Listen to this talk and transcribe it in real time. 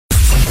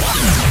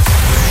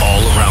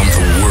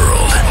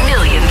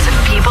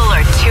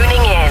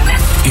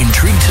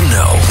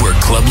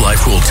Club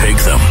life will take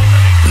them.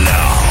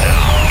 Now.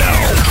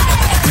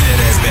 That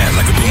ass bad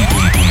like a boom,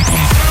 boom, boom,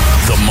 boom.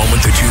 The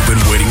moment that you've been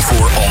waiting for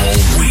all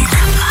week.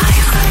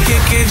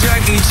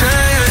 Jackie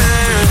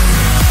Chan.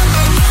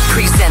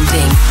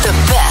 Presenting the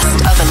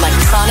best of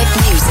electronic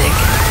music.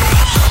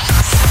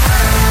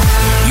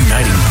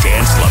 Uniting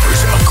dance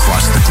lovers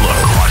across the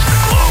globe.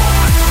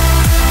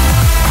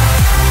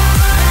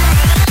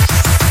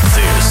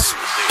 This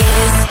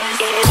is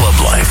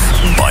Club Life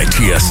by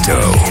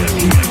Tiesto.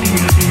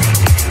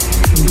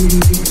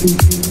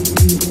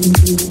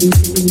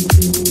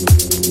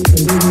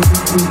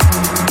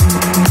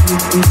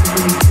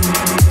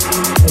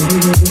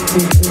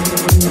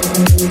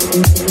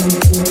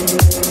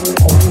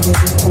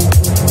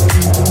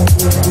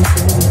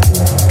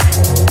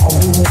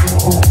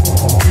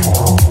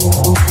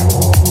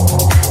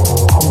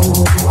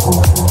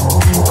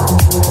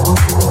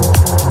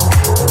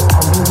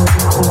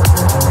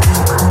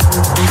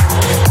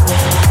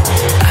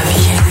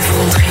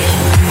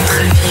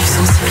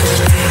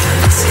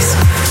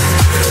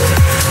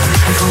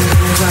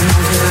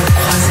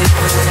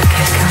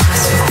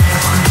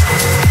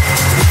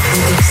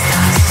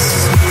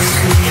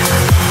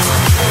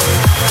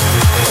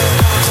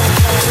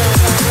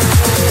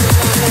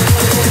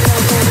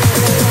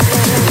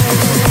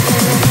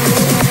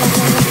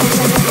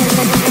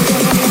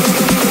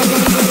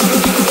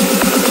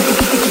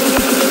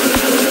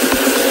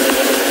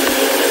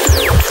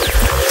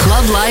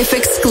 Life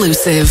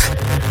exclusive.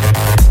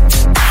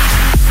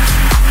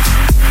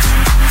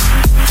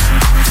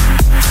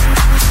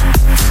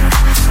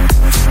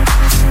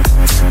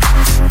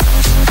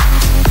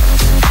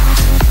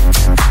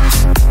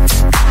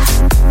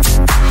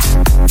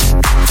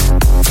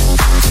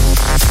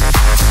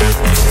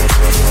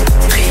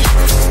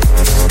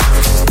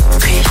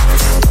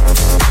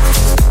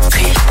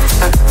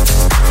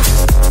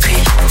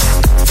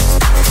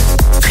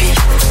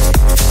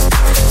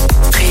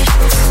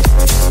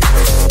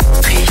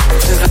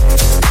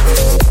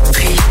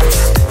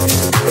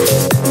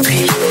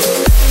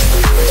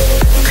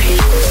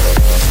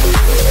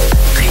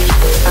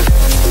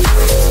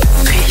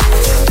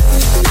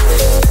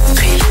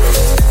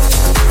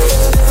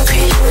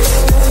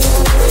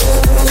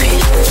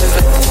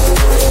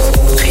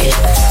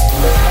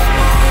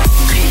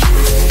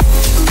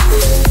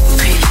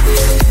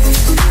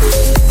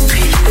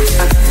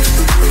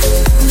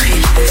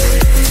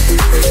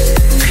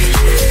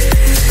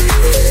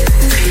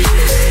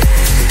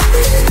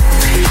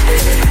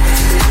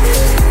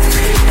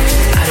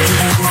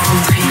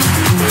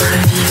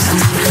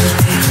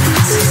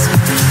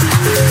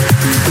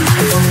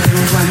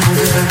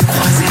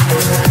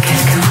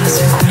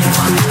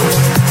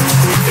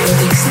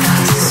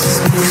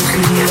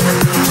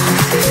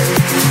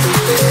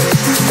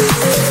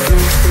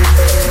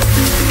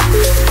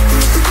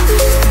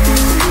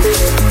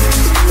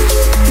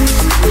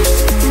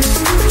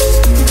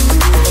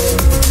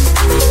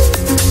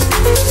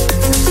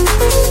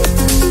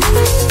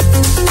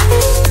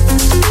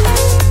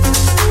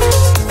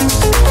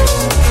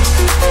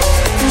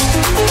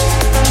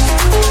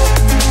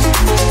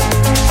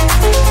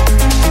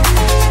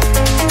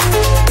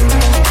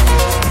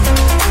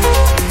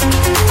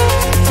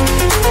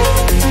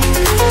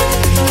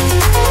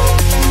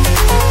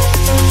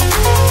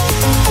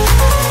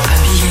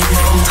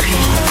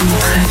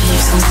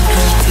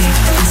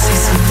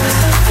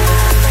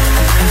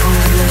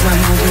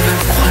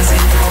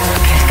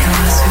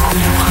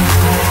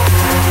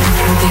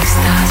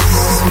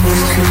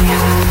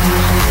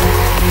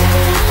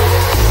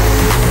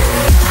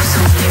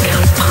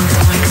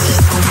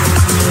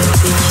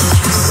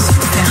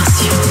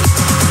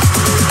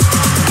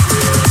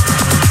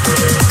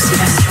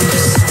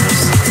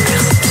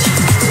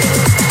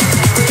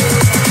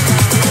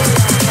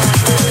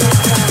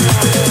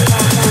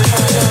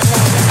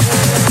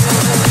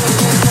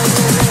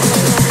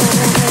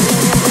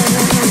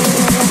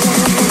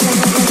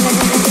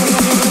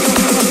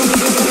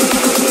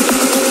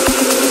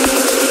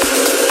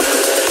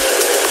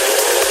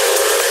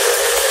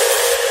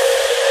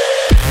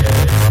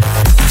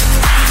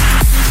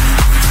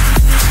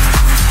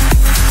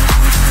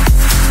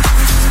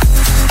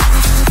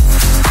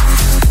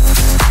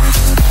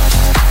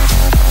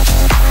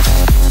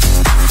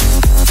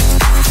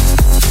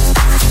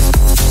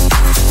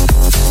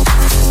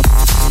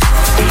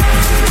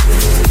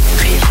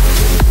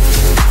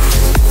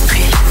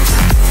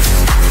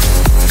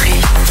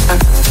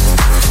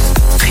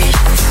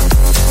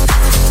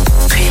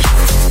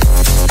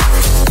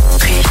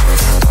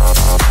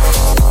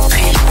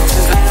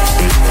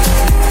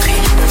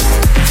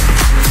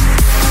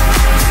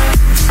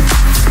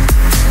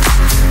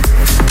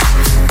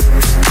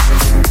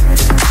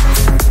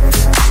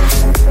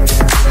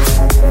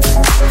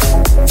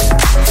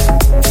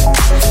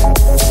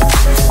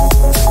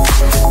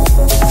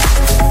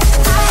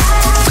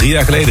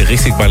 jaar geleden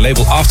richtte ik mijn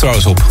label After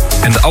Hours op.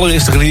 En de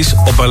allereerste release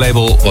op mijn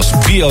label was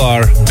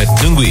BLR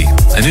met Nungui.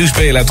 En nu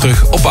speel je daar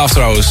terug op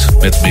After Hours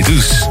met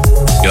Meduse.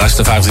 Je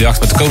luistert naar 538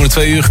 met de komende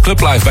 2 uur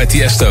Club Live bij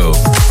Tiesto.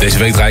 Deze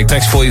week draai ik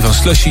tracks voor je van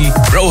Slushy,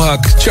 Brohug,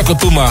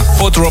 Chocolate Puma,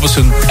 Porter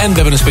Robinson en we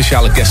hebben een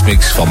speciale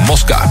guestmix van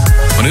Mosca.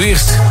 Maar nu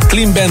eerst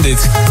Clean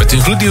Bandit met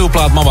hun gloednieuwe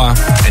plaat Mama.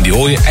 En die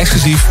hoor je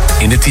exclusief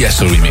in de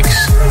Tiesto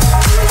remix.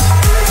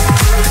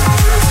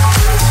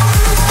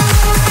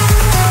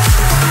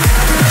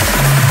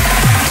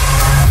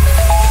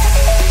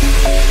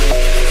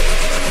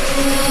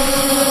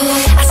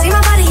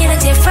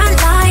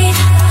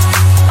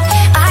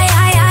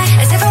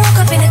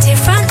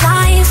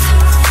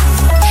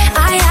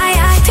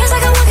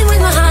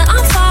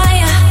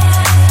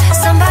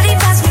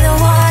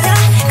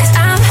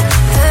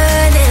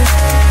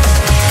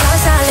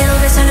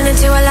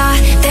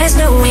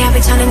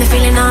 Turning the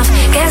feeling off.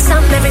 Guess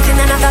I'm everything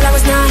that I thought I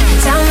was not.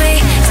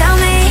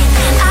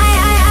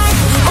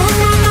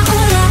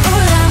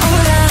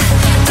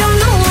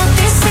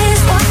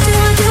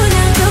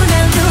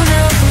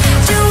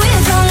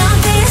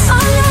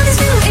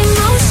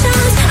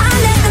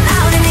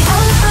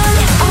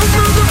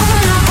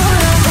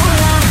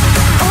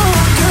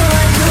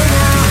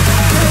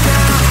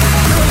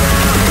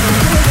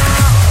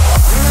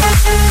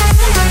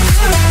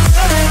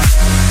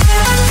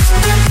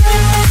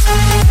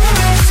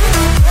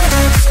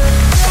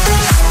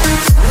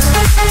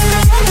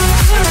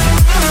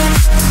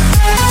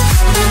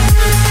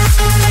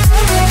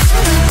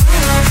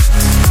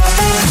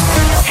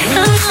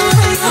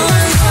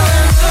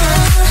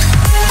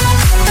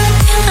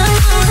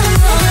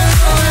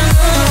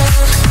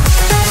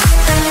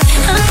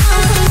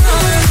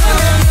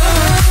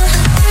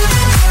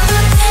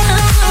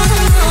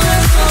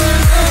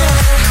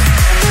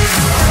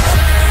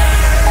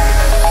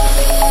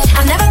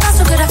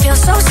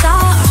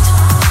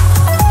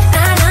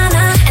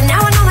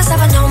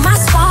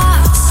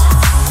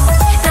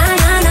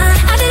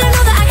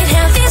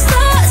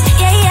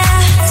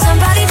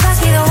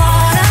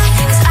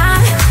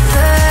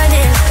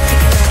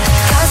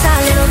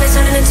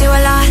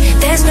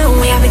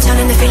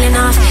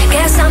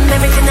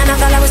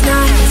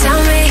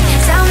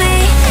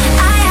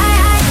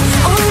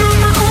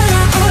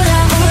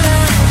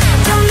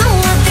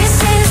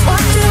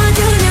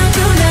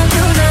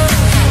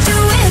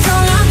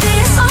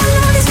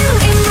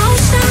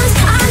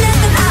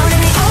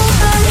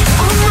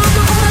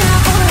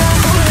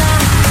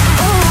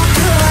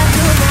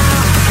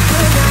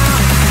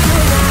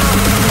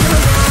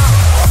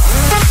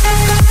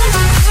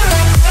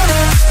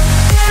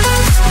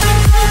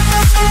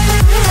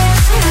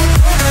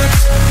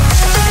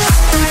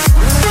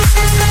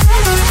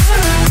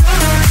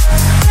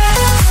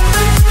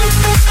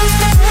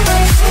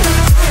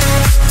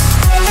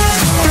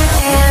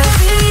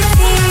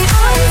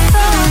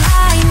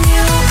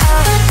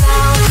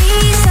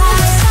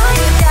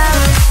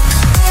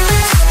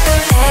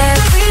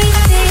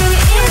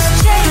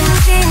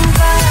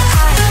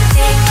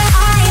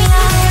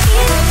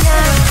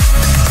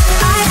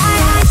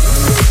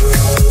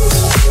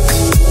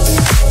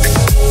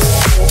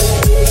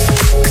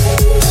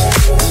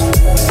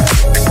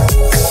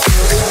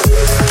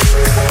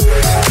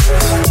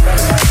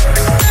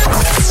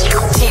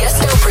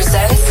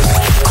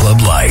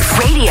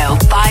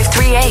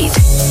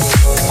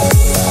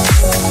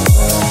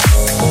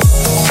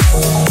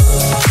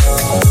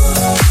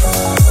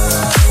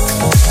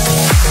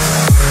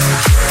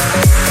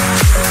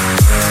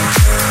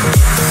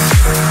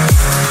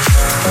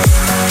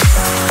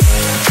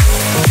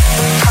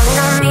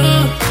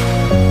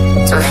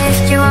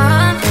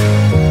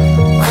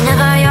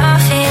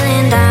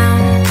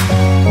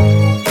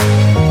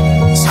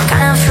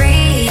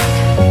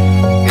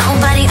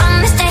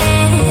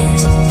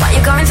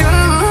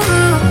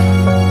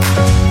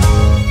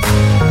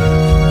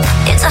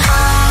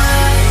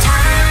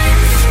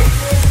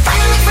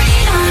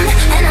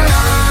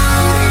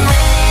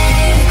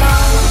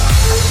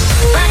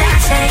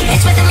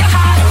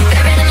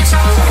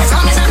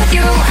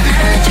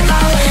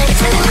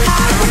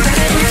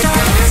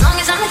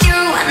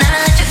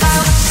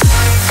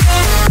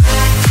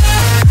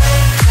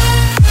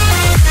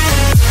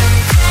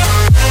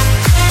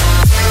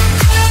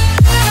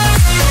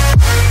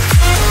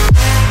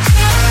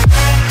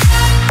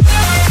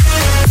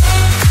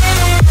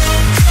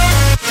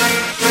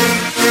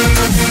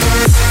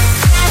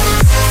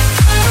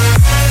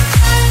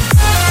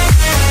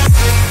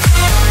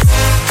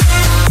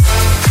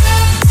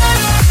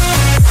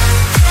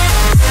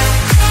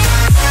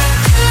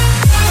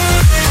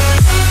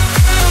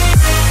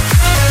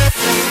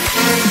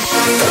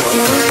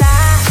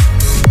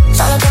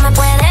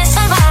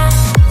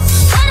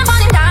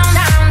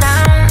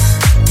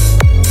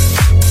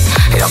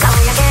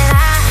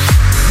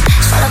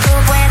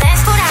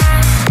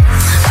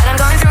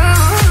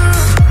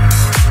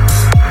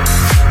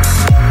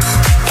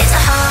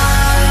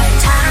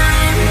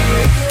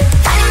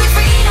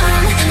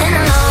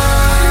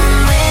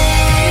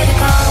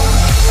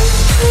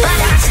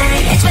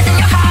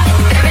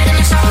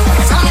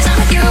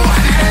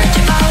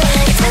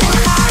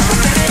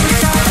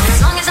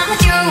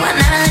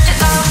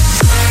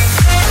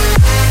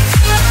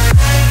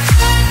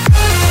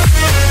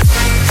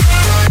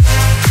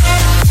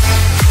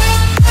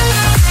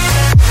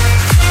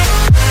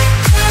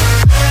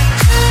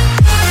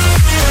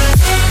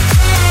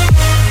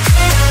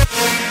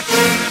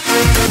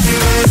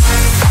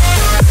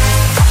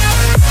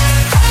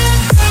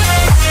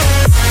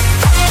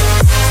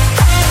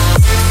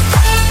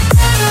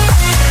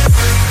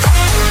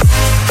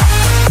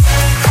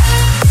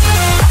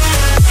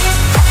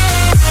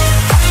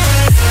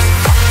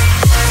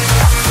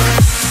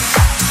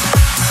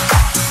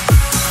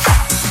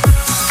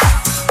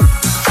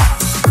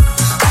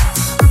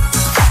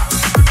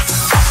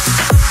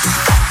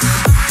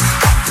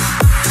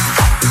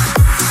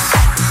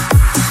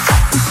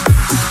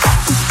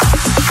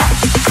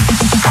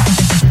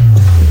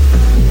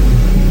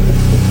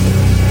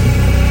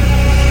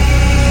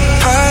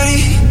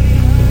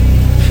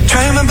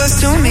 bus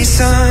to meet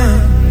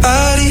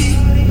somebody,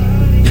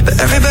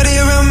 but everybody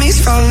around me's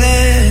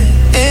falling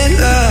in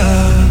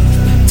love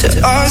to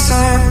our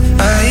song.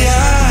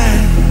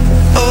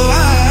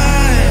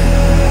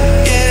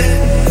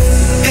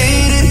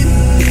 Hate it.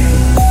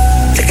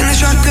 Taking the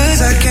shot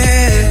 'cause I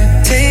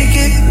can't take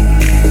it.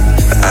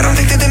 But I don't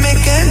think that they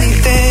make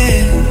anything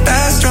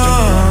that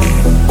strong.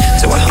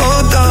 So I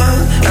hold on.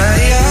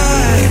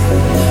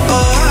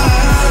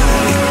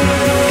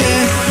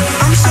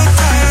 I'm so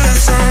tired of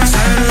songs,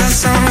 tired of love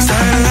songs,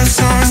 tired of love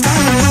songs,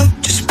 tired of love.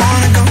 Just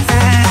wanna go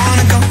home,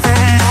 wanna go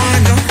home,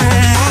 wanna go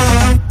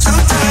home. So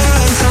tired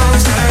of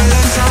songs, tired of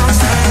love songs,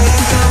 tired of love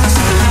songs.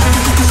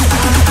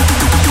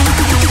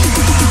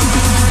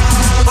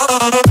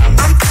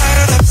 I'm tired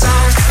of love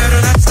songs, tired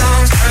of love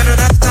songs, tired of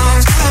love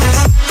songs, tired of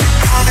love.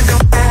 Wanna go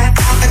home,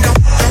 wanna go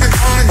home,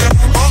 wanna go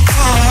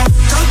home.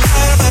 So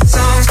tired of love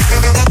songs,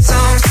 tired of love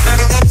songs,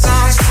 tired of love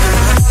songs, tired of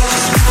love.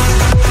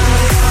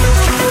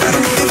 I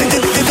don't think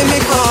they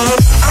make love.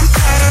 I'm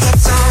tired of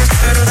love songs,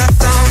 tired of love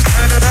songs,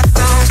 tired of love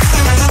songs,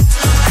 tired of love.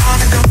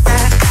 Wanna go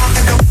home,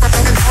 wanna go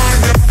home, wanna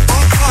go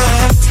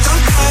home. So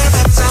tired of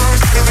love songs,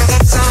 tired of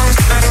love songs,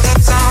 tired of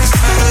love songs,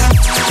 tired of love.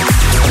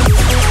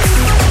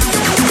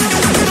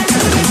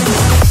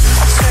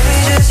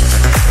 Strangers,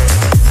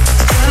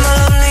 in my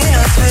lonely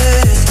nights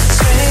with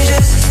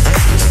strangers.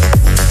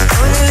 I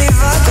wanna leave,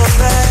 I go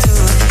back to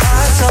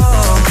our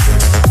song.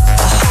 I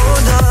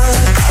hold on,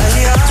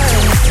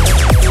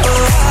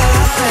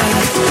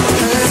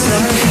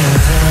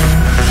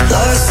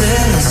 lost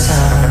in the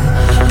sun,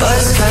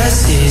 buzzcut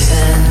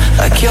season,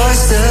 like you're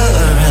still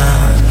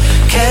around.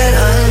 Can't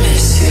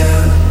unmiss you,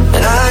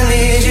 and I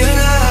need you now.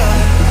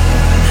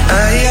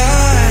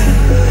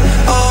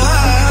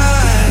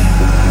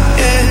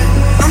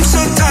 I'm so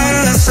tired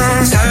of love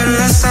songs, tired of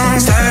love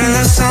songs, tired of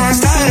love songs,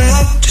 tired of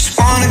love. Just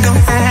wanna go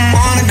home,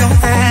 wanna go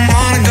home,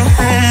 wanna go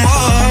home. Oh,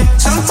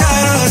 so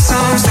tired of love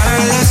songs,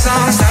 tired of love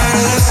songs, tired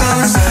of love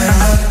songs, tired of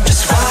love.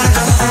 Just wanna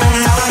go home,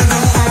 wanna go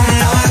home,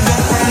 wanna go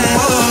home.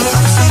 Oh,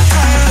 I'm so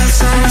tired of love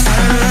songs,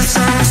 tired of love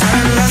songs,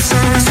 tired of love songs,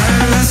 tired of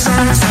love songs, tired of love songs,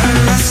 tired of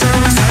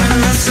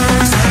love songs,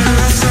 tired of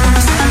love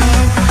songs,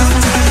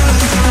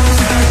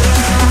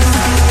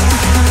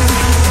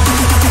 tired of love.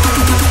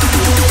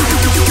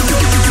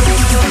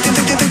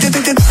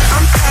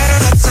 I'm tired of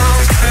love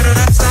songs, tired of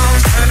love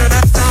songs, tired of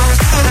love songs,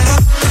 tired of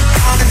love.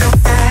 Wanna go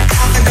home,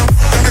 wanna go,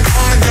 wanna go,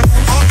 wanna go.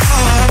 Oh,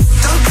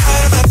 so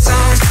tired of love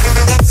songs, tired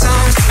of love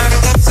songs, tired of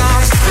love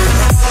songs, tired of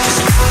love.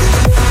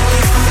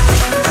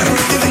 I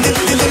don't think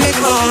they make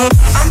love.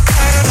 I'm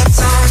tired of love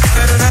songs,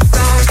 tired of love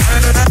songs,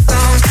 tired of love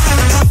songs, tired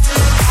of love.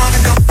 Wanna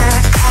go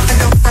home, wanna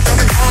go, wanna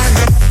go, wanna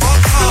go. Oh,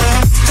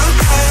 so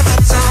tired of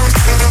love songs,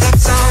 tired of love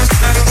songs,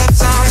 tired of love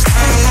songs, tired of love.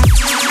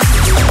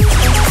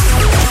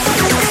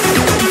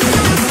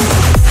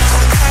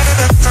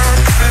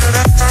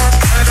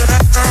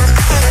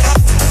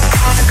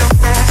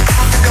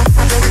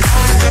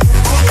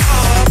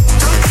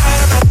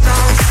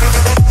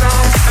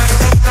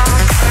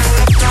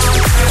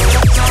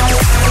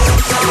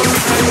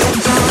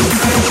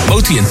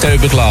 Moti en Terry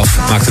Love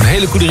maakt een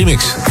hele goede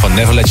remix van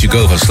Never Let You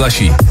Go van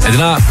Slushy. En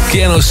daarna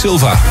Keanu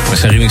Silva met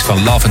zijn remix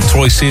van Love en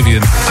Troy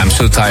Sivan, I'm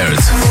So Tired.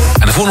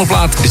 En de volgende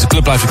plaat is de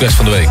Club Life Request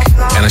van de week.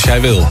 En als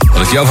jij wil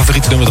dat ik jouw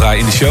favoriete nummer draai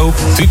in de show,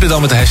 tweet me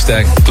dan met de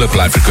hashtag Club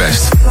Life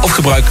Request. Of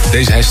gebruik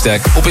deze hashtag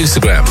op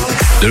Instagram.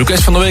 De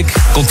request van de week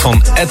komt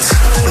van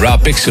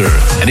 @RaPixer.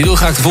 En die wil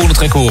graag de volgende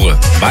track horen.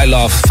 My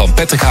Love van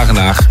Patrick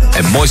Hagenaar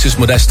en Moises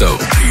Modesto.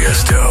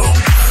 Tiesto.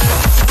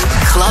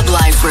 Club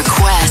Life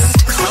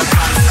Request. Club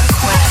Life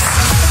Request.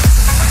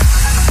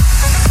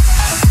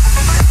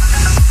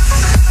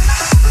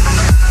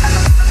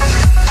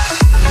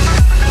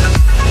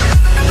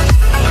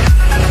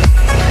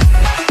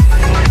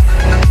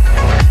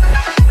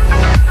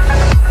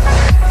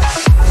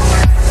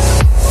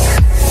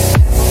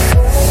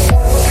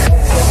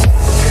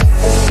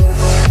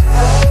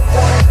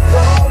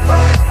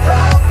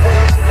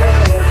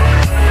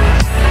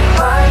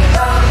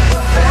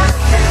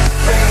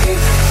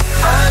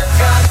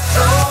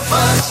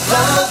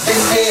 Love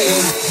in me.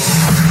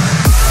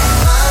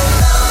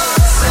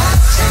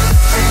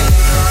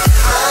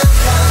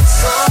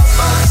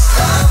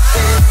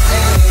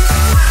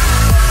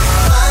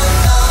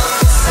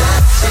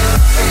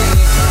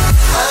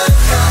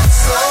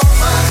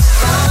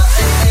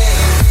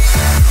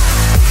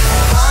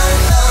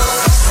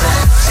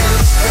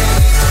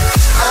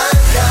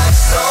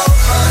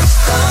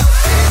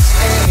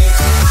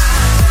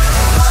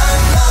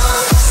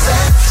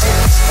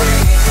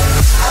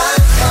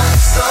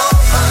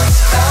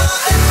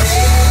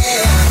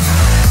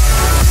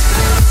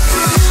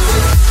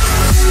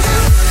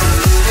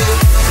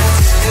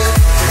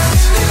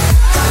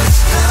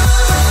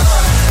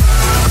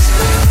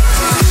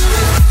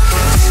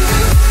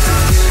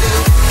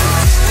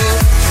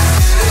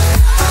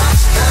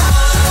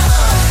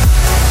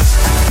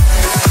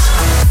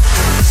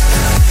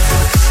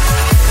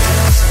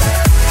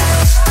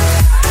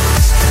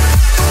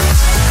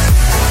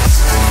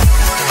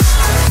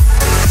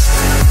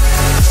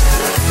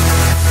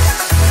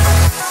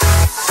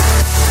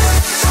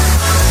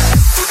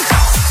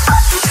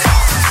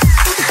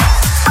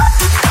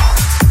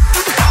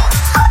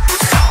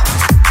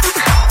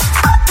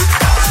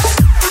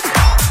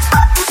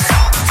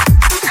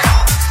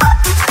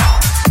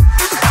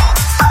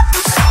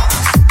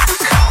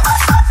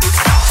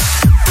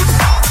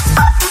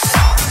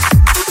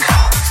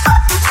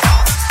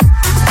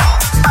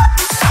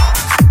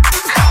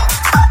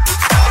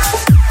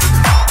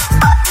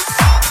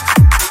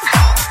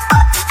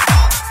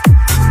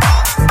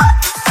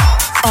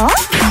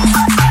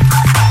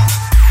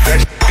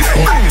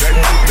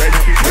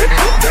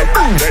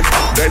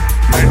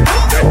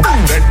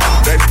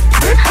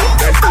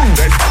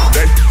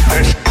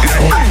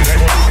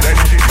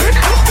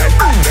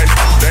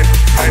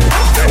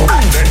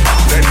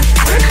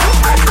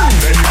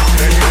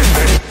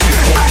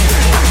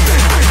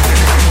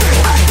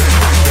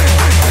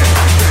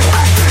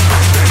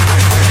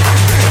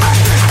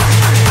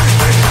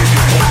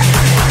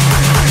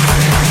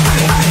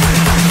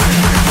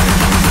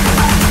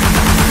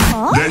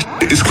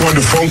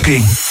 kinda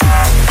funky.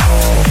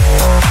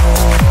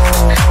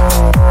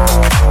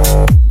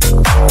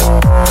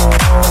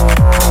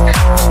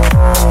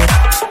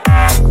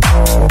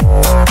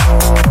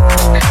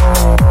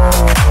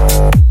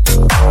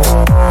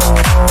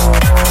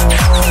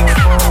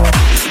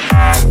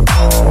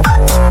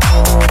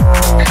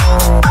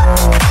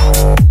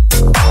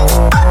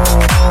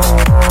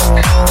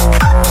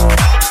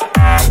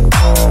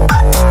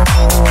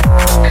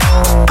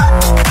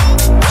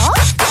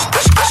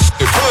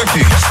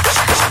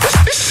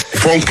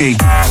 Funky.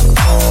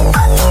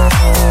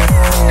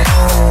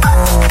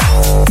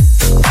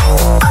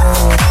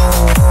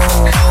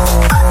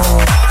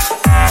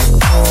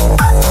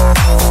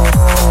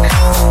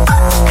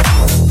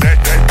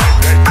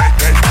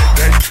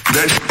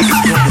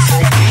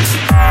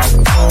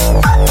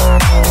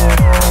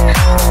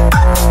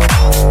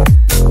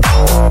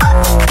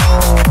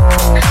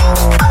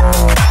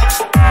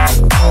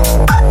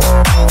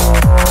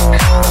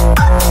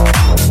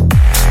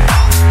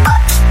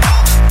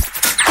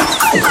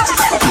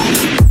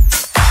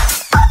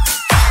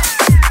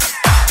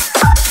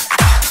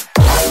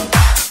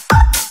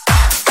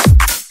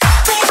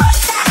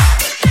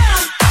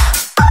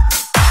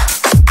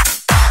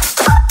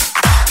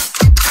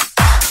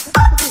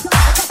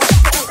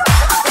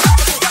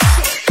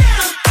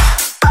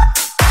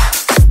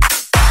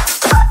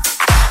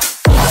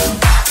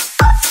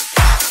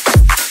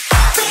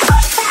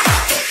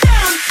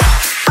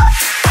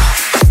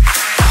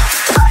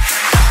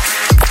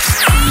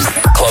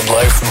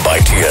 By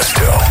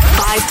Tiesto.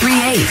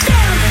 538.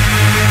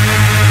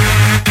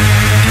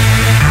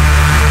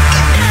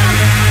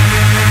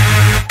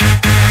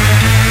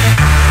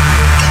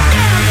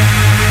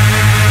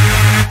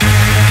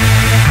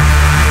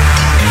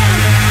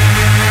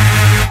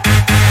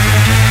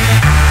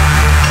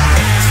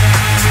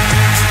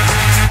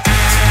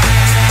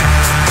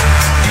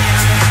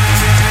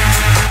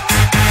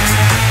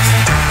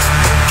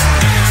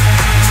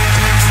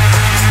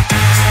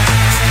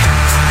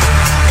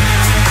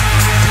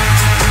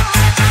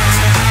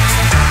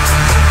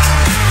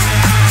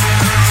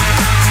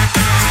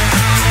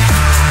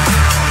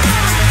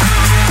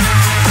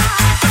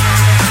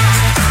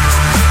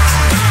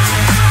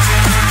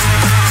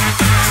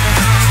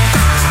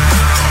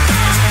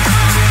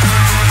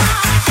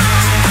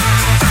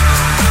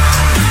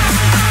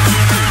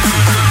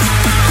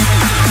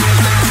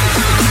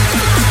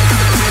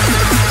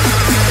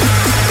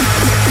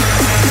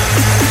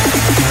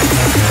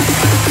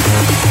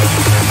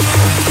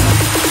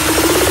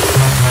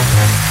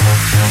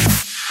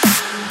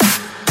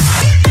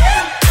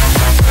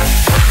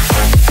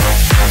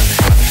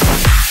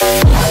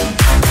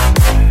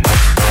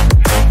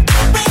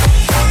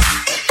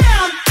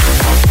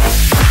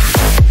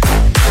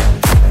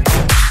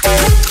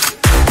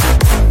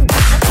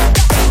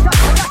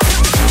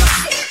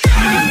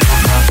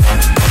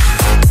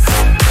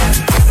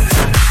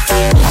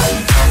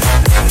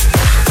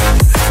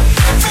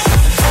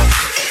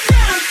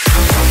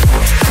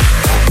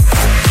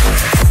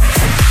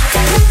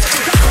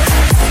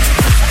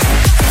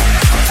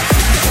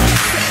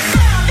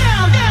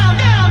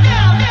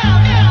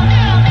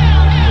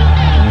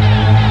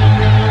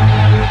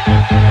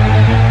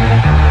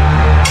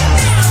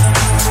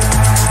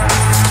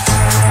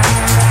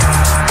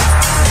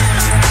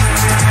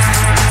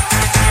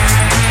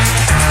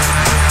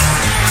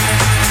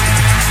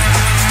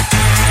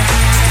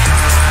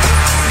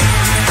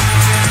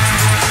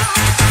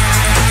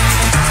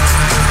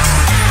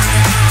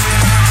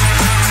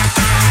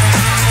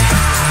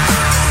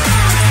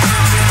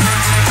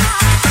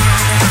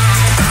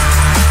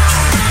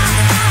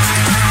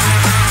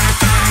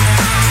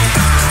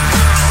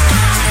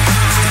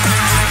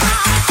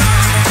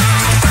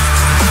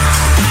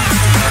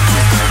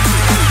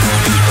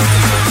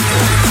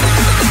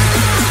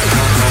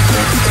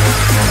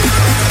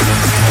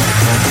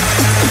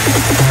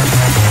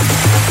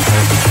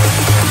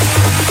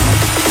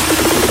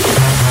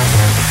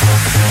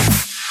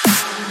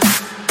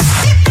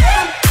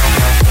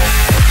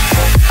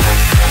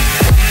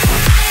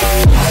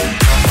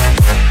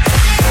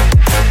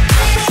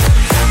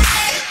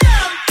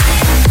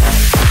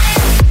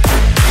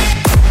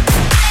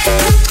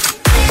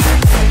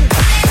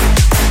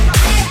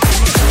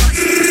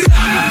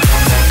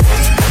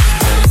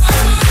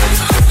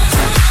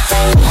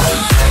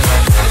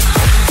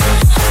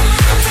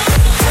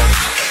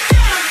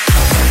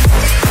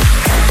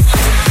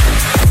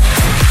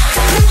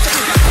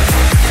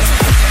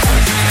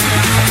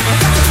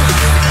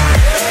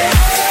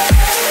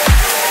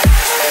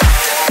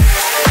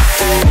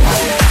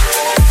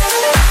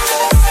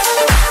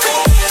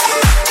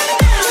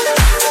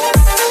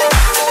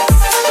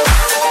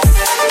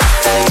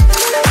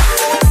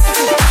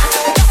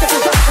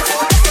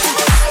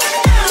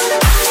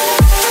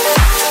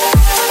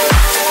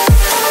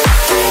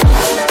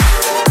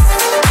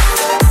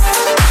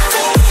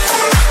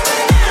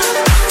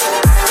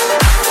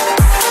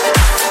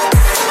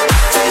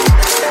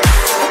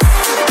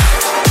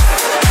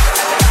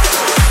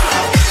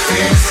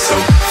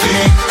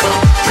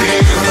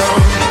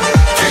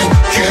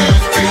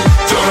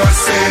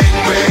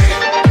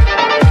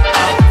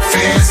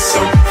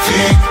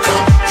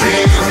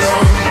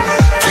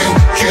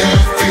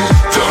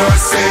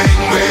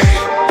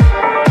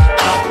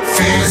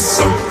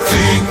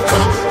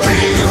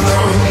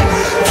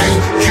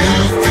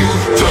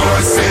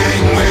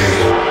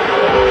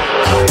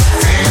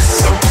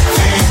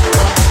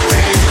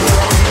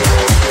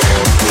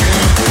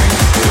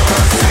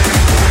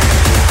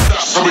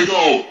 how we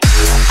go.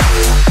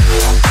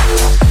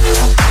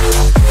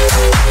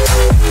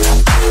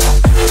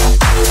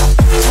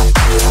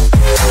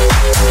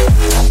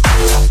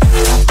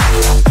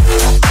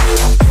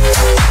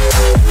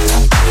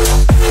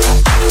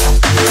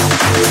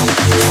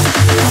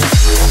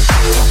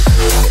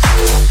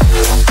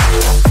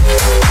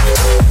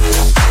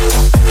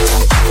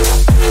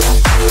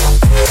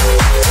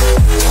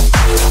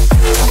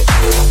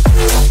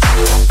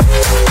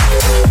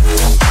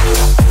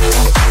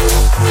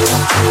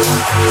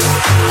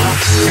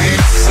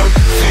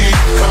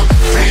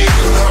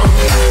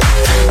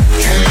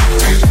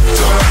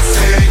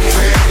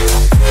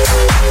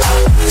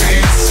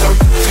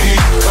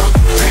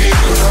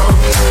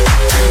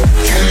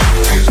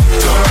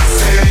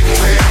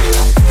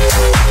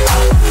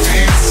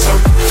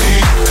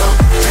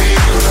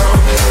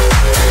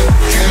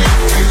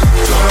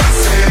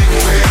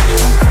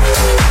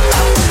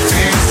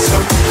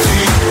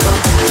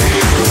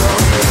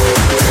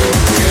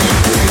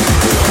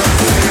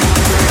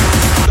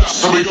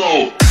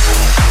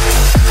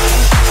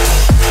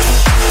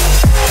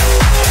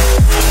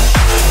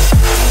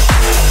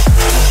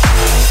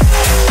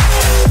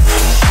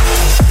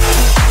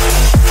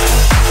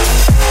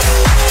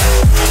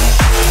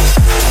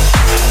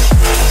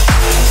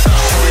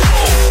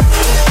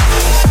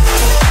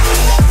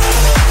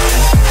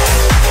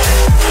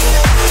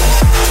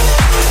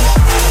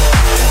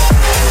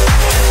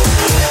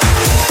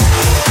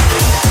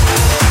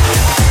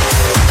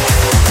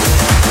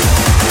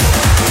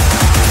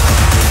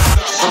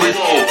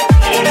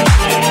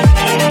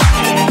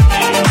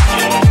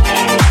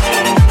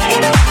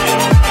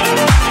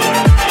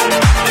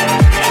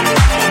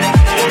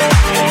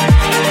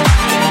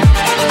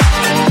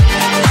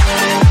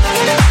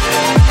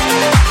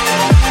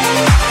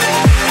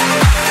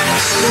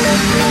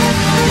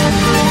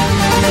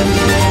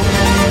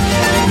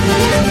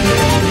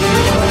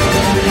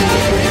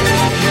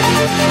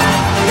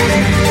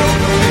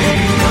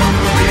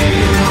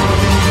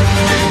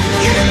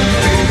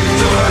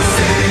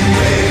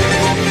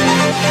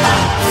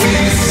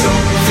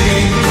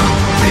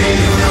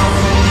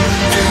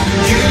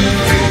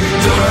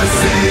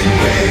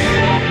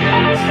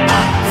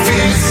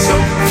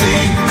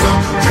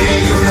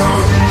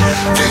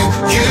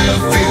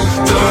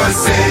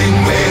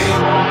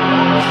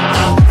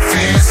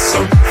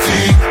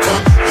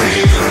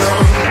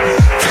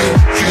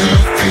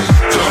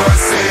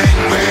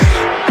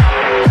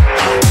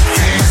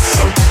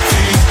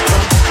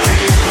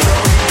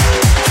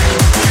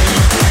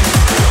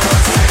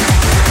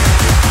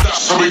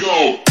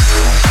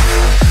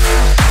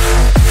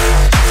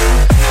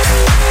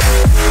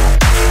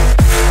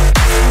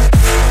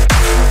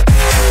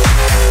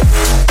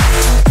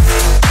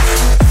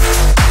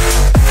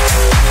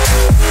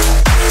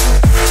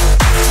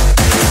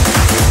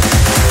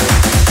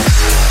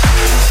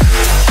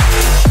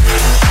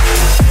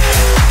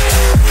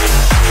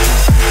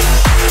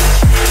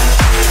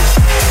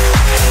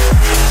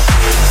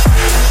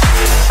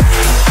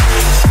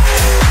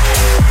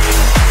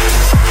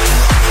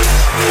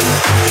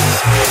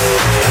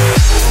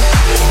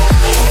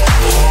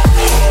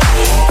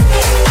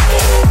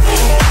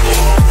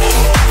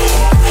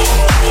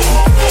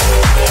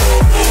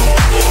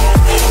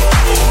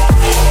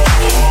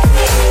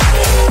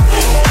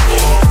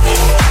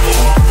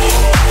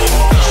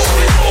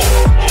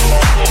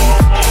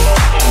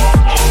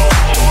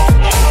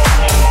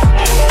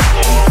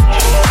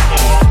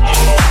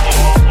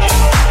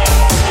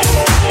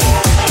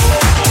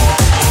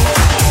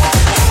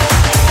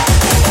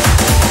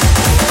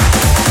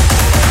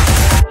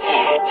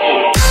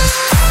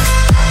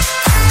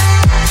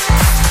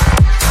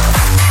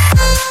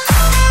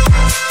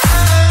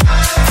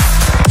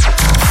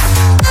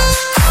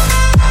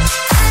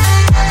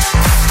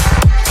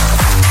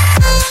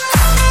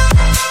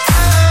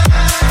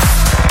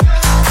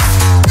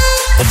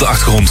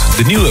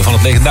 De nieuwe van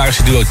het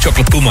legendarische duo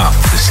Chocolate Puma,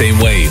 The Same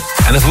Way.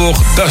 En daarvoor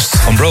Dust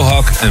van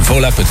Brohawk en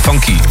Volap met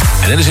Funky.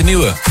 En dit is een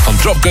nieuwe van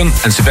Dropgun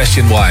en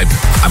Sebastian Wibe,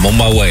 I'm on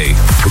my way.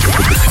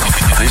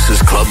 This is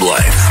Club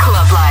Life.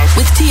 Club Life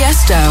with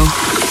Tiesto.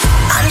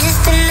 I'm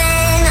just a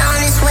man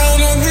on his way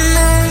to the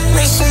moon,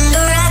 wishing the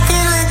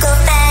rocket would go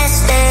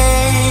faster.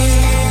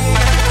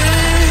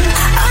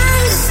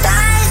 All the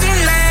stars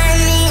remind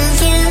me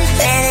of you,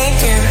 yeah they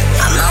do.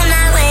 I'm on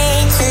my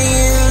way to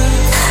you.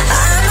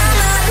 I'm on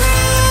my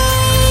way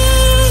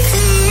to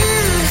you.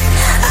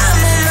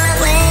 I'm on my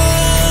way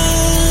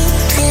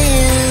to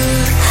you.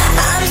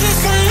 I'm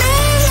just a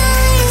man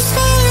on his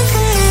way to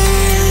the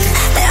moon,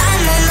 but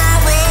I'm on my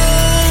way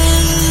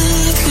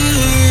to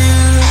you.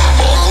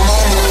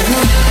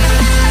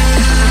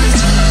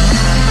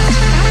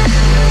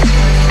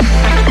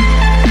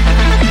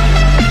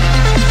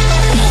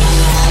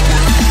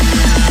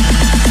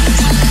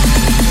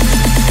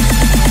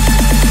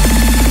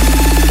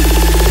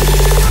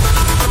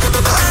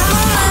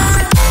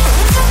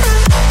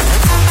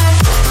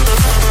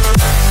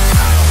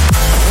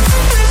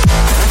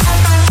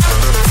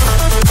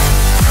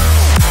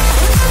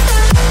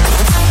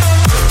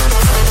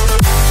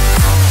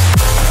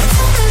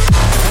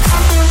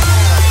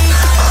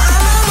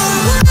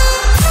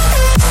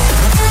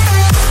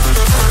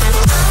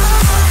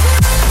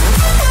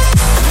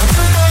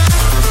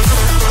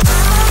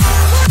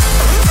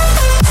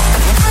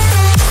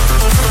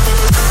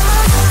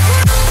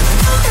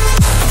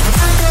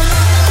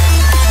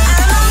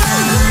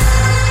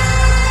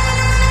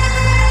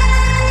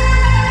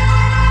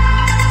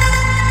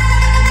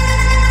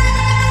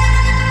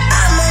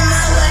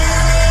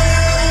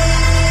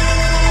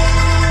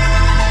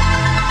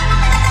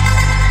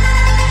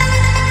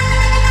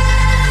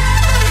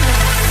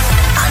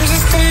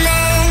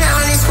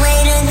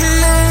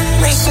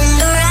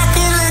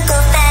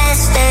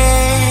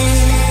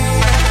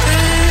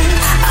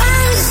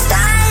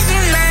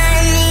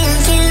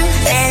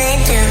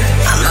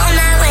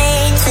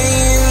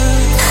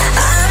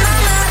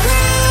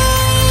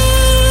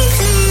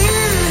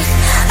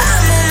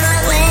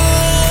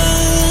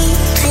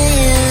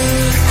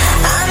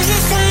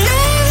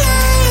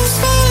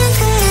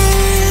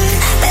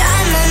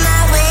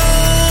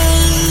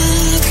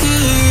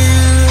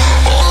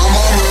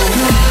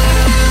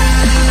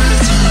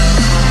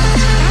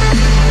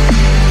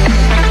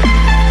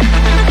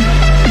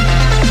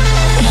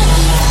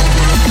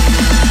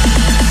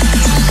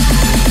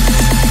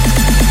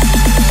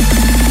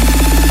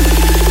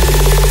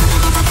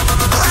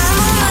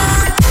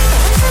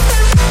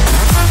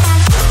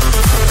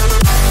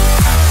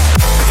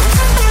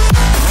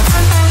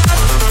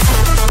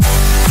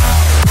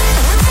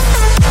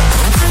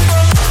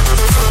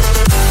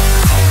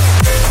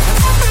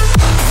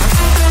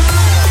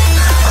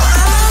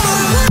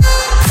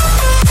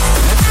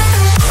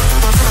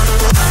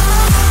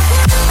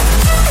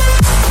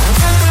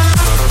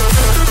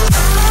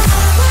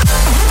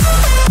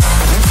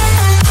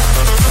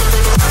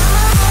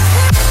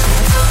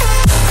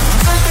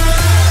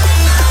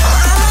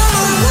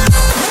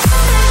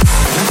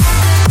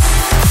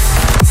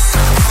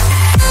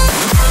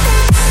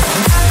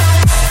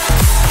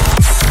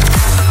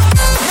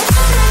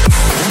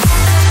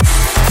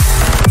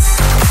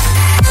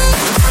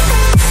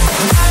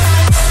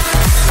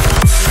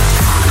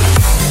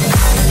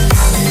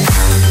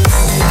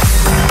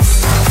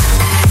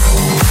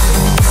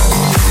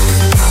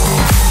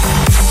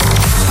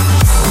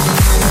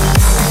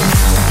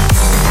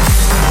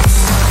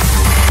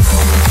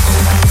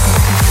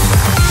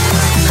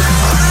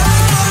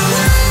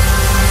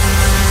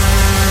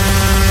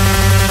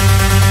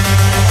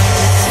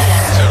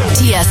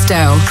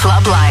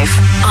 Club Life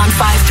on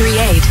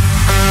 538.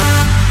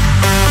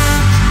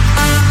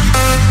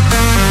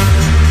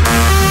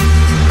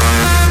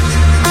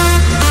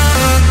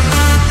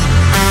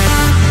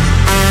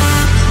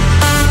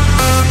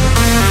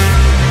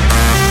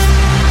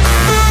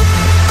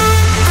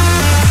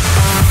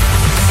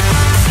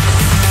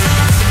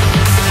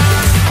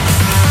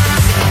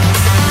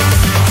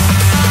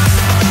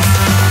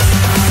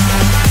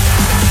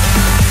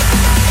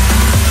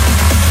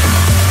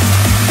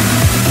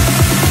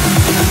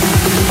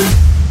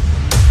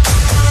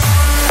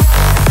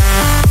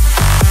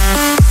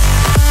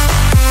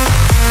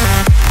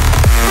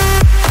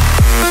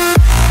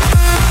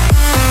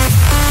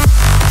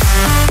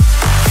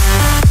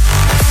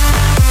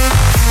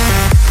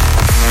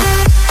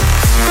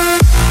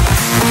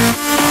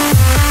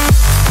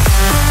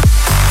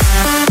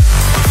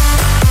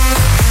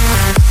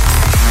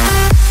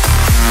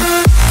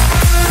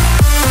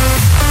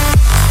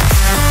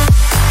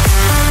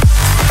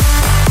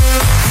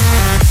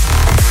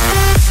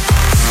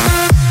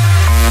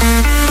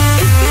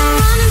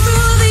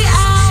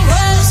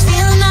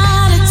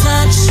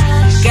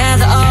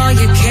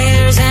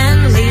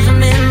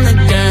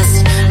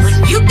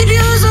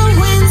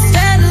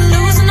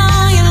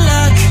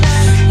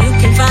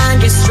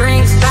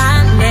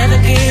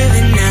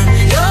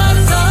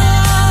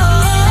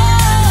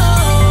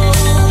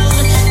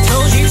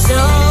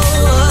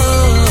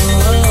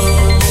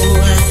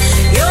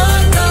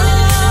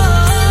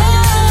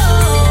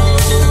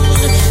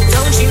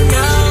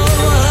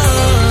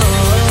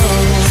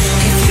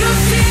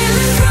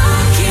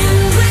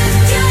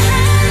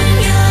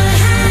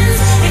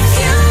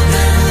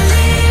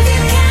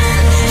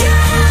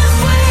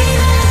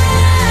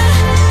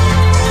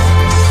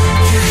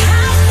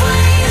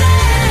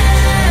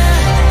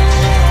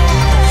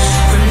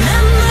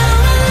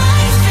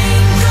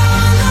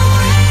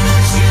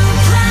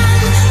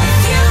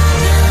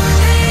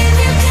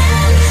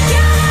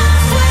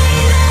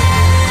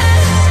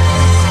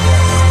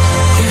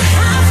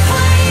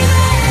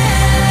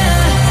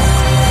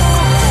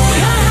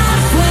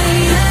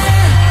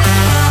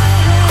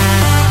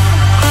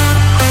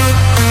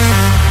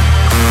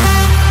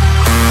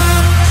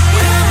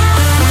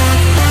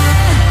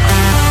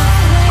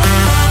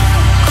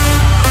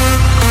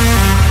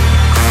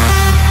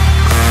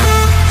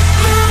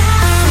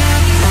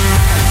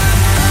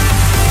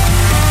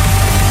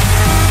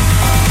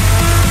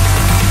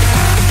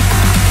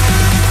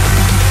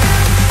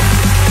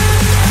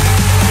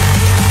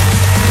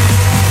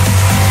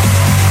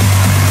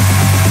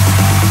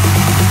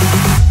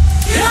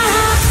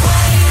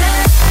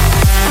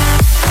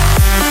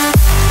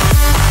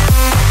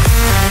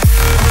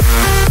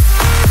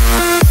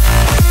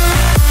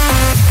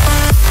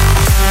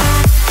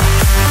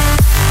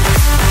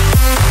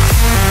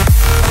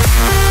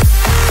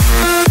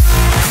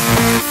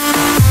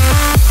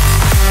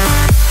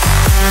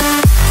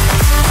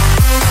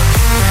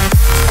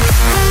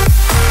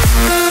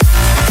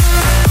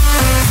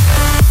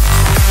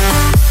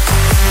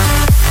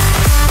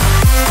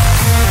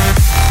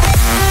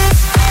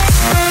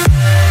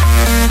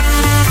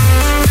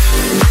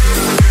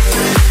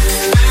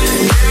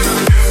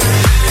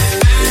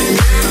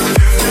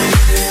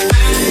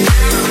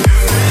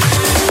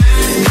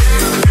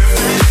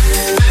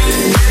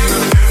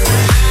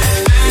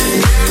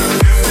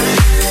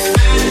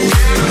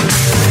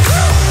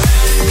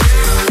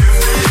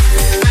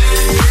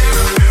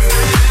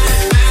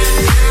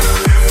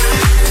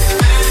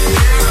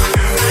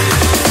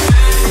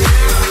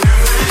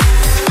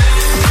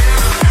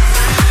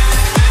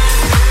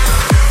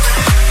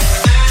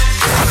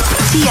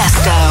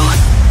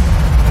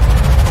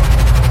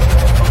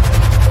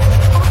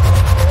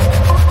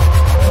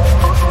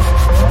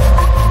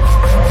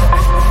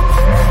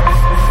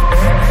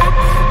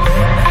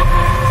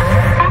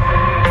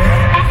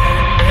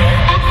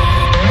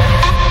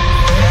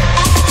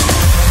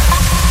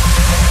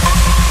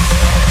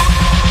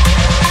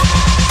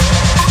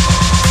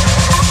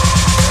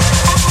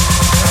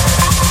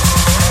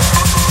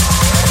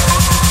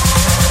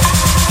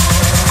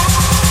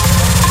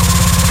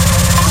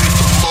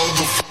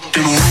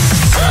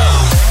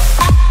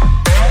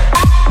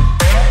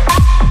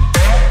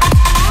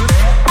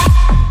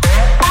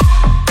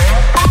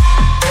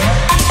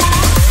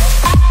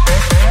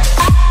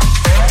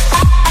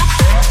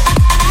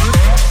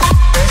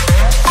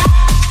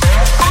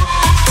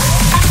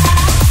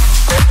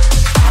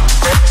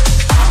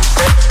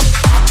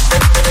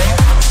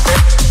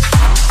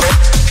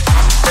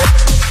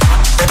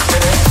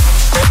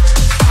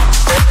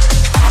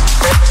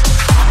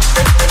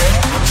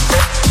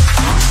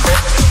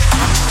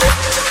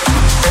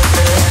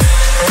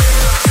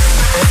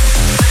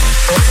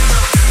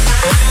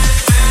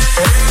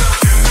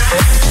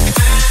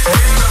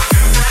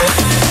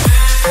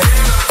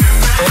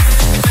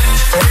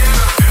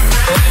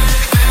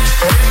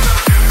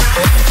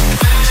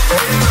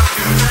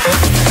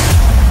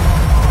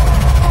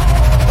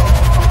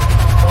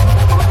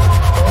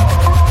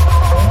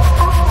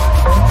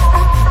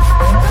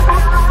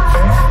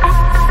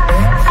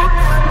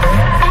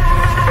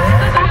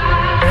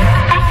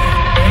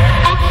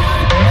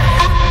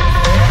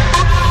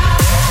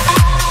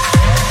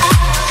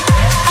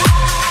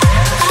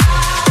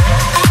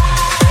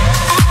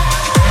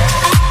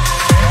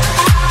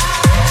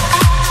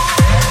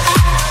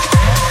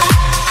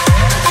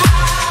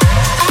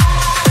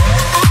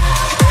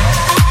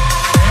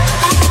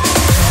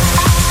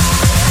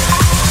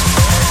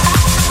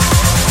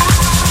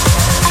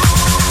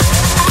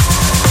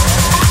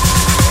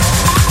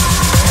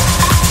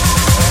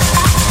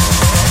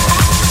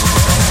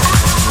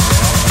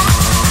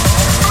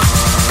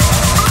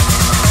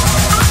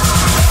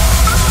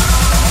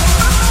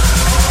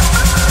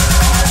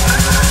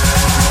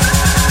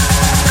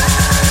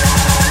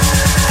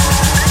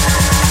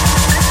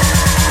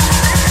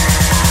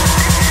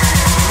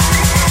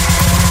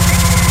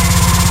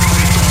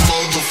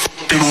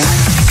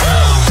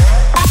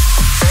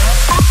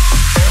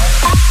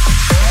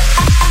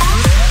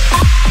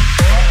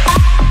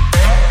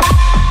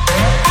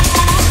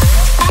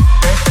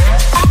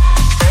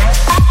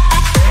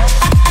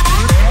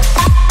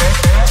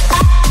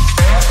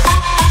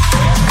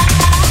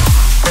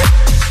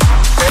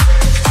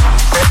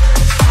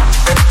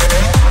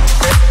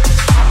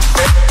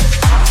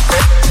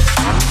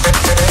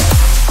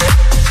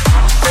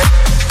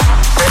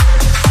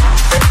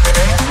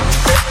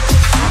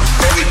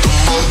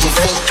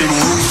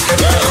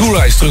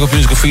 terug op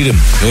Musical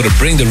Freedom. Je hoorde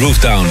Bring the Roof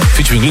Down,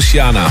 featuring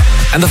Luciana.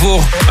 En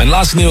daarvoor mijn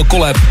laatste nieuwe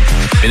collab.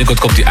 Binnenkort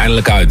komt die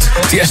eindelijk uit.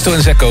 Tiesto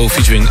en Zecco,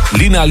 featuring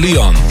Lina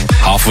Leon.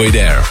 Halfway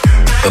There.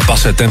 We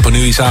passen het tempo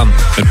nu iets aan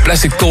met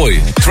Plastic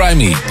Toy, Try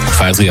Me op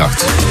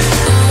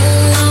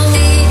 538.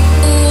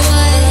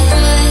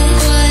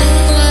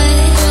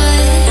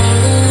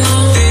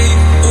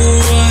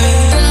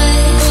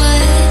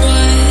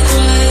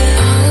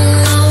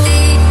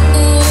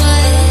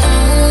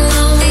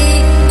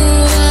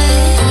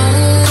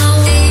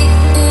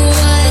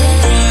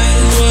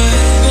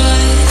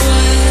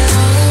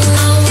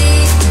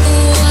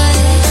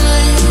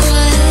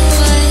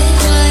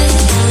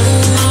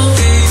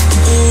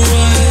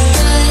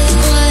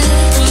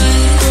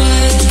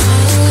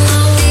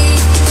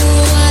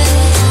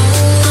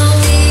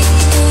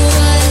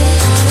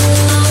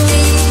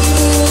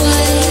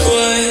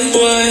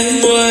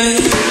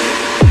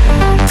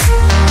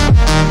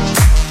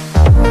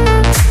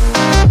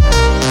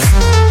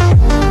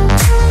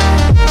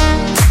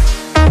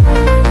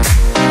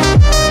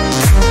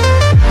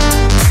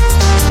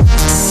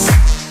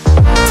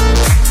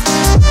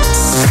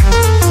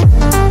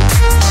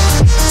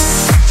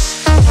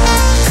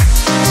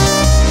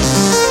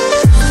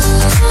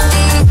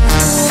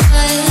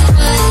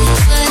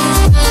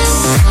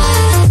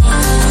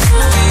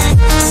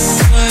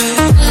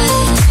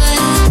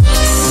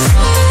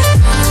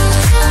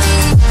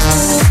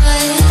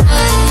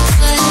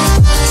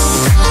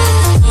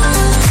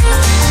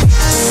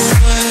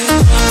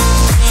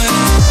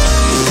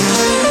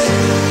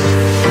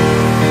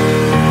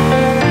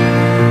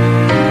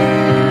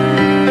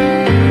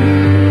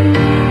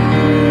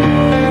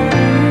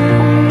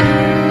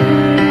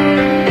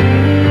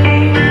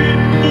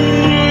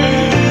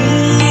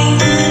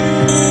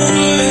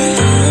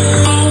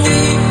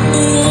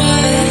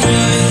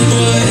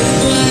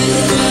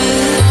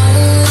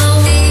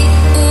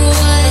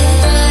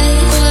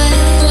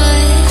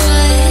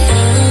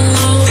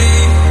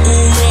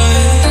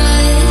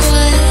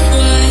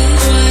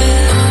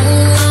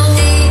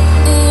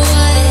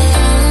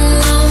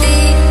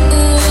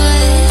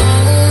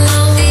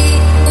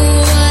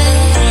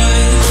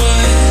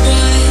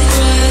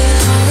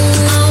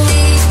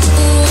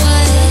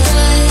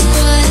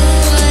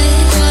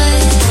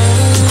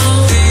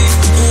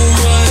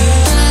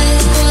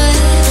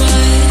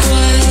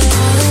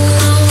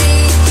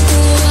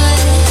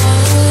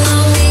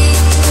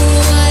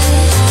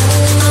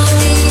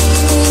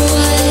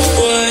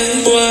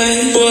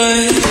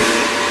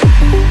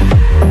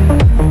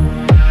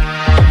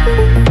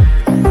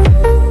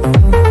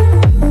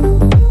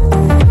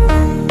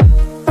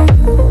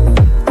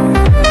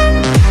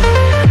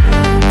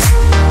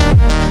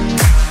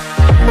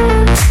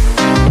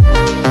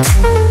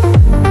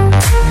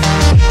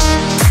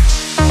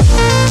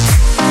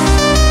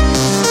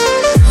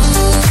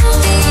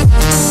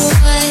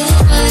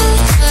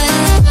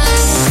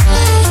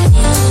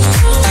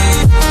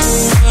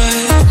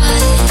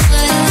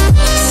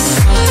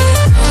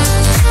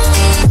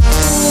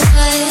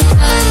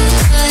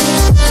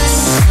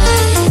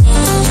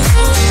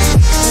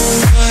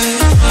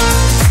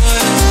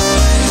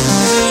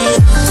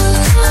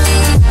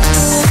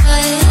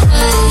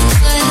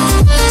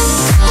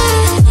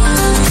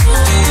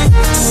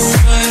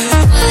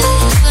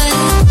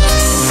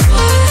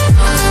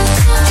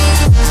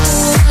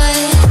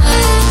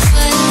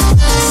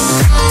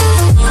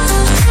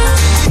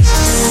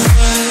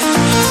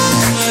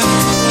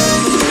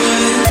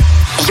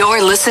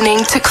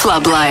 Listening to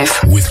Club Life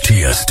with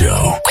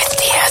Tiesto.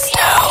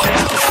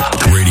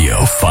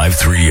 Radio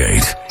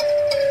 538.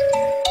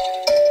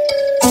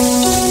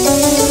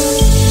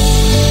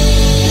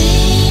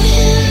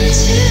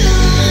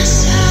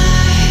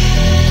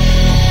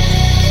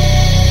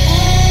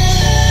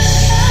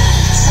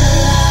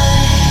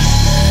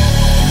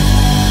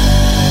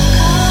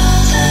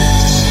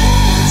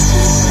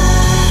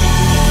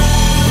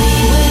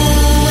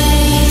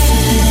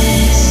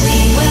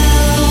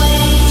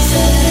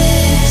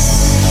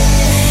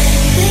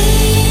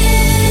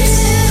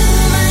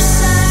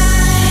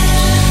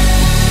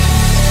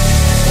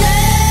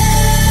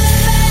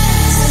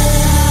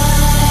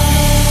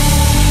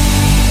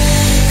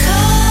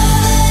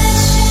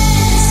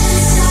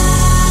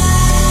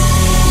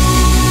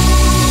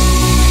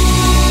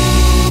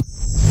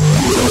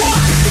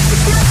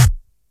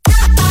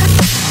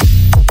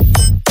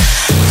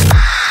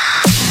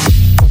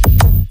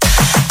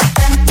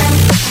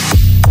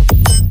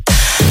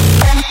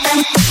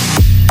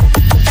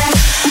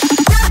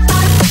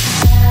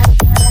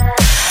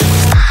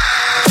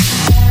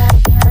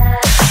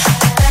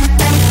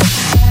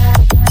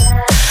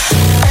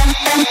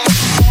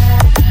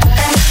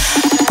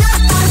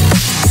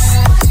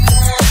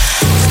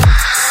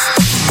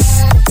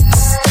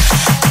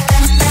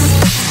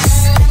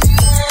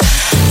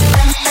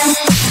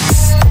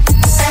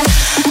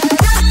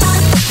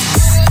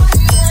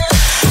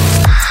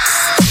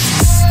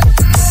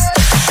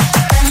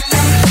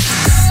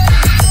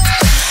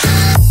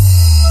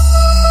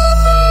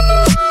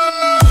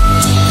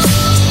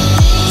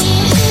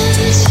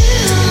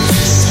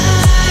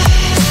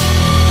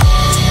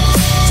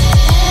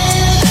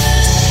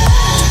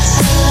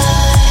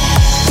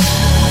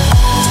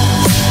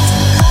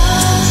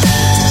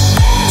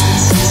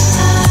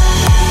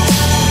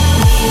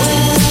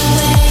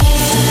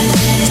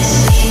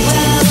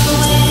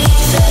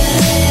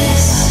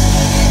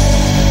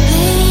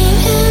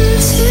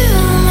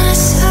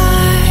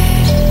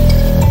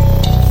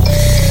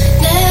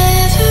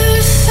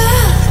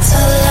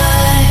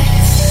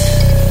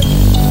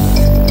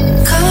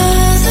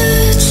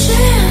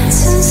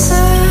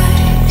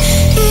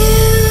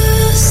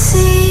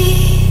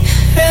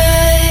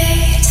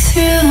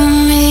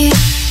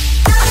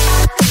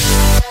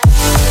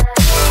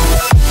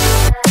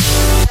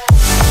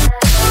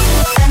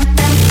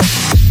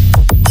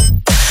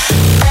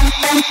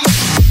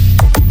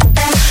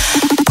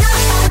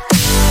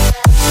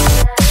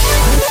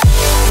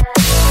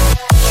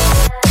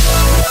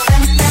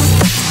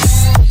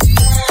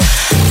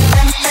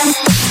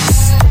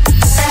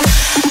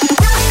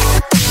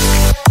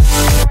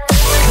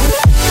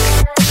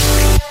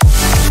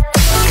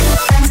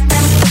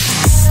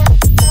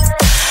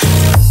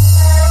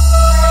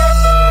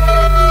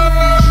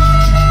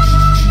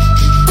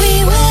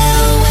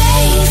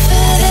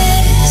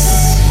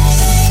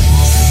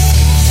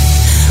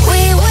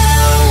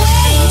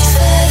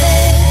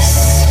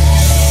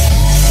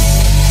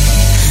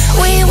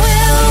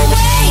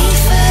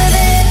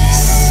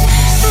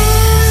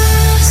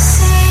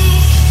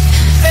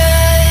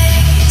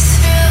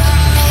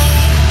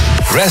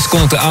 West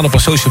kondigde aan op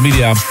haar social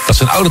media dat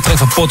ze een oude track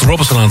van Porter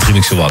Robinson aan het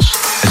remixen was.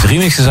 En ze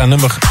remixen zijn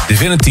nummer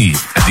Divinity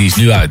en die is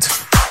nu uit.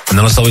 En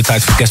dan is het alweer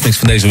tijd voor de guestmix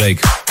van deze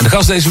week. En de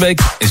gast deze week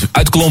is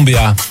uit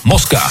Colombia,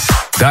 Mosca.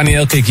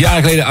 Daniel keek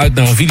jaren geleden uit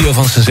naar een video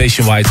van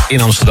Sensation White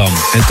in Amsterdam.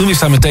 En toen wist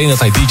hij meteen dat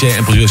hij DJ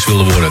en producer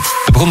wilde worden.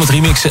 Hij begon met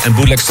remixen en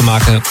bootlegs te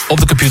maken op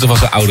de computer van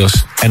zijn ouders.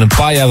 En een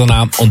paar jaar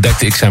daarna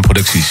ontdekte ik zijn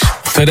producties.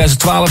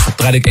 2012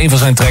 draaide ik een van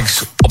zijn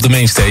tracks op de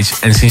mainstage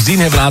en sindsdien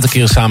hebben we een aantal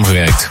keren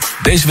samengewerkt.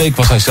 Deze week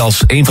was hij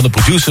zelfs een van de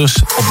producers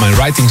op mijn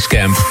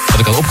writingscamp dat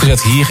ik had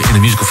opgezet hier in de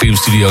Musical Freedom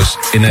Studios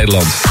in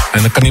Nederland.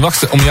 En ik kan niet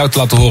wachten om jou te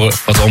laten horen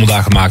wat we allemaal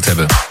daar gemaakt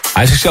hebben.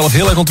 Hij is zichzelf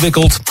heel erg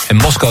ontwikkeld en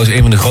Moskou is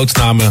een van de grootste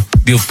namen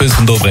die op het punt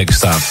van doorbreken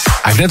staan.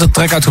 Hij heeft net een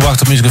track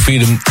uitgebracht op Musical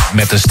Freedom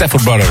met de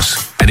Stafford Brothers.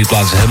 En die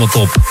plaats is helemaal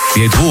top.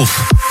 Die heet Wolf.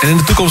 En in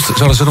de toekomst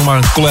zou er zo nog maar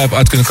een collab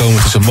uit kunnen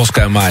komen tussen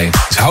Mosca en mij.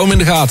 Dus hou hem in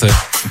de gaten.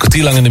 Een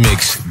kwartier lang in de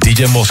mix.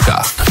 DJ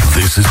Mosca.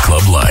 This is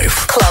Club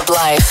Life. Club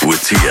Life.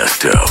 With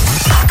Tiesto.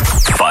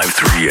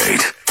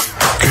 538.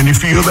 Can you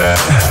feel that?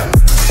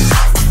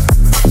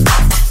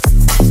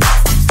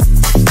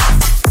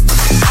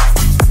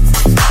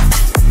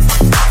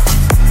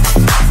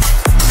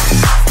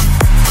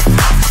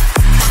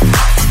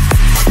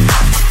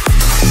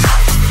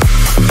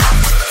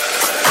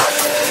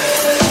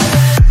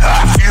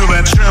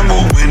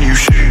 Tremble when you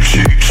shake,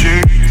 shake,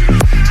 shake.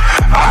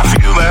 I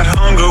feel that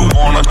hunger,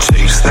 wanna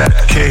taste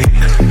that cake.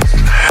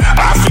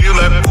 I feel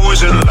that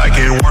poison like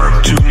it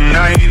worked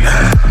tonight.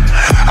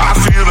 I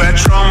feel that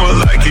trauma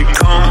like it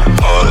come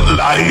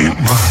alive.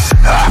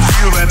 I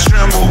feel that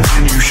tremble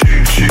when you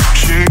shake, shake,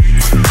 shake.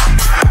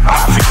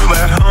 I feel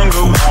that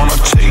hunger, wanna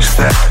taste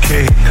that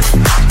cake.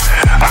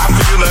 I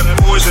feel that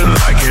poison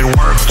like it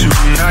worked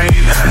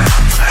tonight.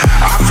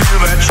 I feel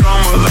that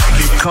trauma like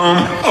it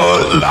come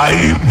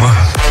alive.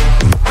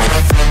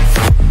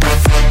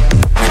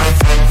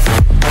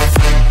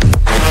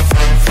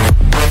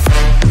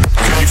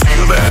 Can you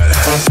feel that?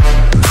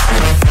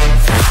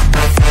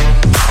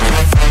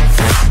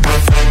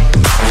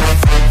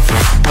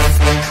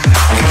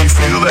 Can you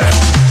feel that?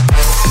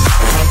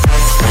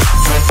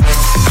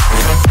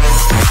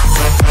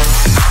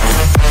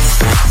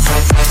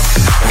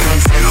 Can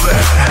you feel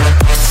that?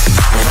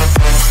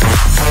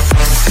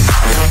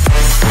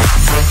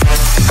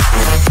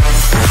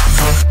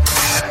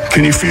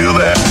 Can you feel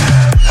that?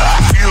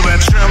 I feel that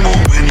tremble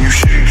when you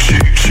shake,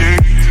 shake, shake.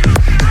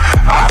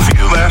 I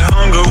feel that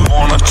hunger,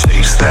 wanna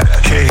taste that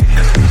cake.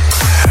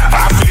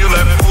 I feel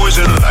that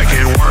poison like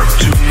it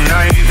worked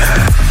tonight.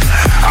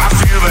 I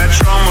feel that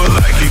trauma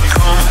like it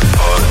come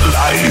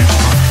alive.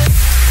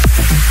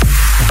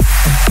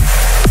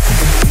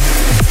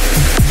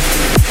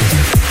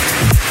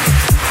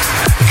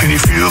 Can you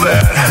feel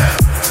that?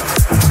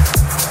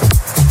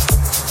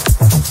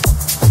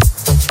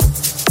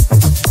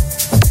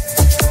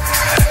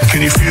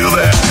 Can you feel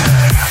that?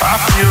 I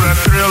feel that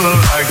thriller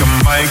like a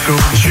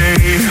Michael J.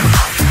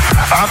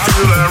 I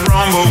feel that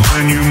rumble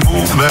when you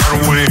move that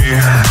way.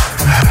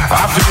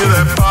 I feel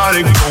that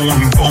body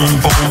going boom,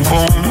 boom,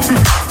 boom.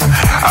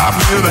 I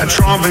feel that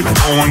trumpet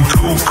going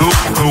cool, cool,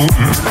 cool.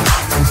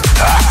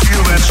 I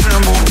feel that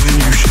tremble when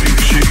you shake,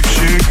 shake,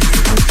 shake.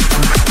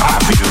 I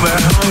feel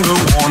that hunger,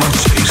 wanna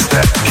taste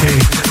that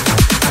cake.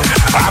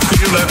 I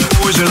feel that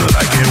poison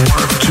like it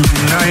worked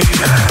tonight.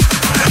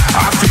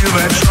 I feel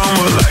that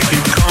trauma like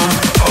it come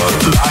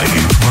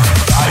alive.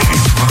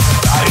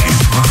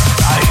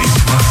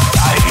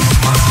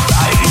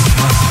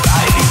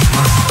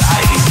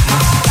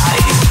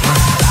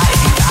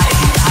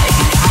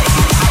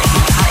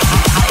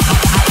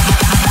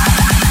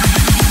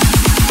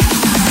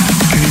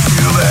 Can you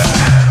feel that?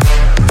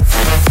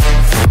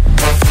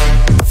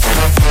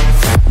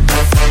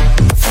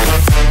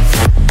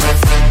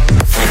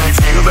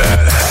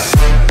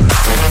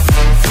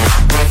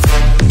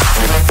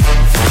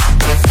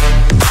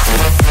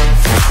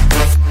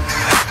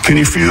 Can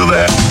you feel that? Can you feel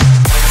that?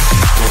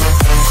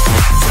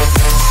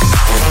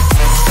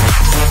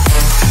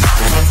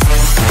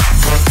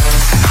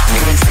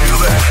 Can you feel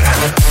that?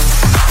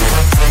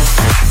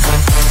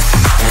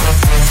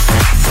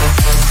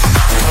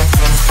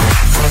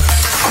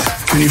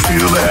 Can you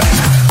feel that?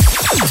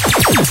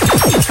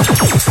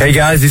 Hey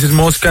guys, this is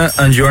Mosca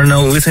and you are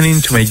now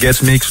listening to my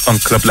guest mix on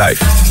Club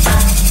Life.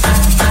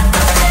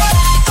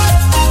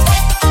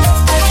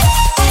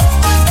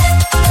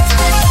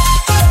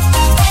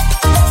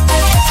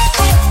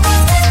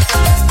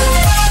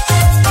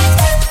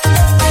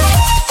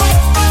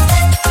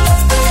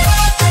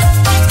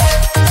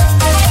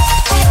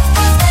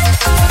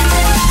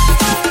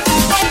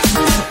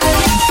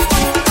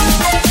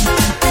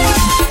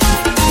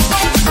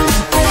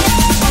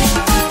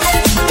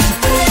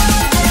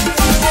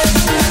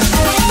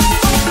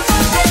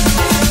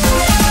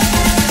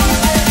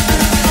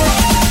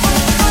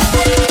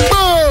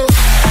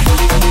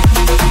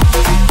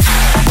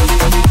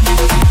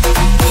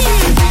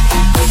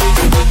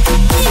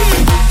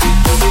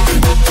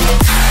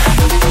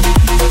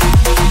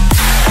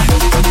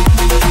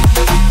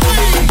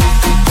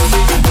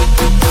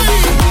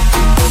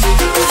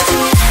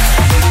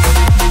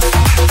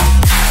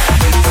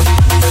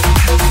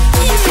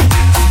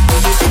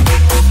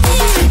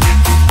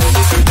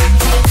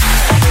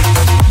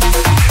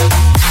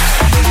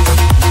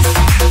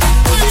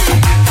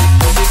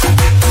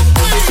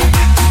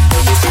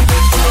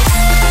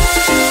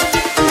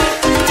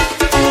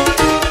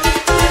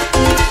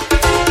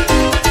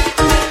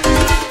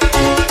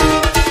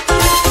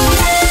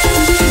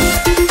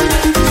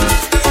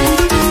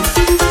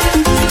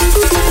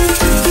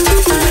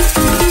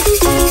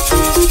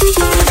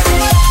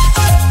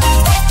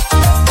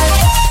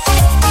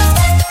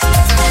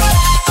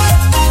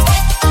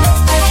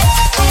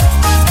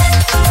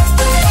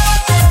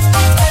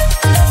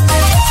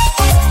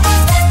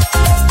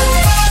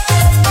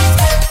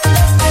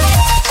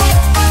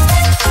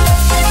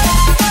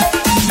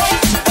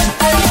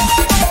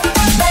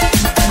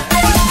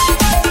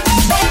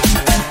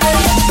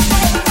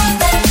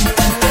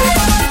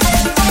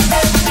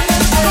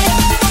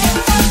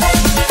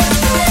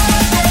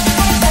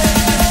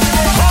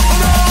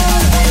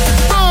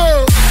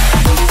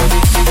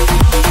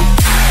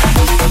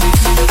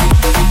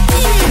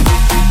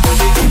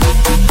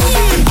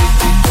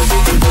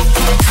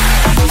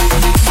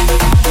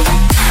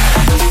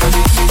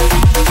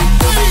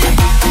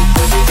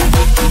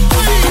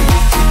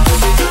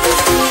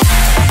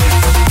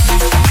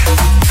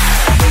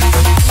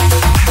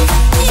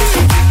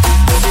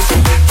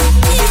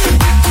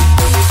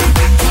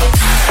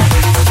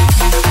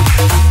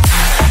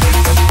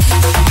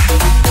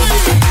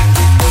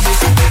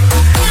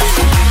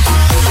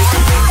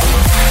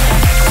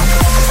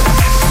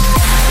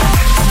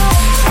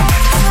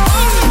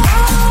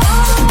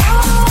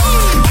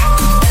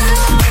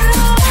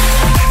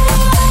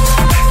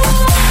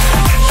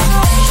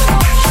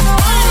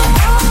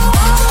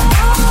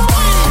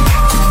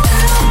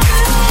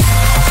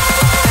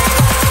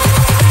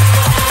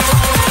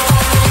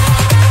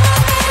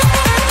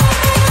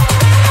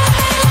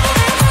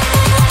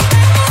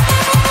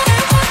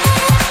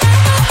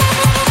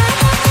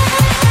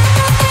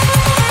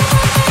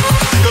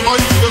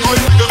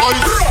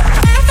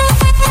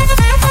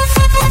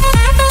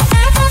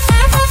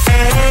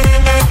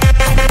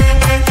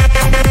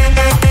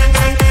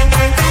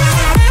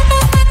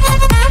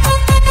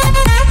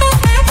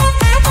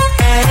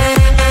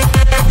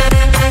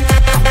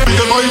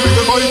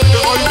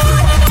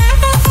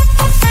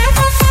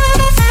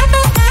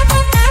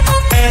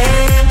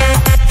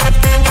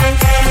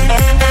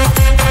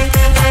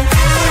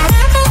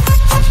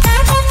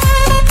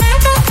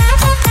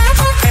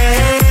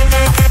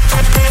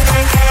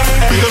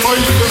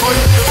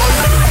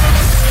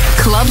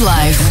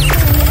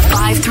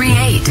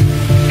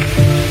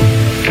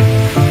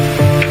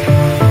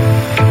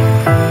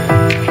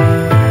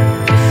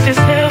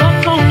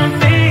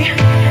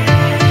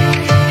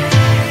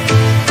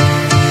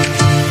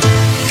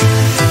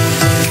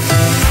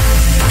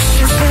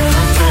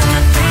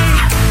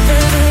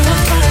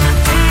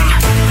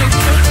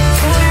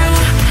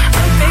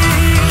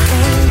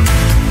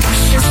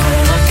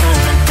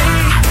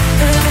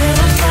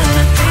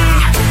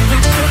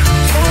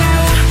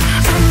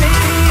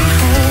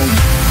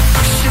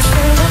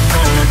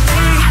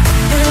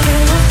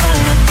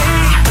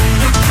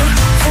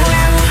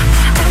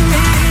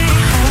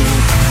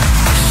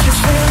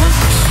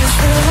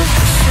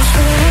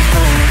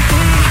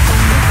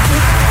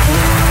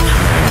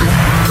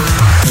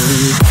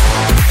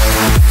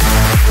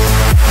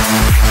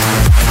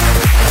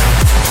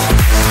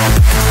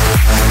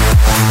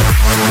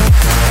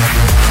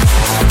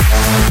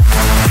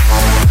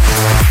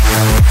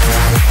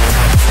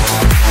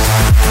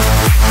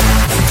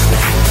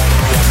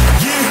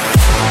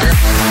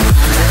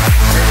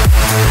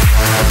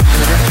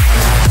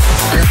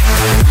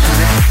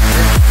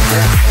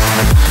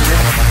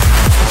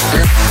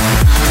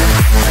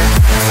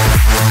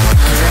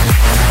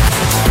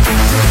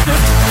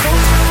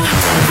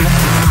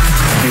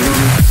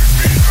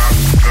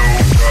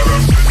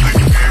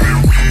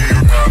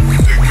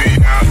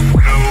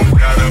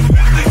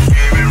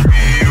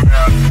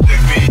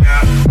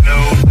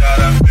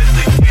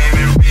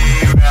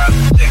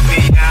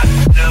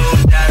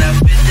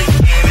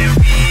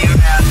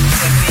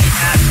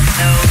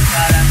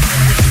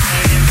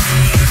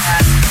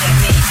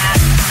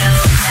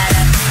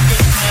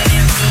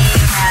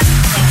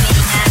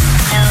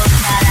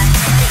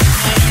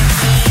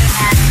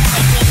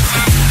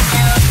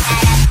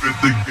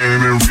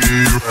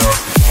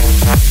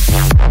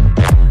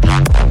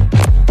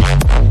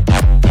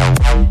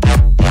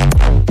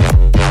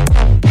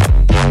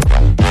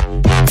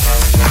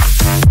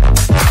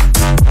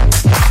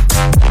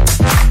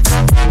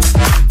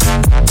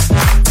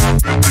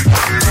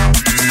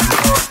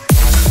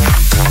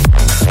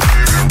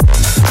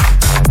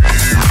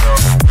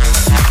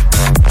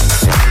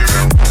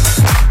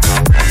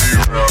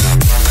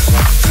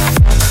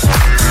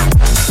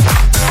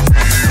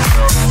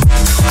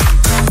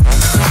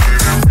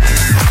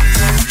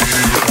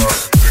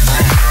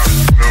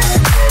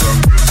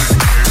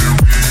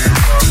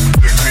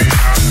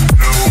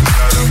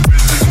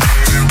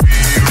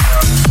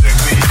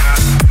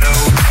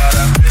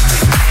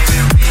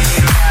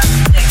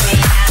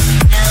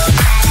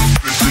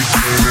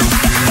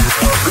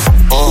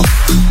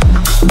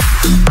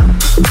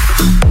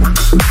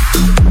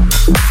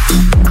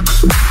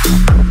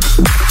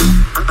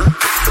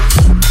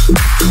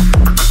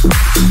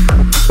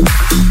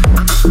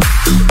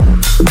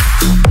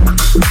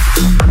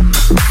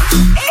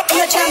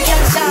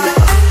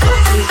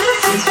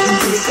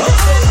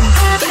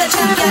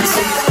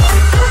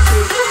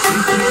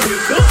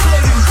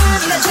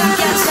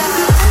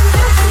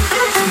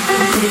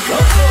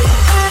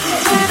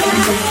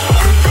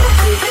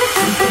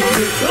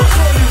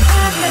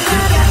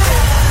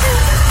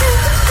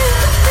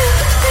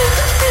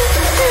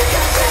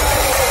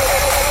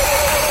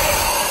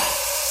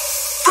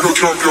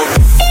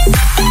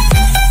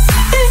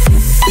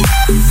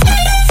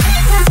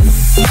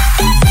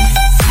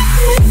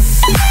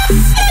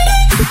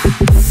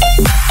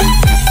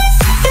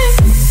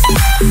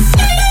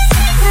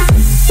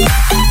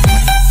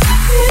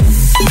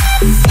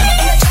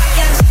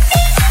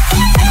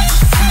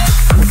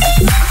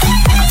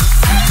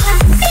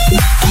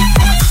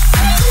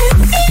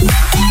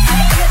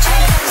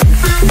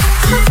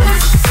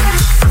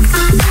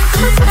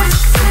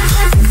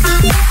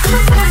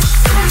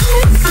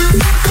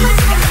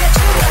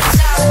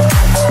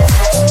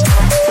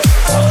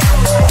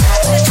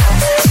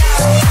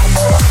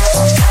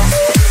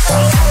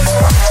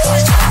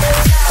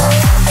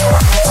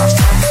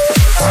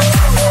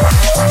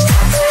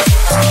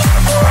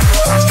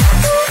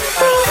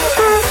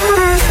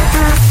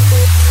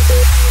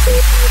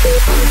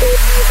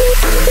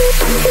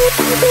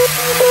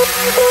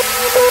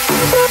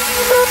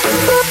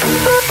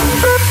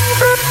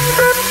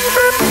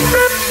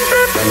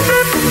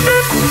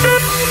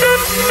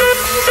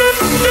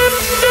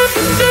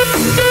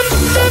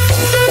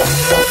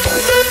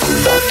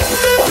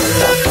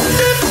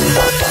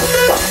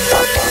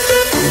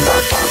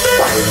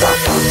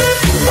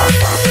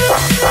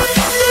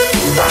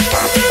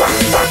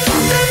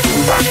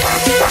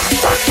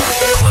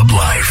 Club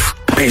Life.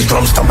 Bass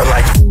drum stomping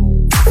like.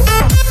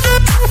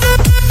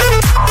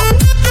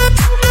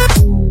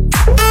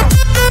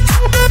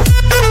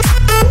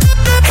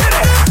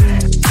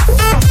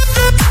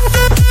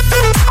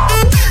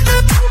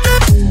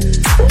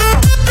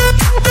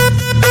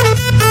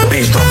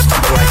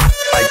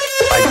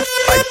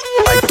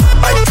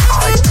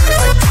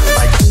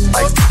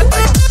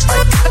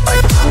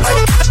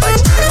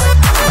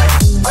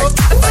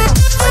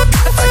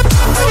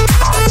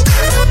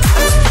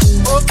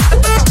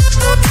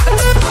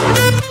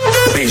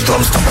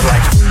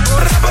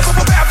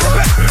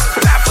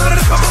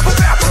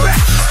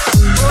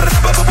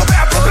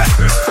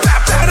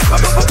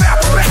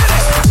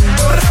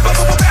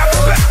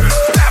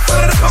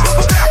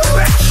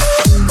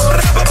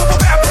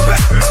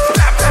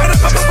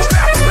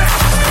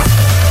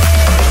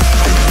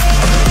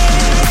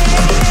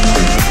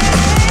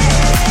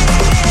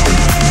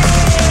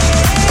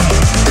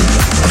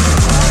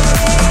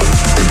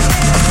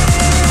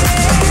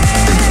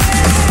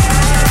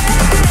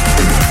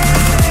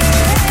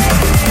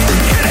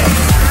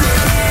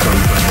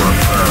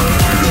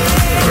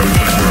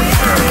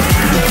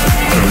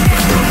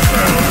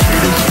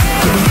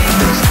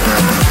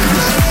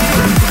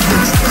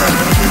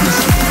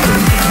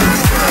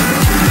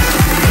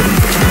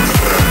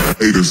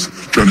 Haters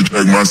trying to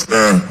check my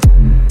style.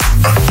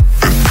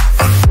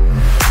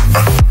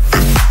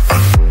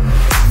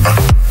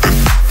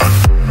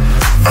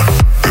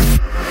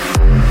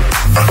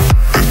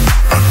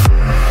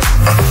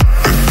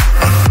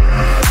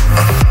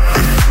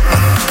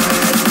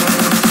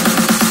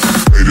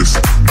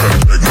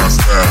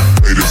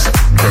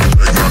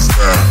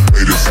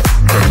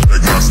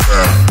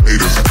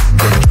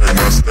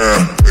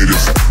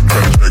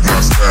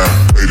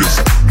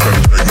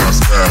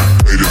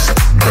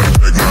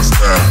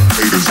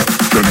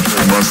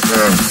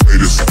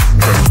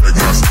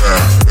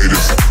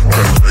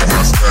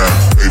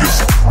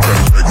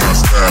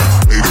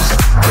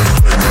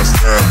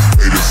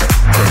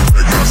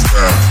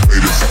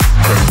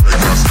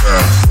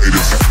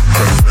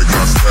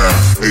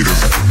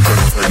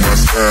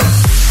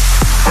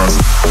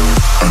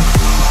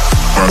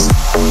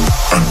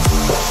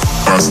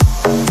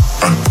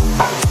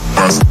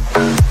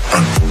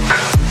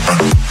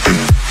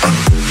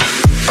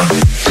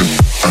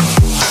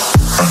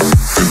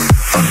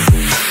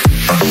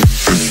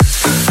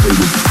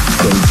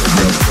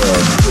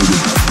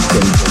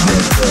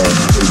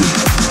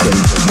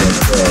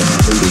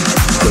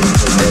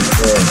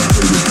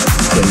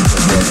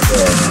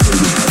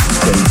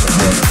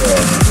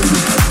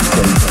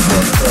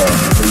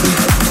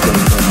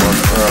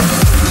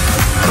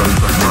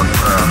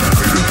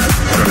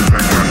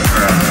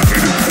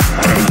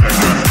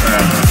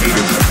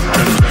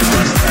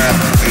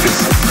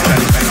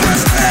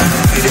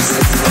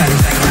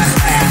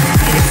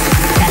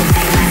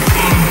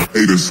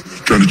 Haters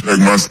trying to check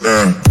my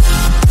style.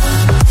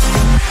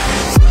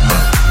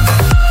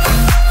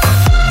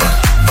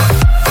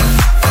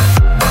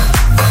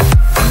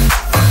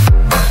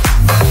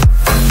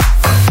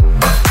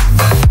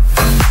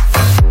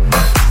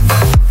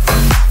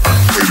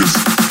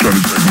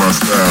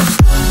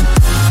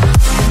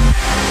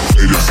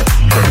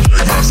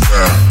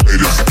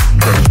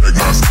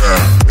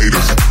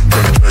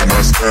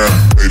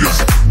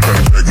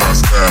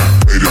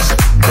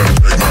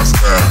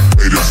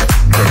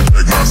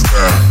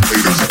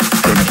 Haters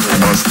trying to take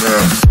my style.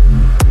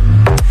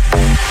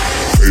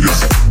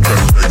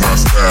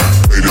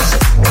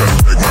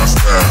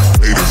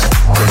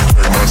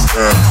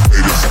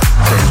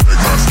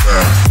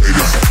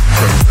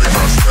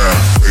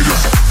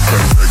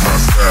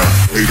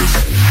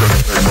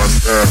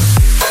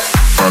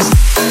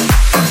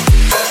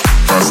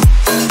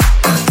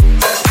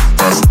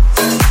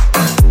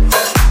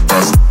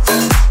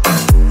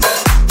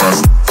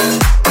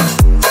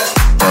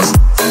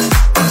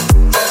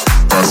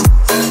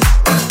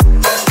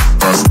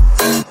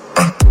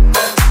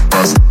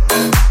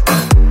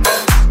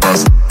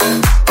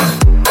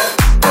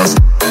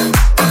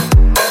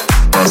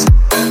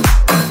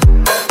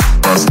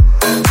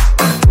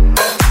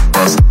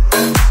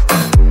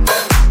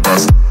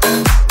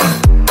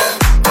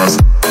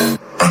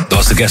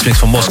 guestmix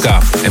van Mosca.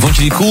 En vond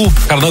je die cool?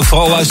 Ga dan ook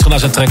vooral luisteren naar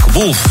zijn track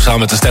Wolf samen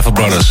met de Stafford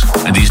Brothers.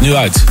 En die is nu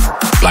uit.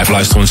 Blijf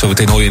luisteren, want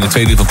zometeen hoor je in de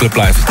tweede uur van Club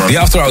Live The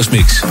After Hours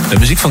Mix. Met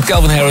muziek van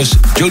Calvin Harris,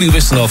 Jody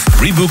Wisternoff,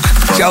 Rebook,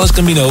 Charles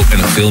Gambino en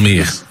nog veel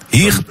meer.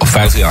 Hier op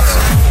 538.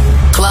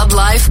 Club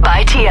Life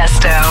by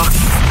Tiesto.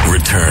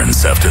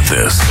 Returns after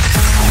this.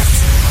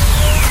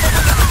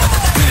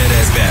 That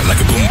ass back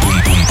like a boom,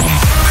 boom, boom, boom.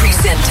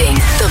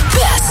 Presenting the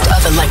best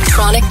of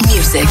electronic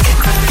music.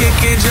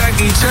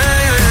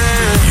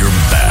 You're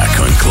back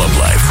on Club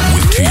Life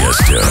with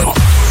Tiesto.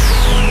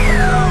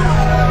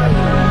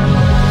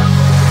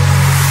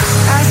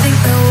 I think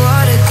the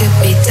water could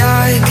be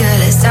darker.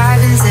 Let's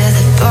dive into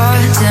the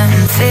bottom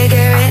and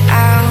figure it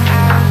out.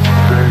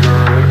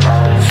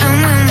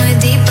 And when we're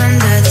deep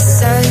under the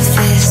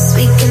surface,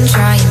 we can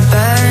try and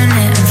burn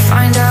it and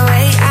find our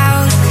way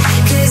out.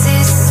 'Cause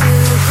it's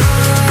too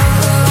cold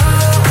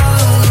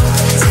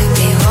to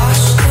be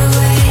washed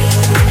away.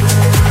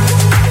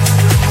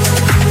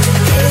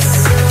 It's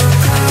so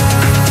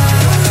cold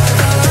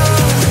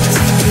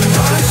to be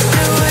washed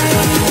away.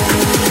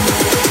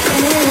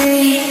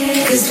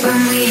 'Cause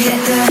when we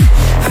hit the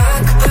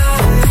rock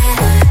bottom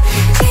and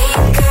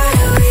think of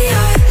who we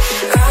are,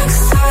 rock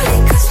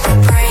solid 'cause my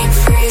brain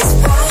freeze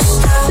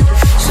washed up.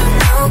 So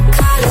no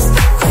colors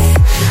but we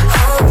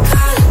all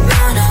color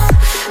mono.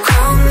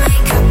 Chrome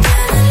makeup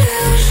and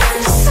illusion.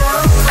 So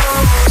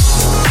cold,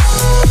 so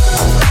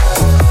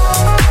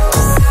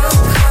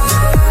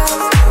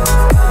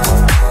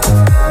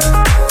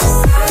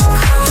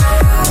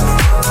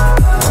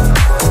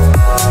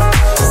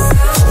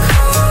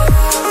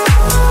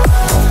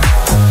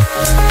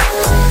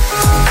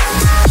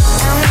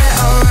and we're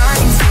all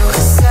running through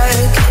a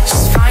circuit,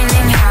 just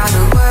finding how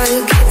to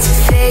work it to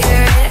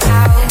figure it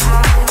out.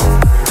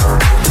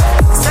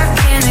 Stuck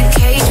in a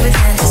cage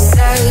within a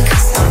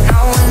circus, not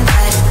knowing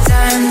where to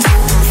turn to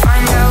and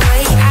find our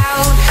way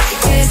out.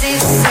 'Cause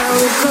it's so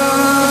cold.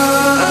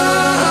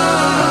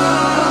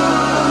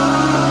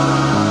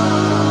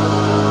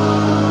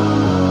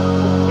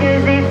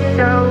 'Cause it's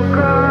so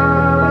cold.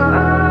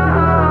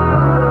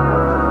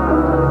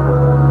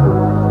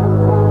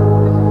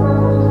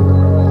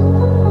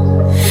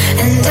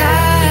 And I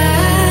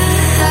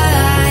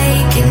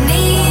can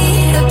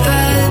need a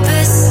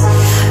purpose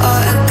or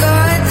a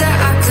God that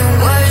I can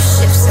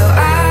worship, so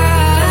I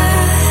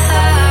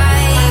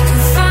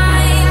can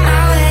find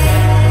my way.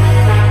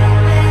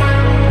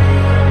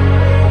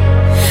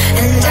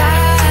 And I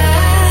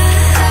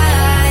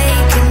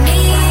can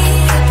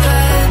need a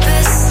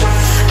purpose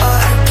or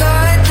a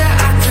God that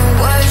I can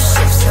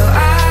worship, so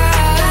I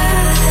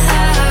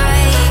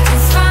can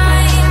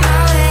find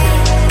my way.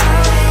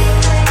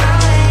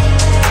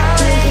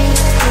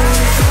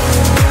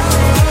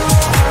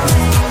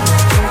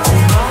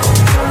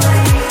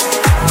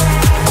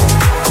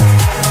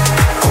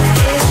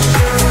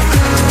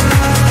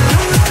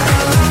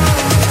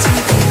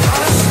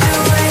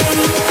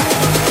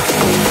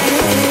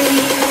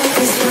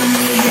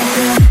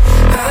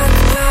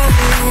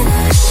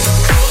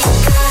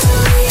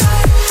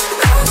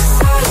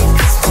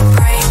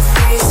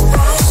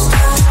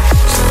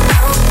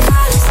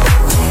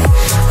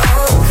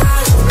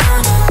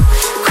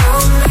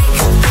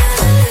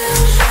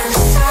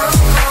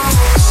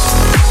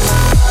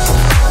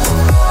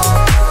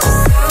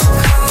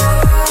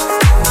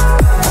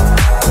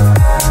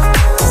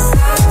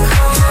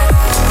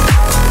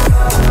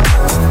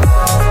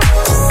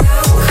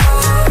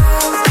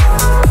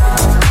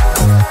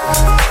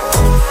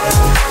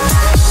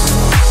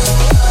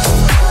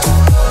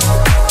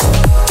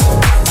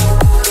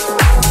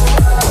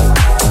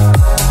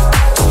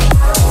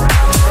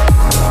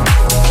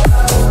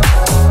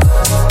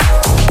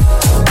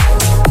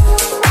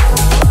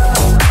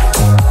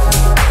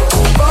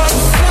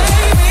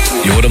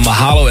 Je hoorde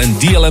Mahalo en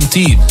DLMT,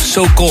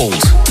 So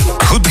Cold.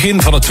 Goed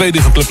begin van het tweede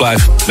uur van Club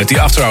Live met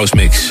die After Hours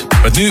mix.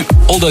 Met nu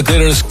All That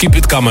Glitters, Keep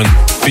It Comin',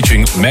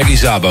 featuring Maggie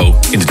Zabo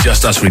in de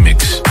Just Us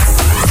remix.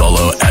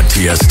 Follow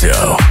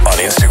 @Tiesto on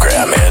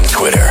Instagram and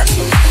Twitter.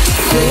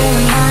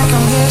 Feeling like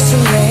I'm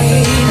missing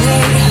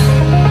lately.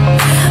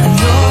 I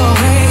know a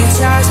way it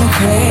drives me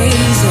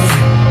crazy.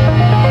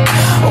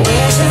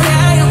 Wishing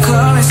that you'll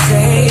come and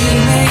save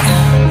me.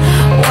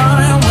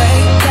 Wanna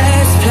wait,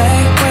 let's play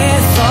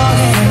with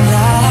falling in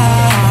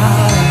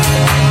love.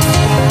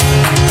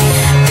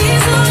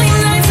 These lonely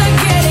nights are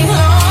getting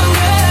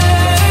longer.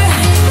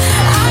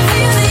 I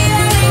feel the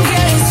ending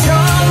getting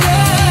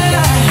stronger.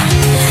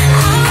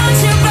 I want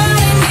your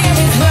body near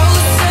me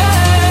closer.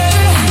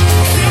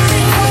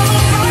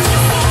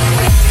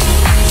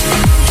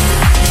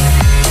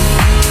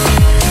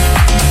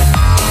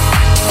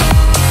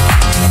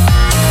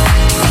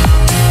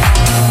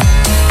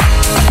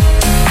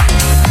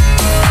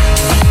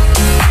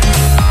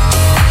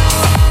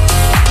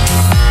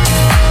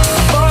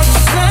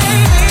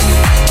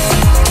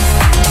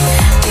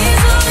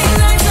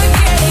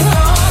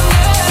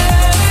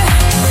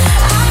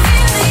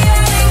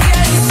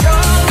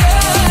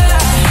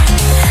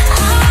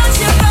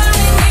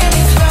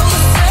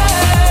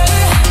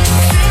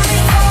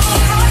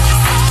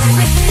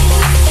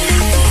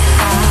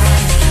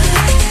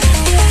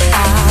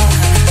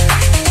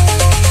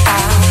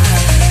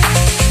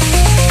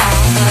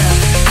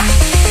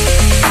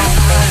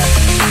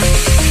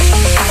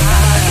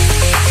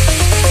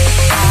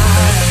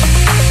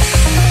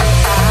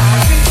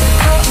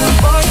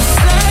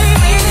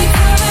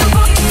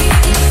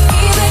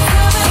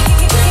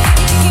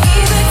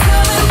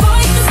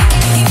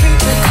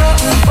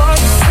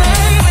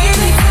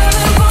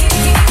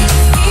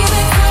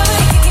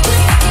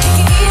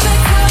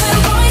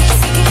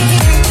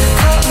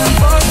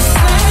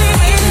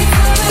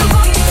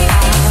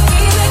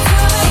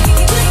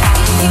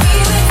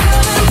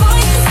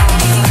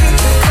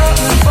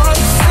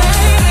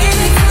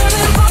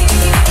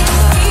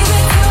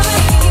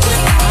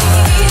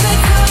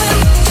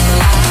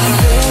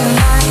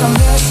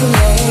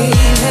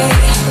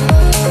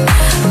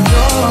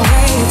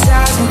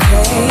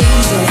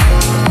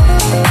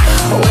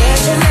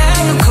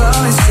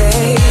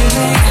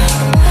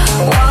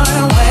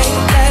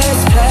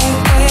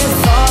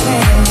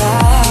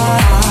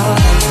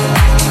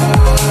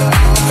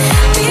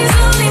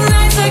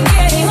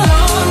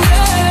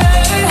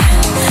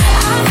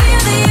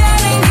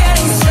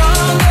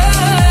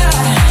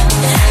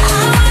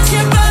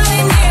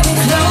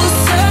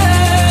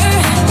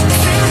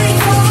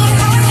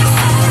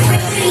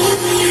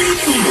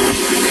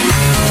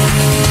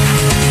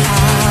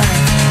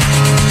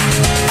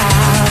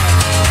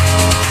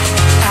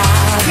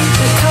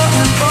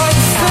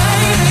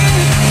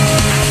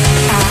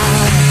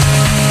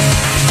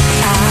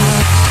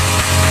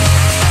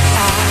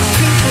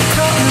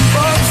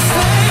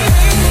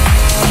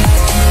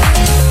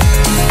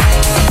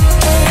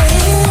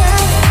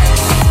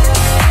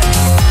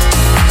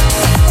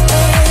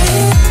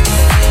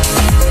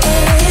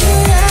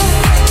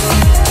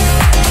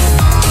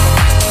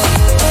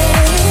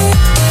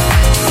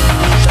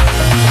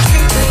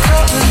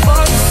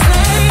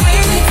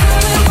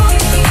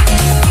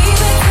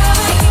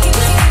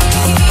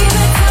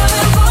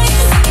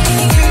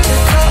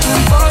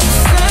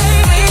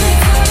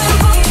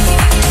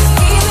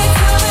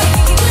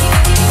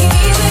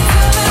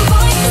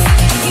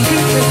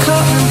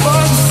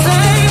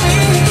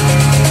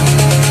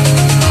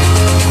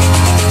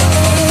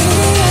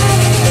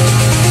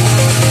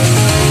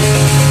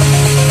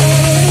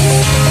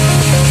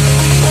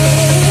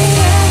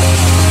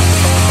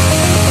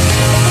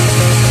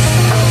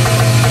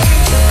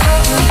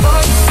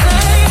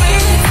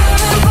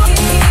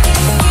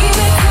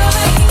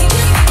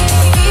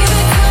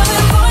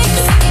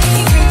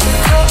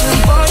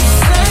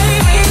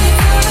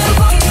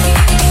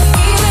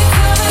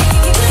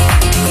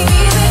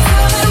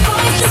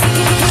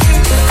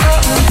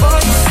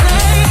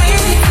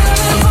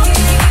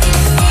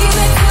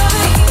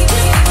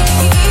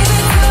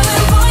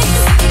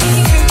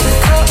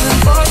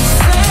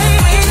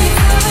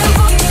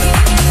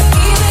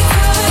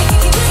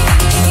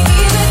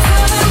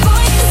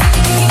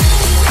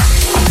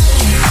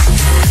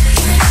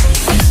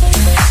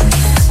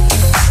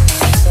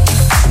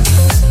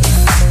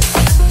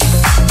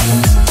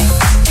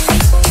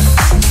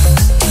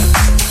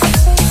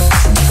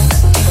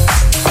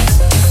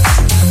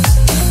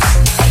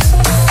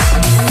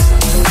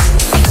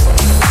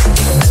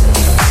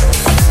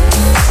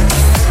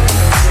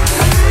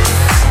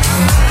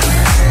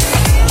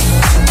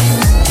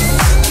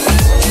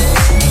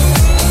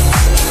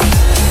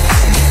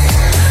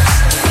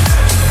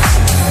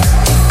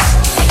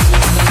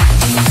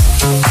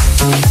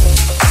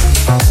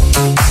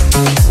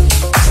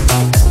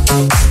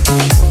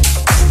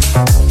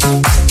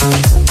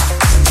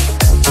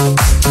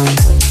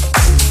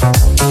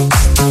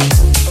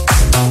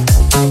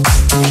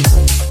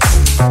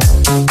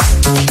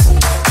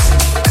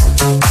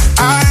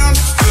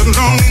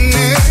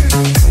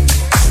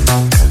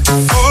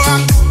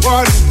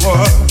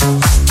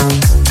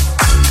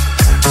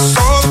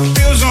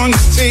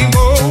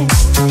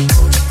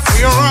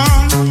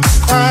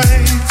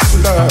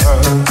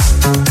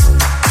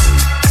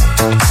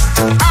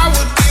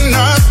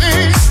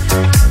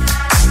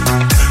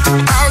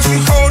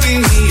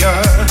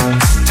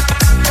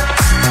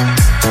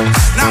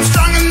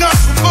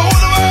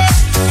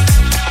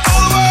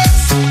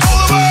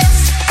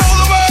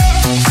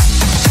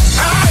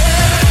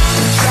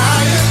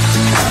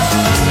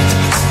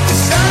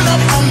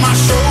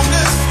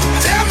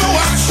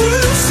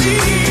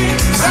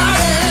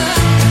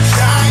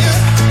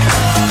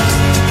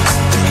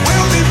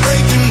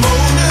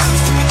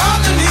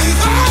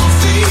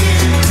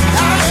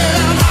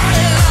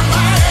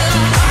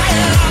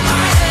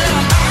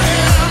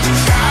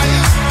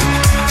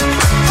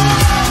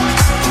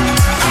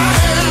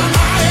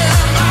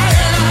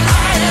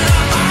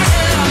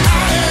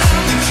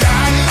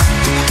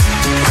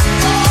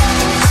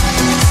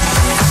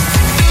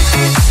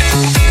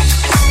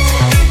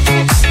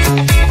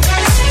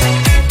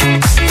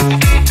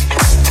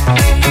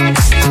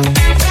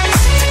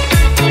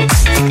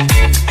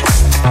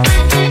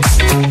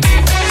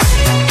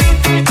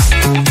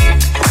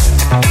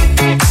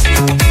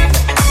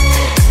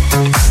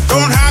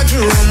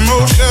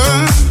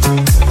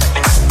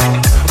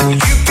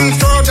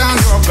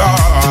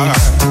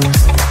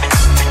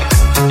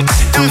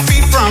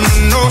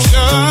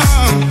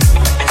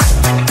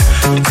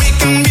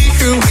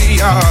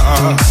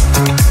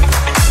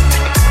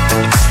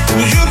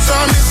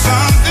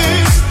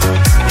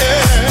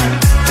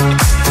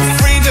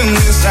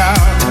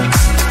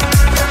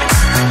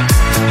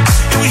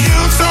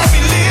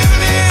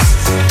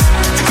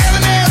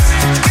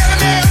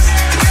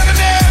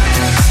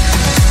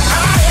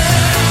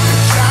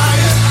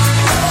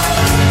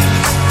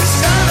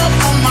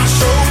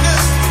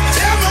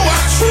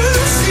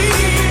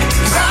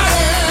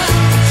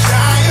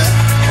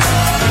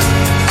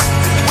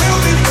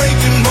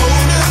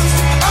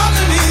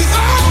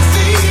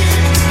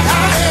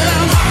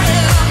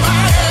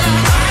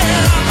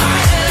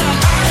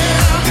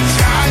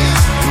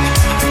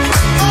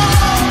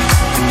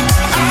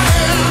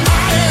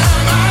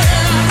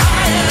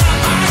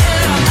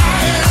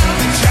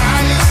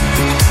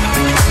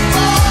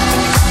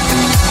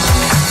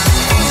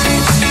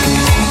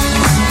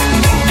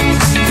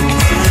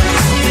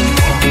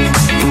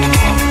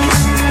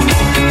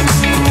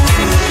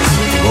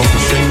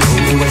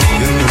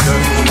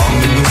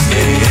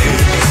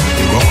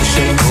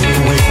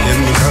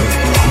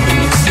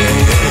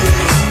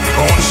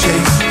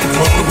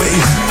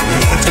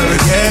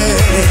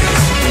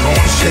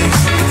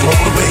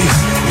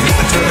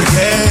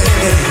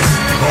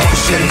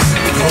 shake,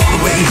 go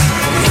away.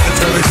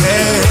 Until the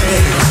day,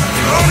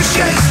 gonna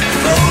shake,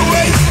 go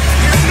away.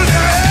 In the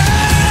day.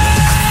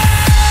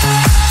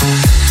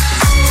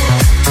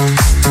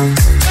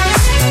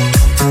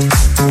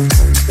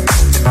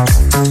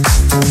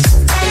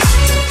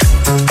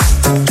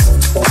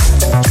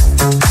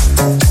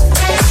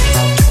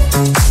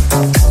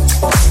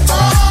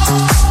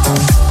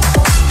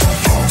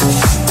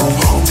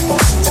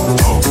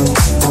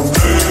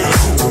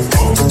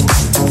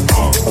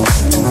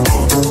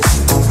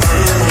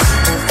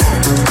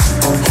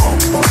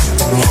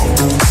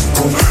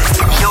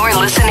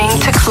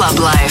 Club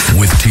Life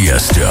with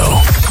Tiesto.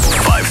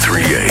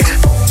 538.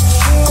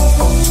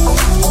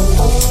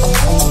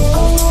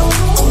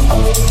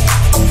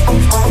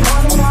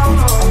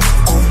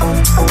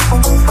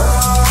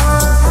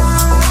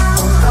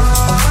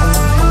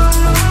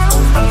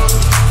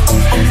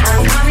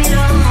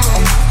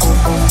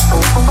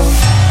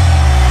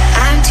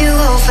 I'm too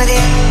old for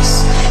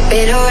this.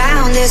 Been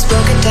around this,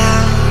 broken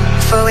down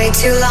for way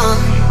too long.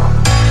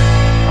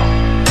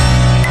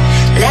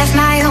 Left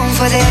my home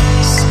for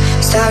this.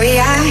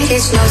 Starry-eyed,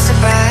 it's no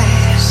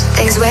surprise.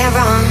 Things went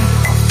wrong.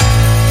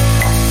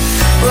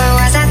 What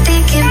was I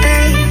thinking,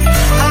 babe?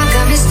 All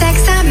the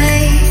mistakes I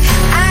made.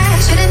 I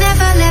should've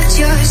never left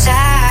your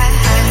side.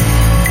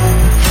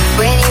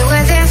 When you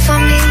were there for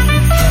me,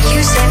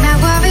 you set my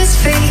worries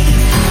free.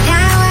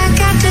 Now I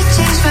got to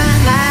change my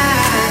mind.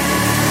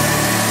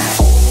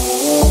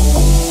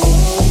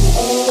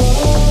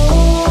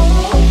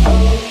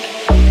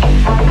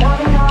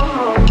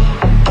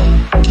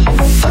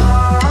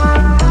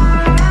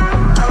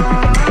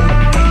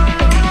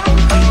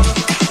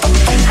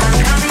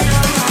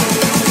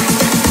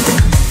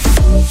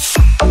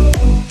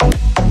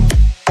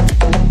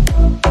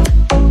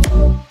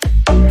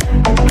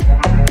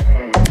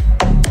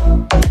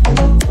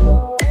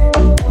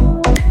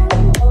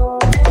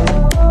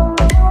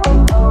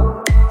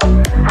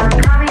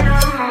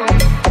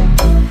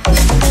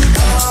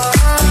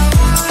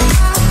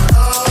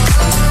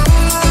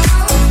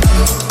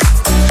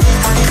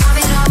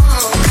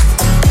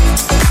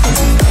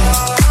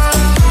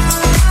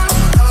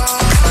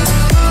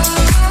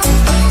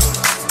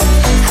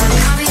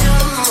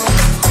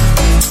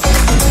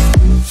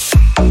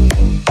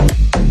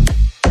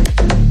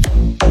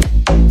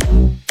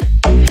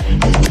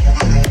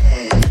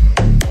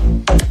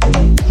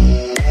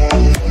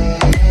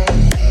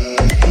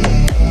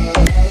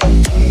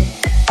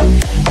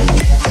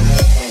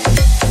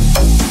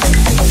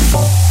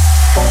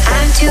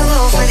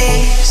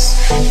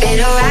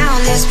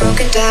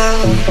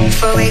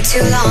 For way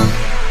too long.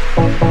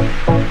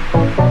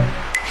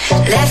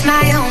 Left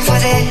my home for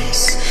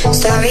this.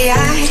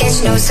 Starry-eyed,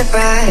 it's no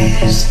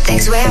surprise.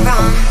 Things went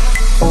wrong.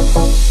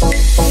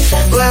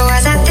 What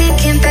was I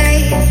thinking,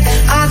 babe?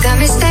 All the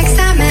mistakes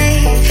I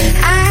made.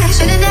 I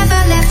should've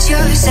never left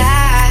your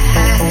side.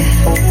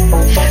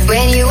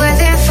 When you were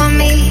there for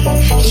me,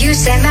 you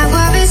set my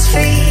worries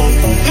free.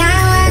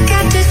 Now I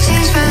got to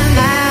change my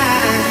mind.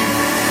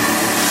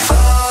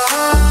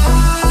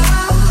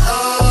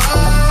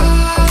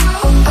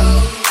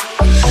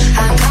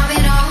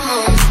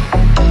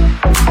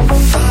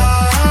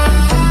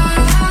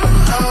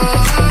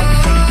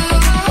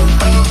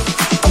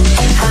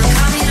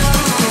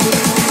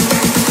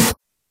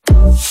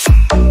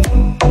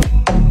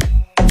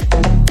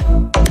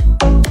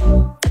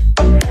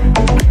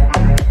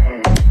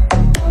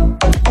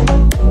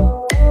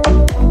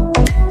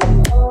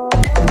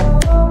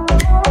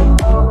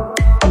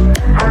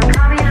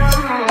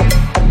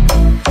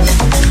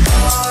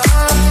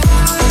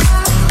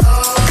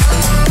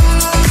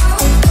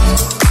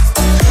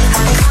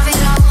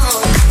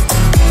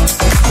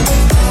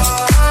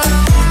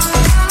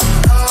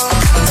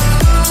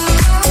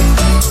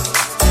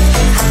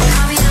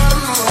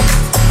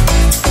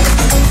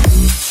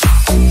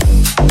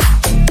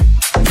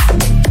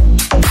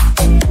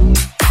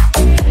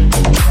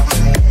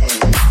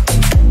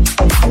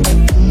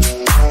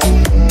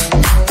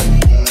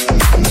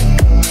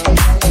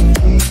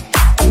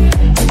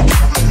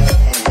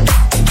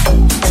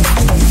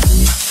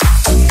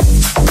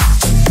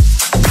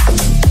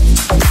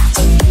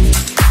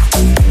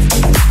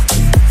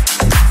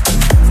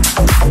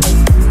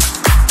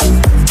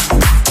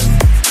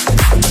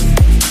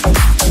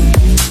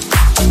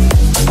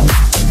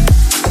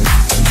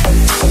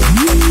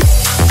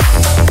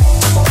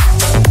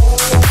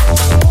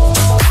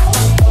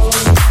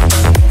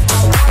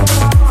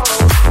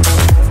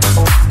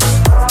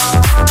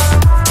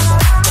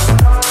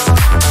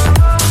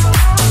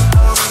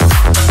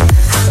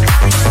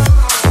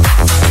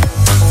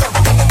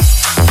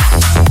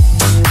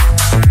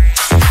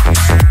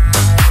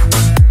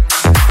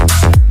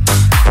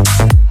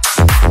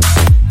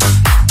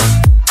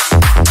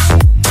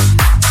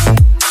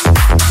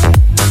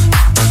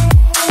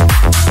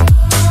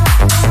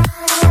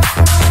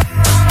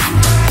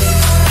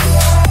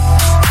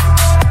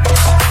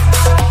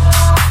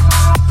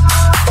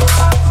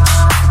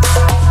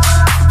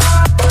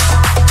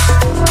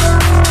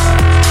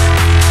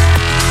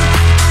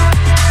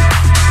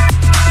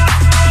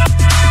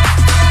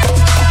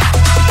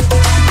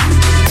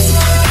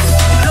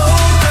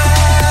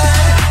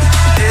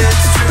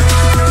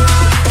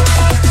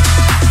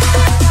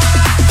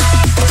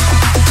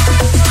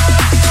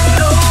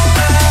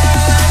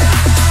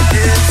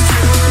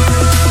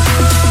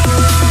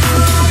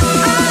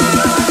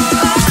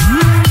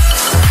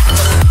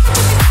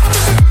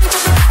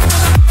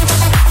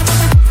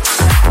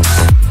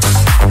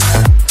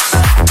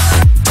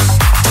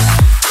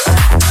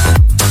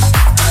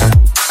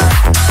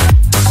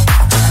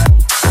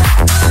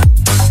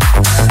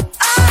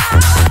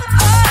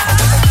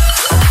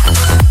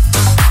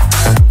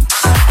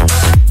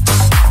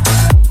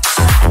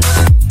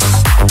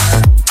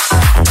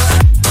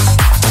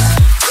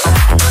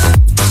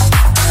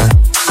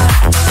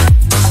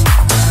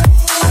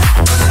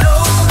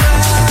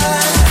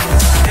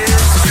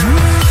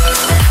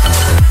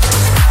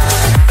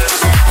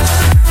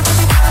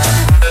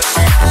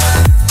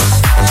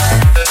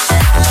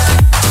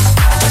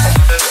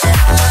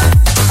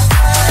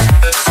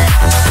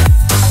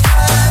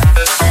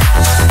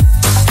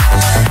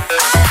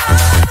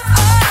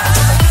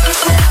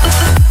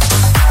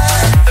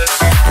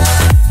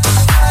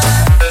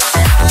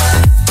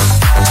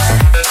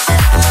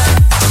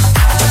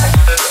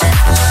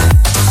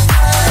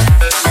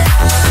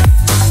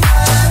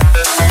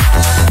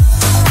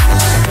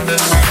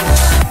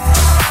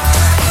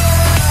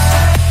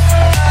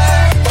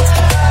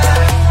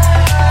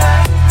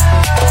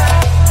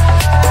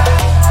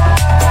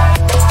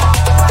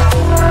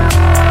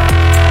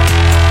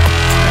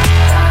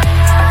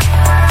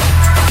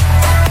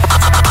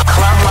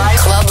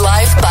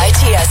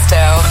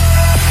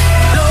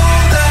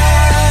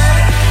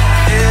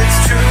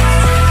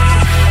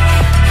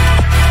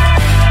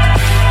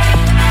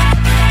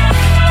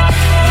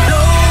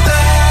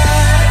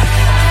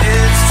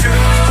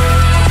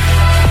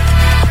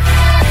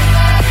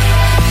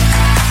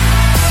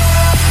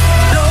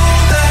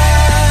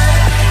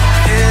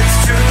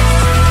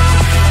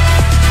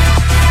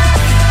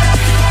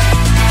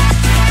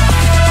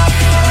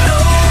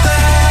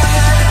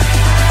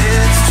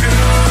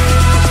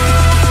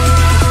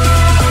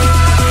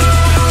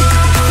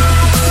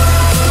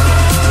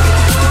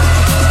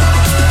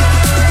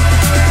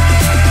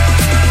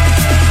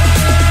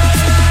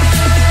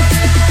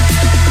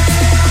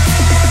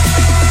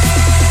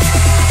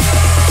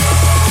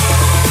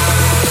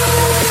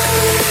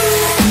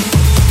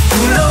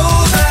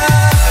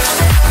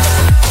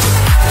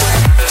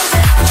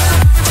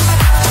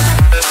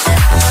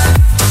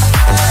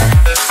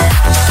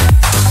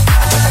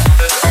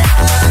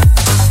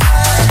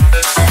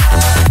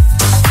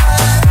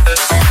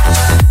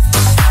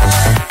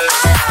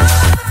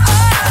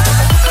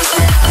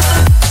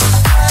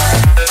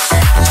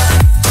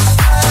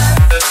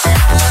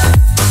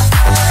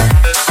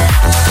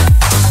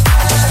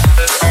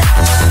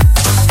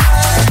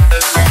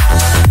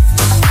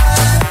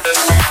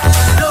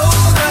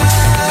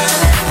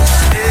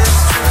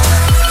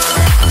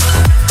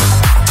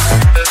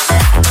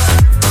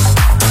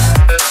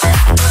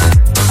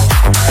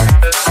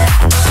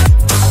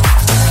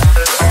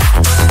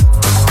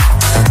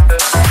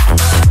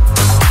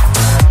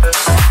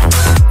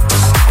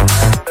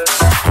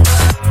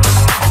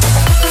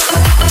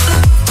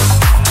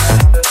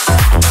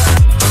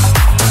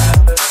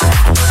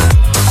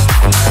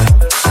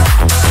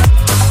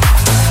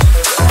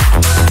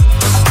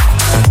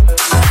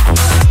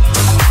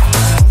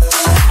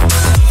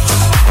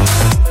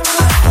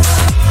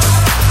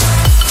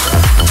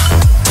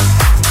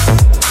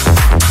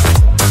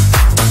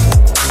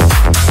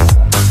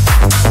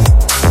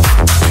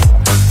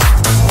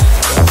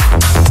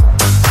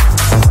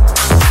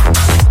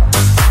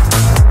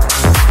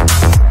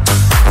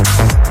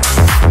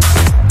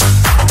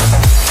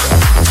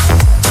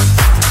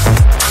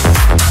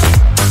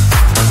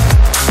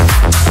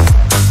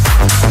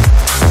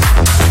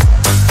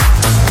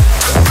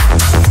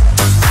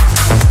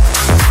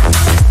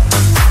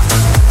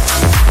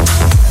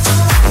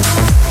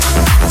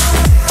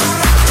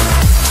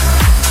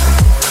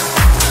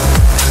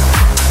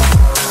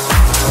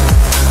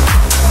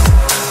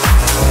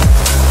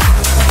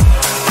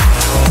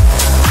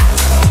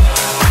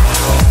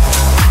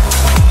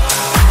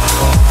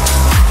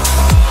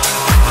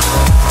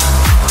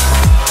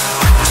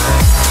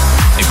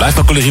 Blijf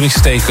maar coole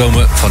remixes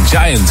tegenkomen van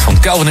Giant, van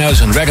Calvin Harris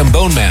en Rag &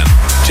 Bone Man.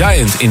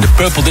 Giant in de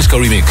Purple Disco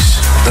remix.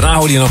 Daarna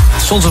hoorde je nog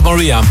Sons of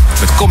Maria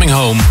met Coming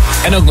Home.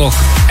 En ook nog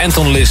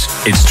Anton Liz,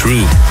 It's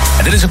True.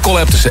 En dit is een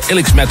collab tussen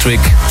Ilix Metric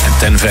en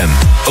Ten Van,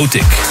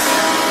 Otik.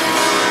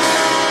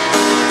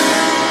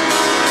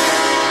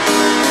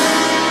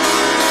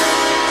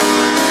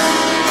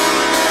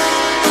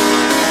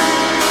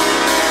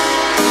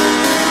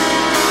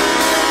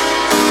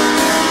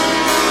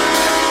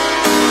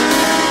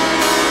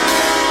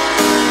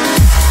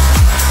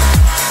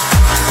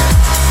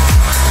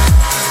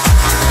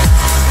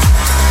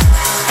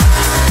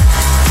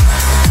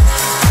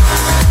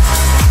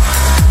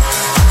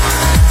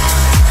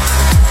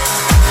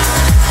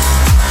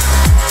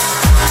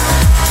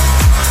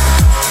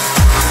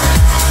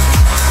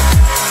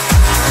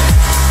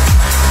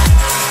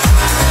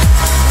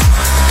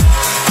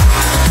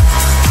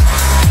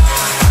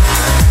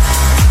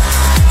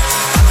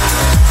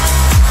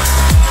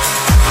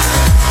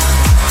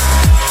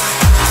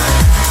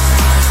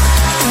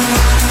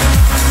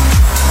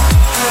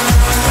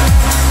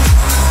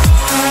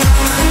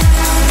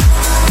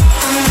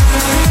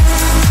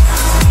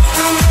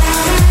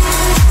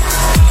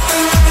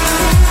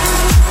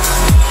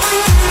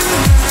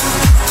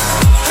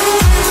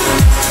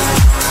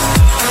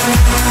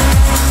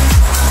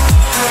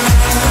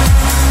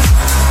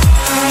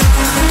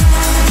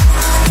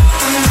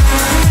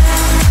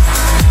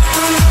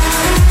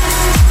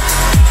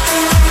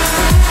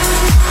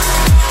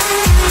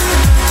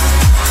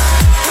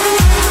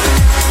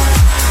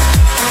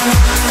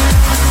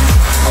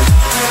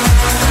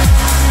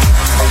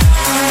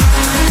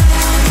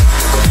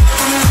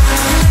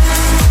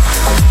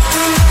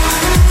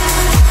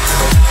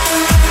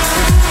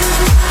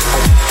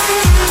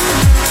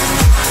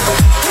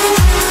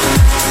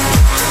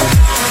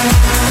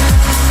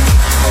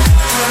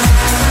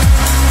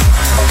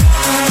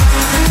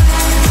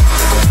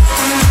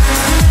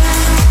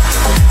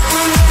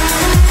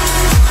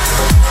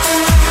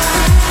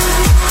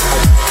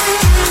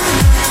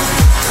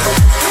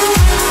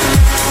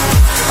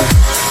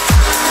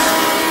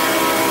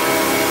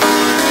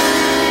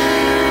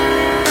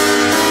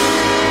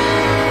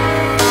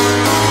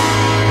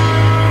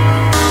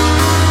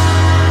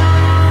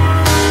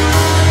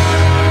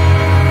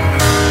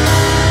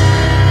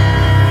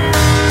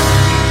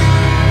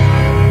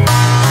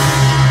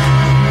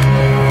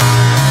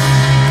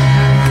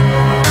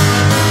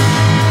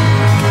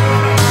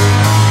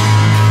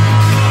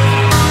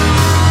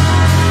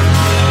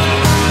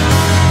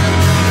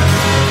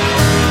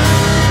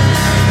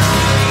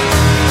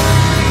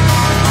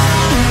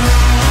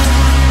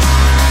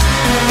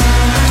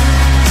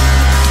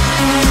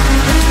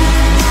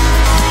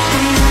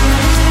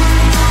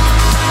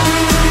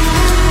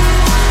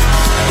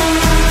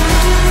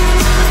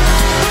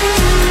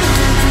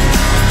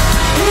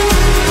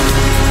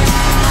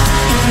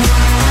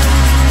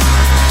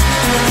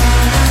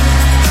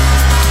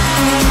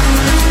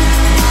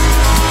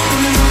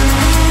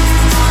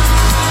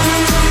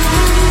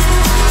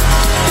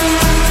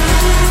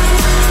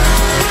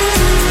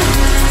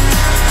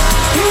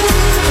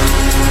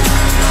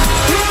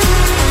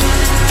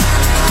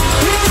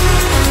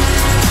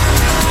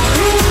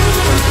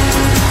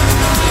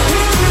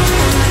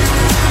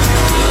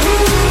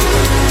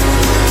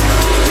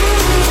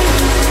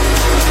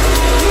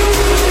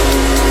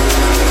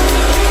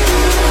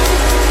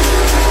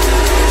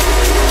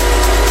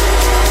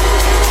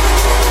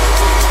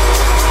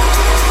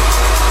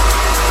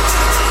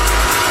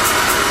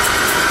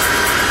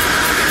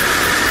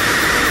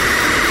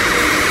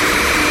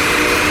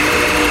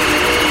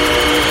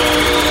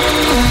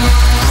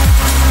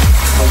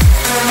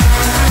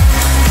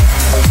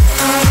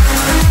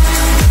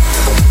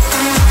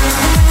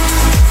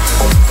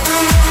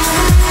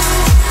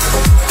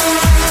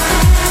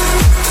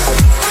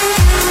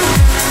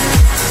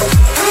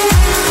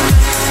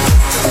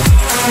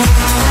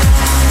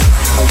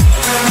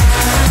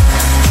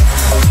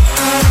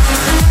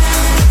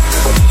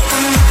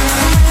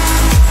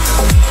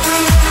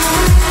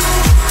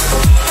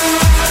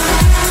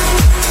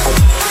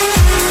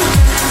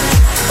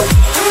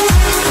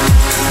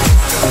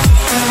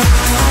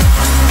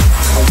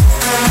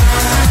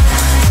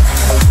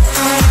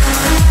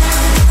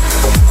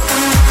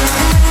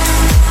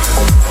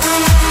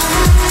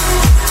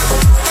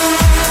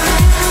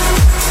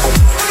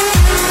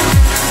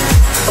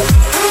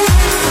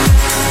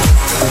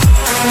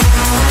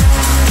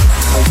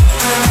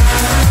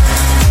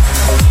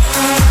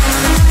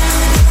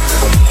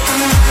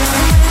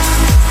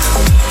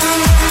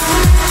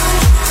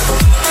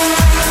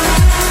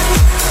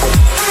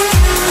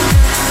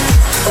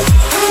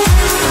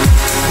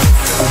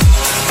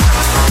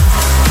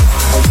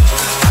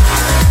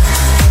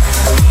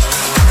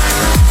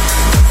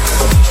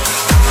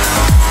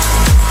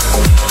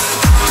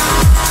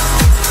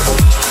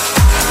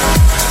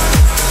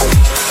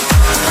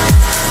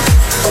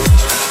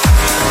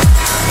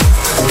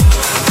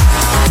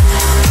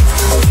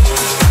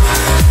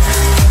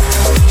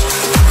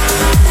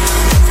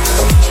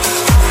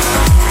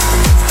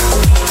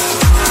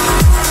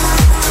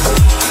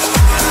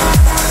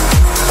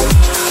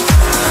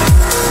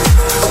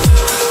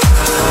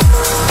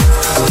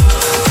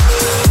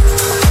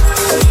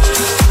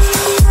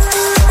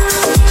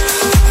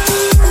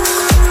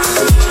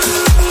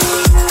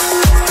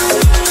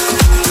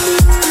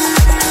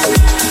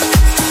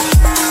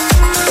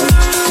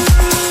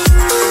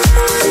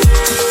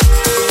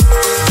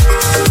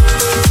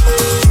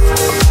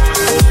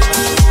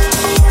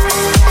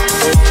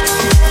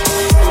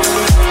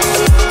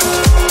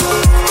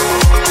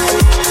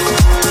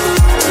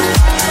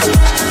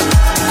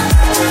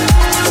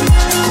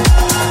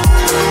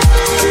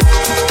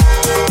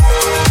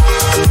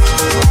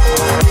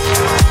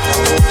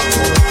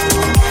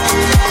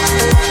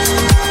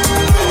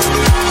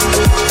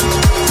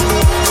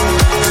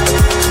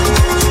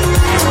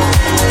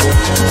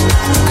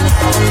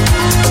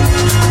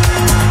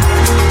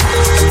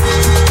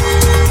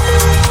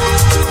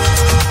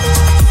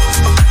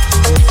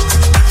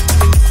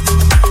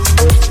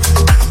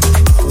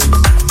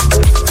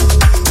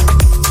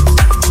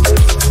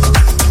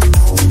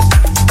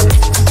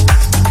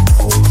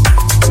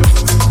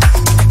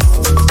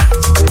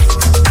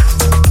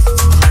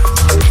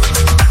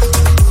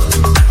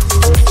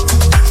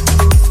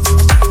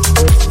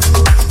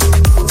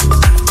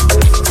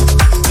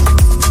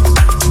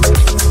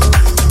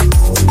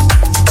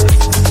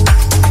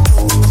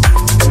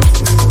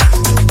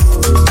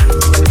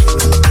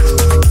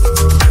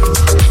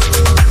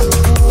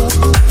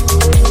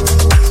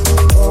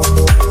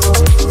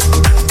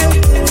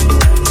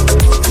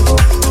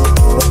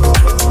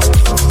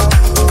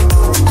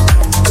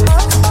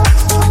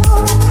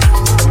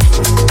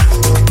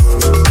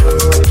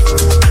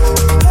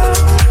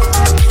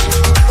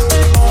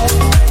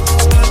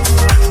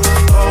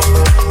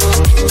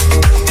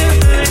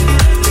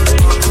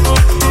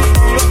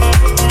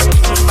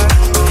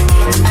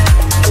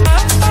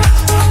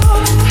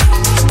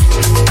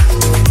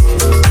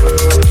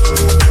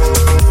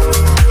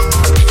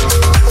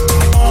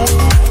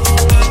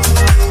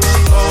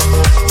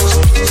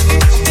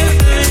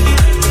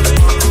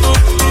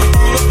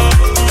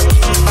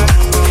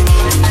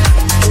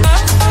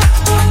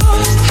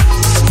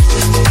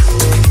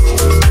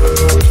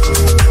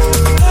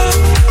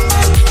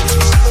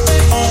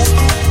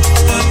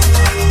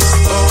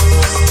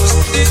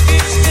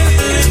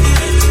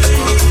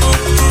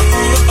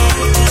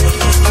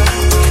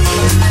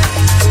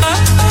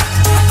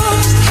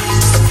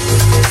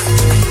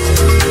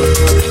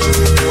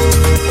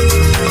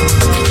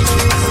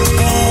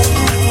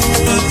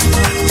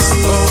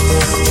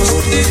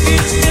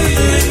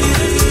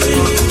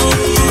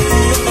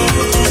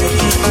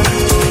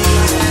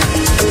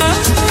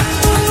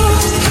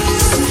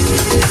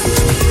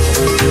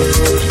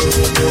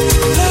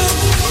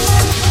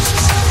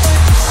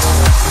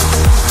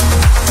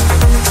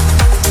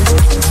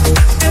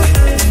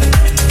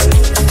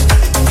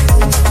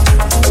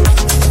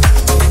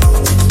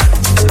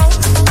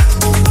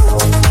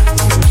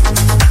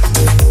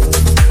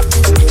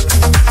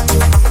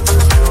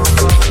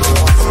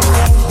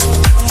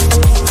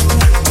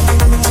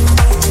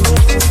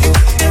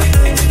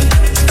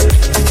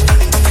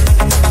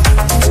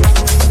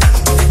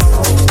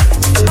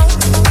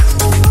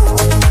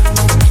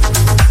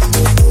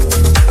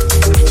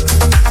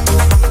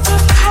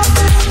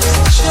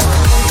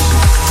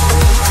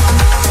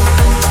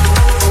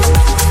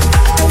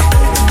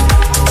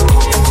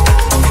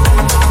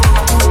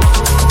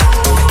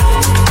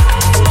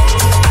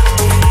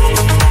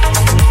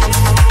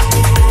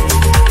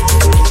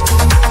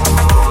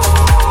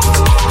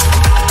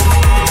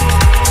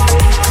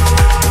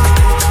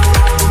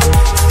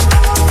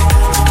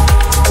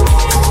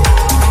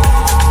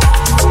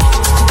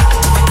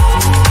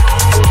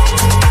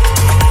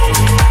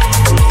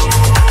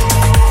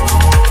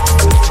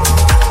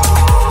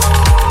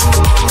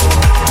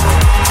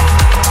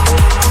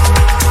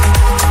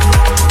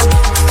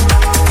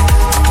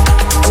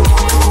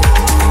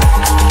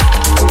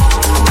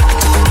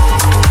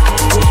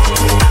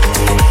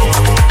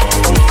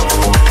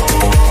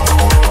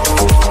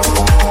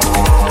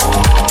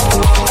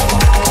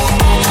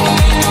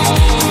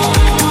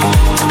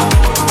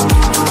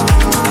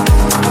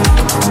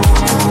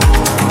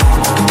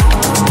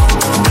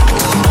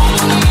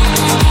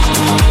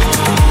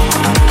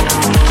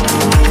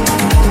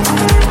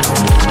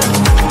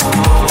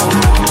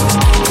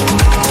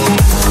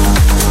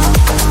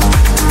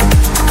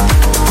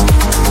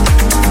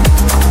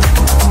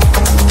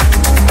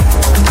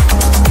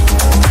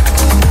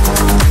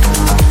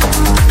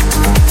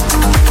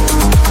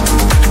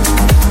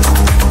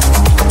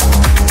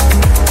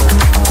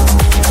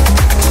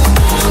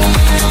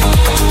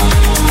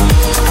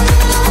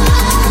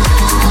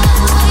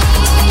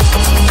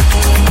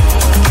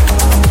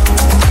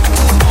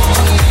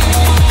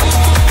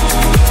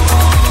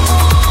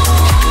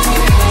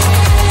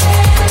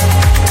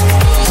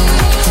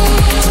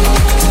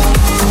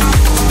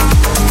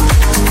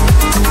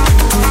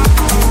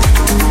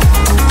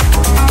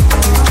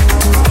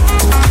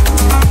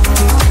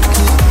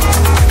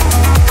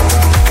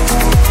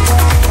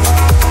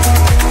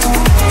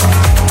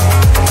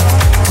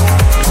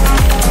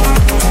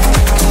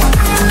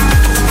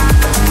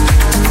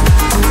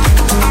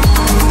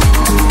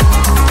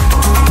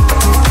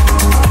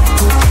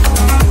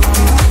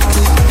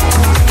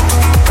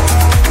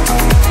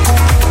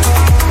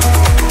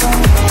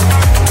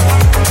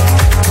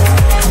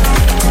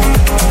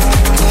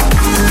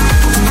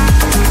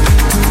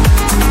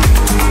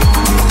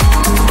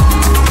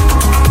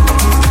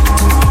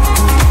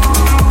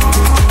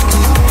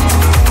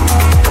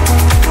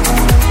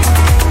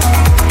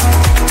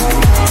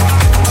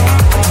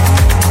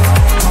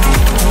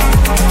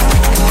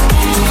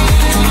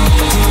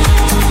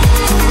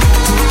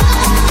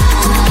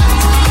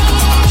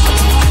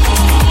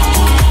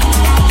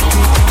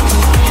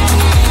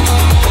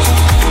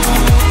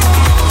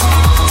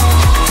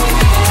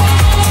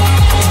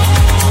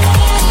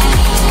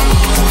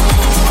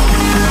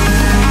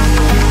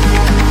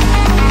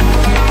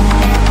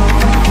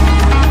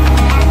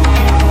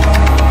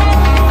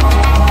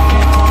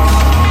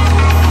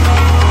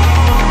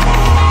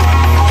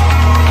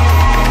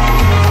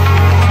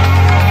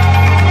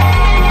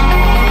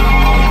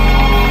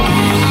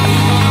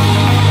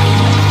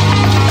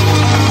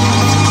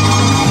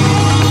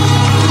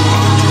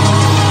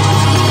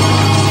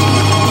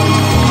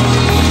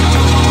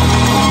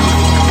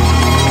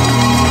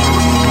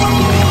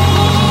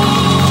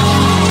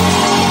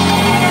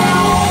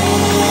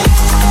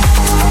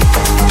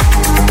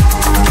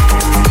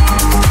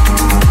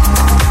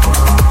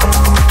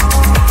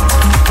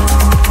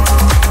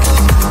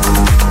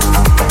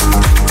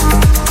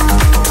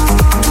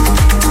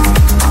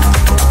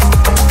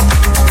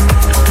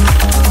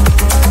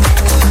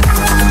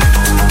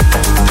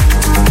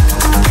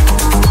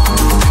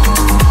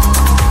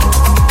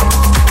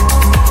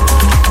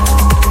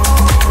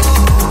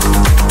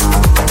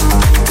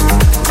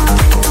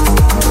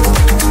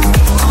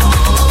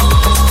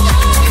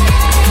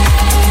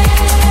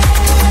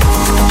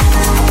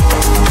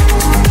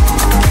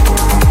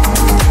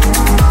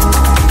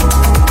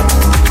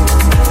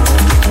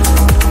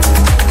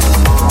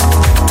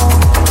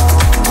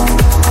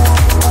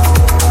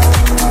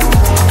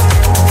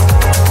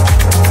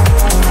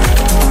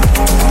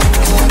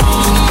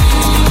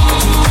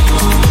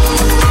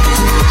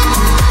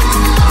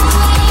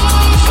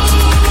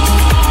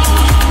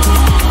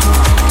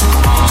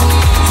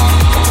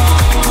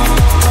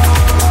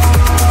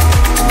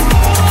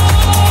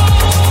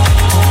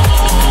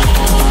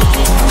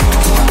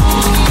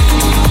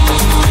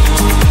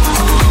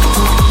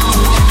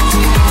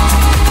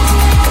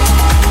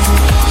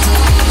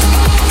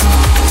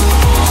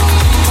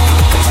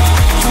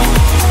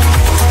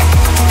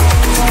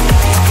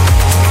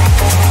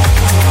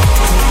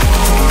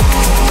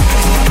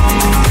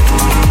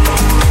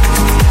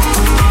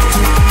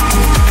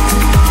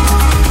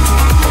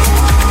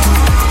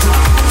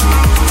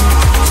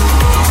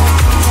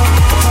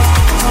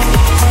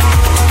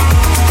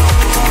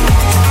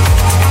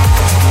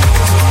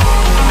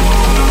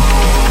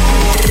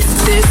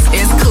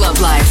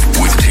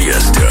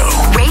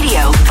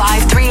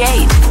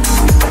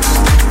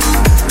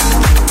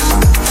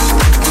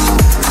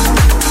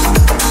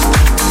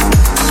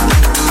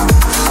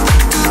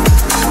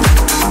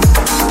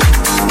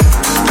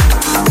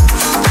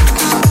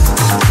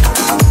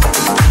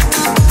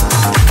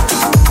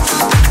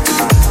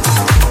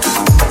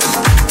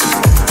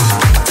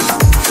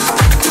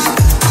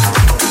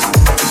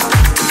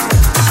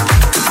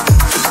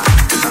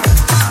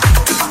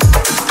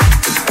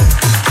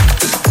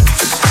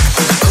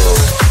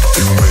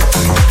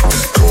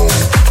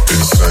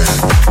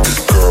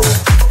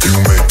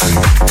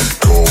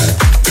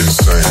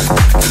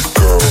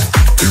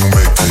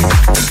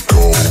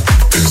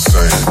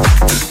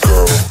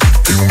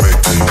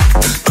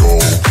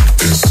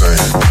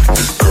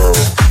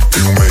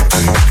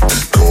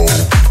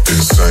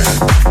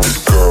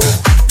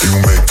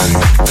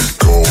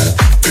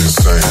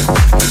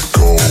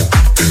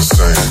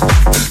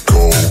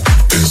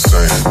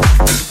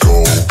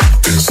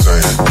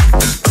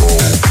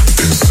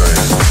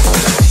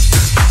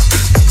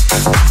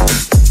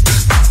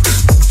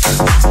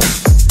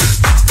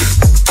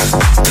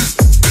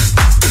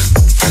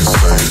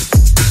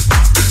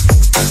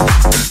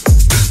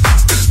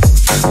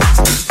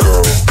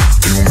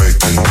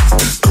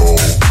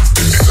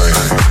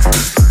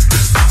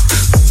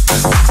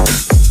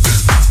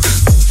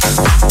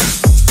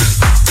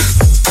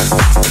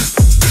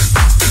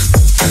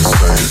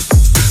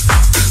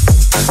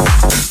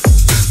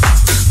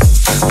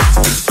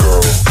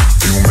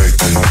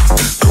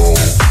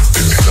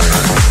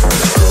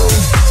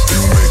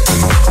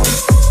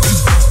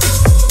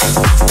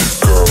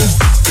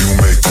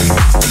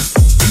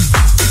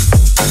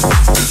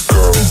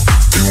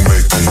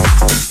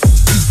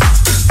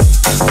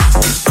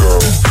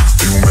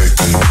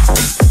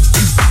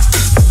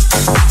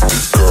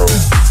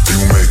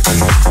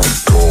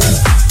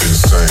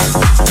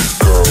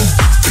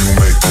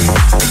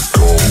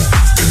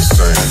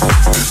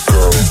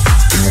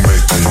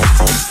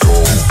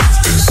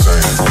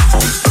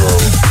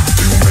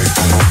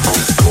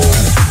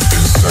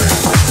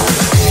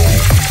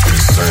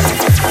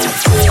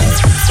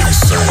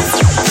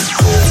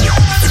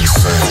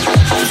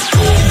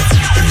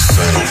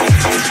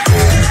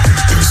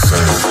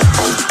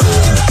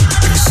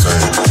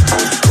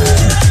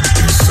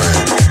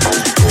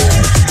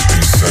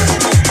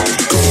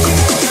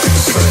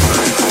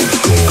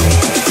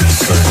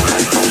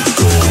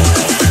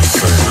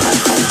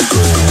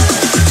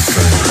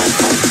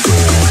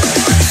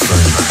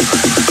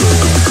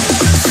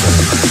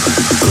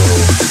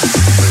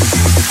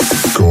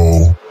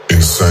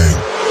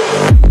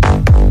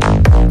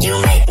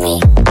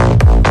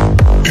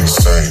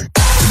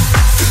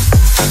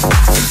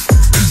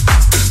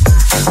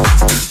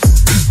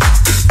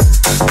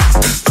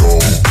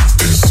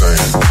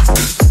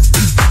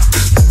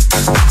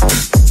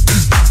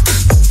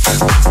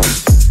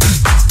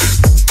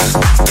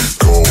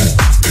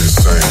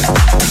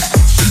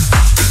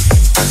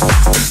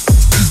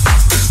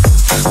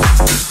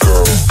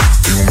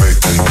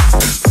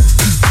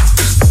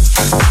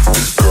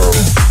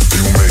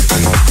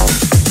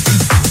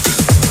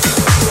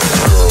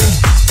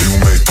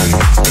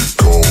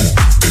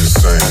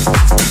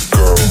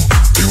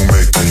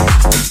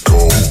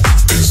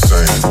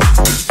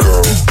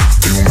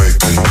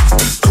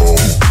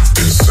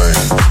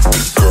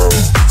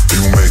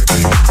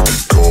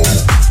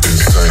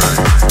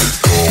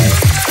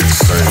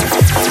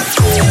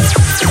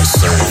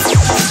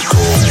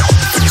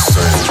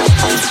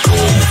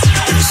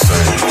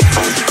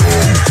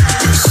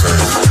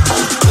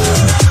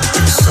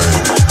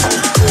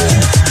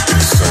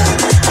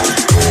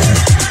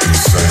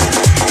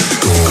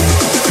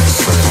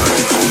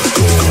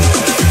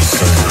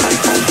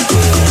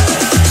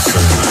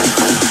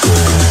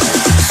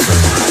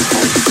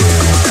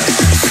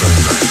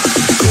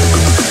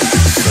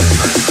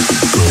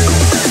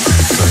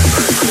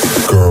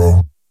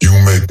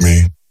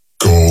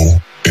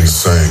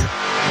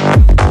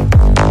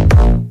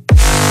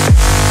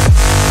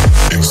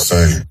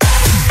 insane.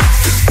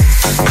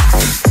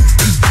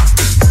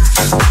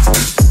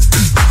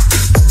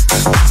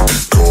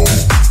 Go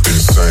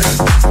insane.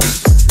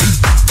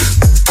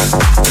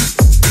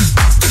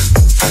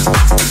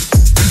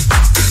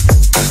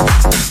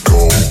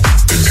 Go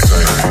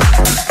insane.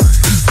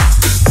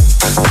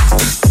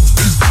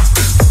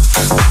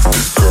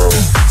 Girl,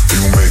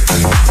 you make me.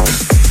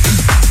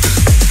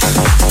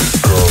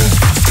 Girl,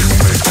 you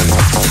make me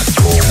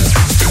go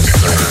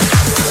insane.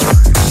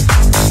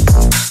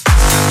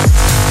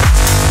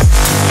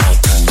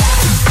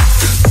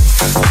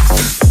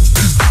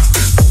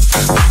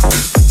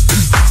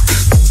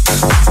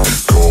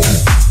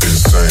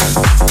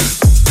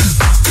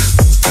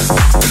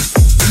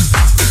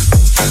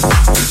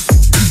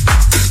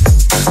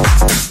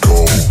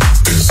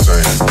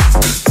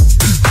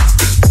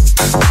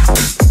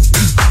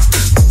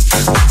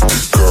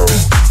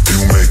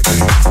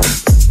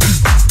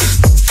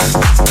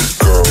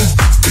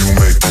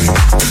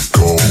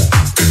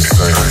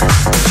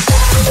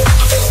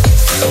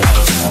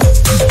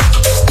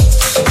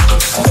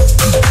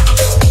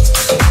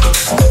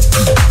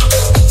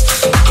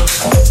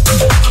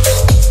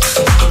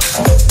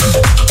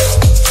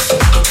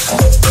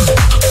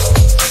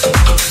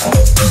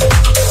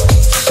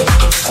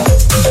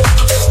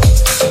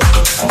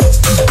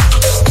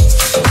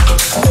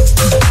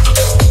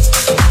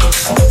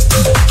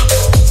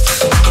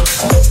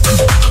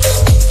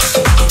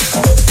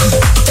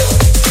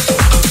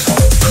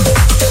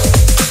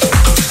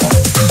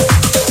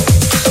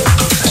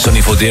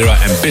 Dera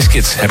en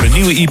Biscuits hebben een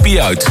nieuwe EP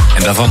uit.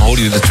 En daarvan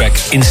hoorde je de track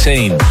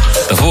Insane.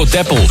 Daarvoor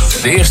Dapple,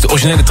 de eerste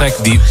originele track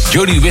die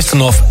Jody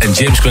Wisternoff en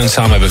James Grant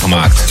samen hebben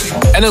gemaakt.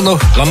 En ook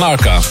nog La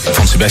Narca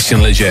van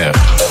Sébastien Léger.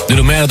 Nu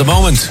de man of the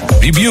moment,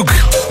 Rebuke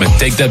met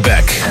Take That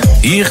Back.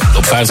 Hier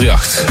op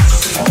 538.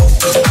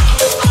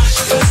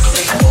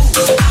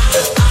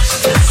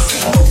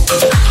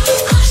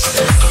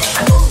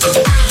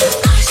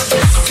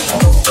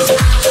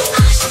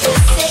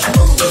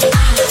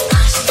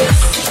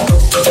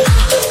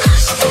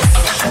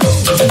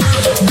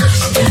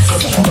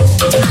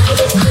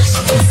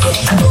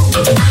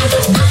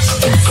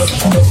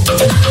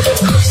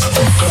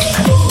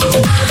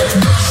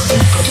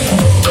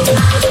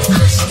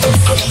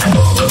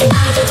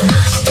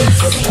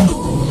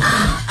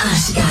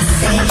 She got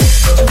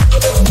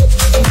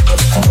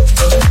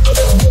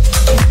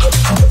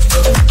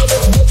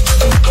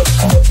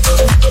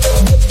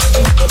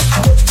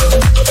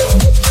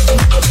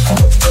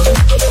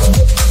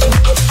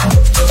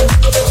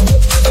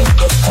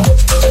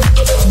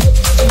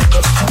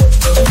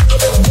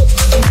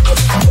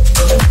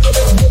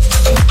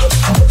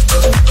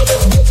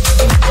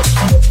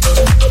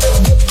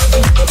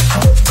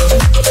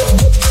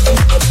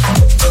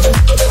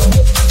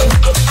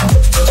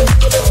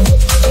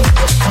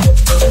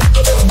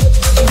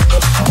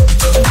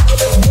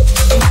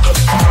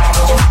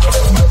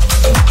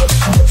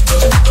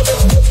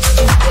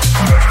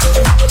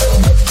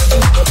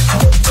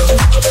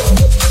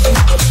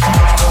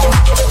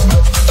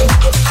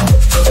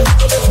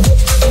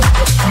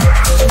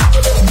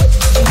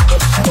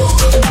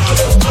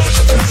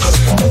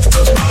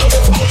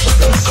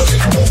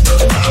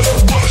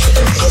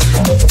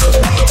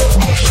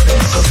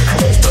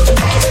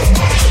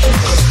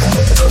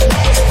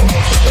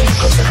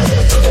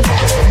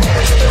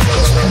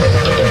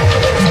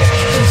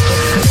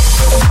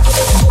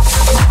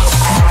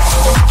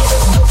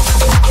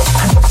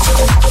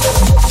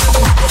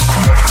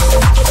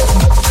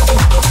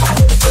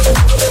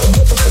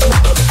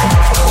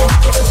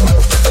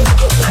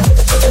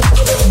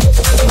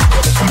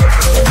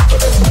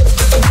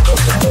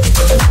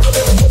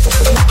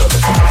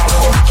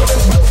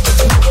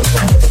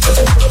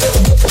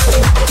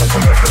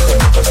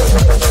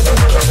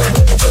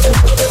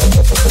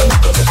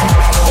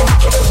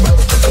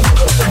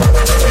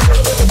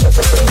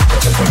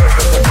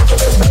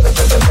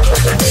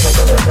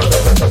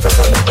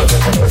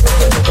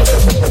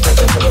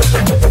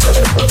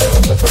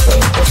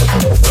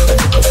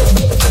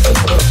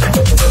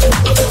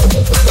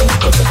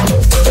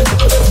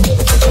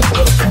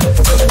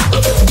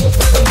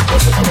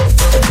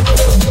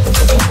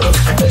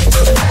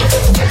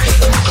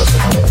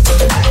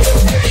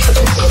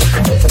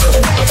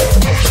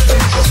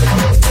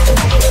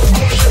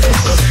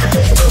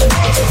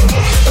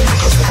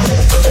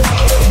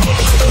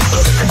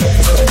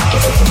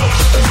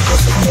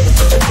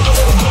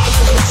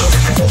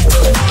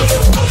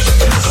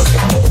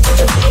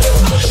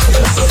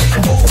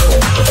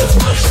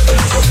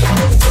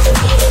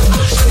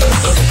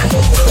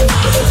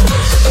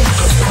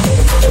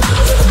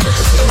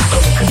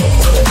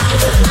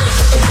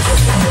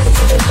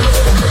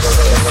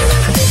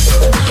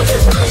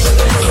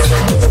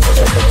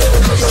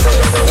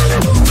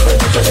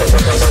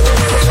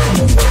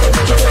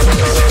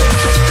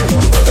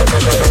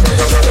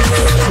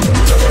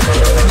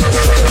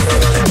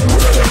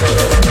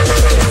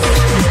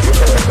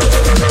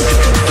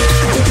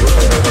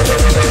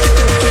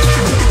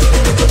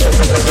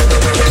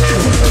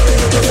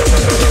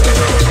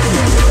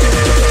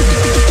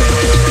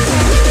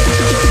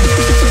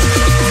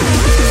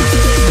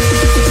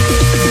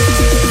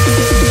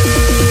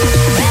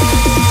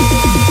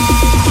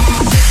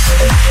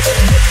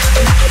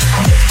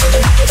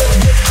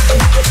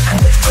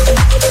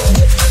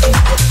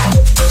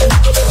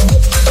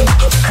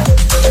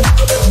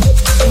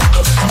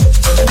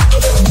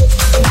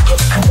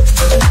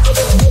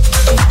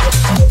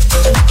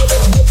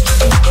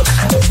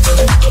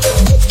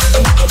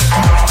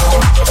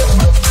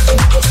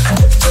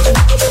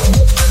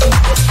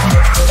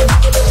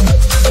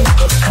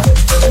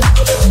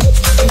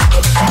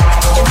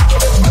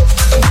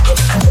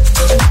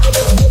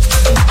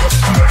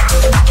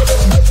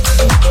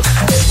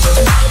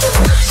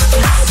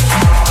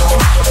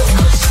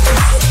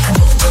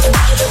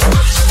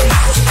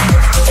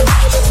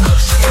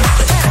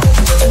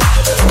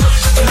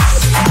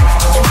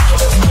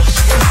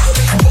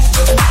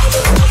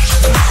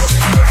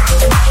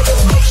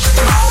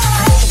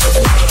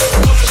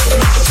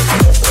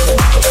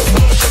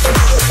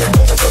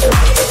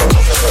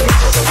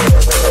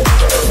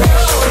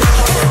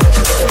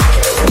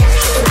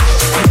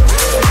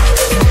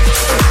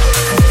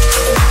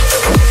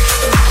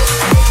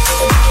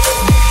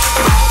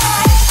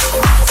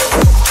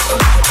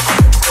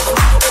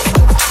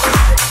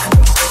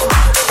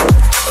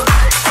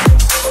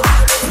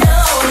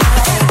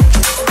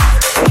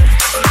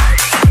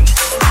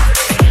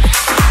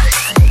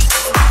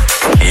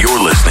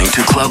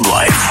Club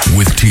Life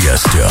with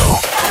Tiesto.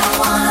 I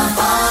wanna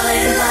fall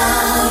in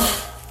love.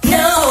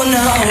 No,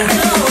 no,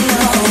 no.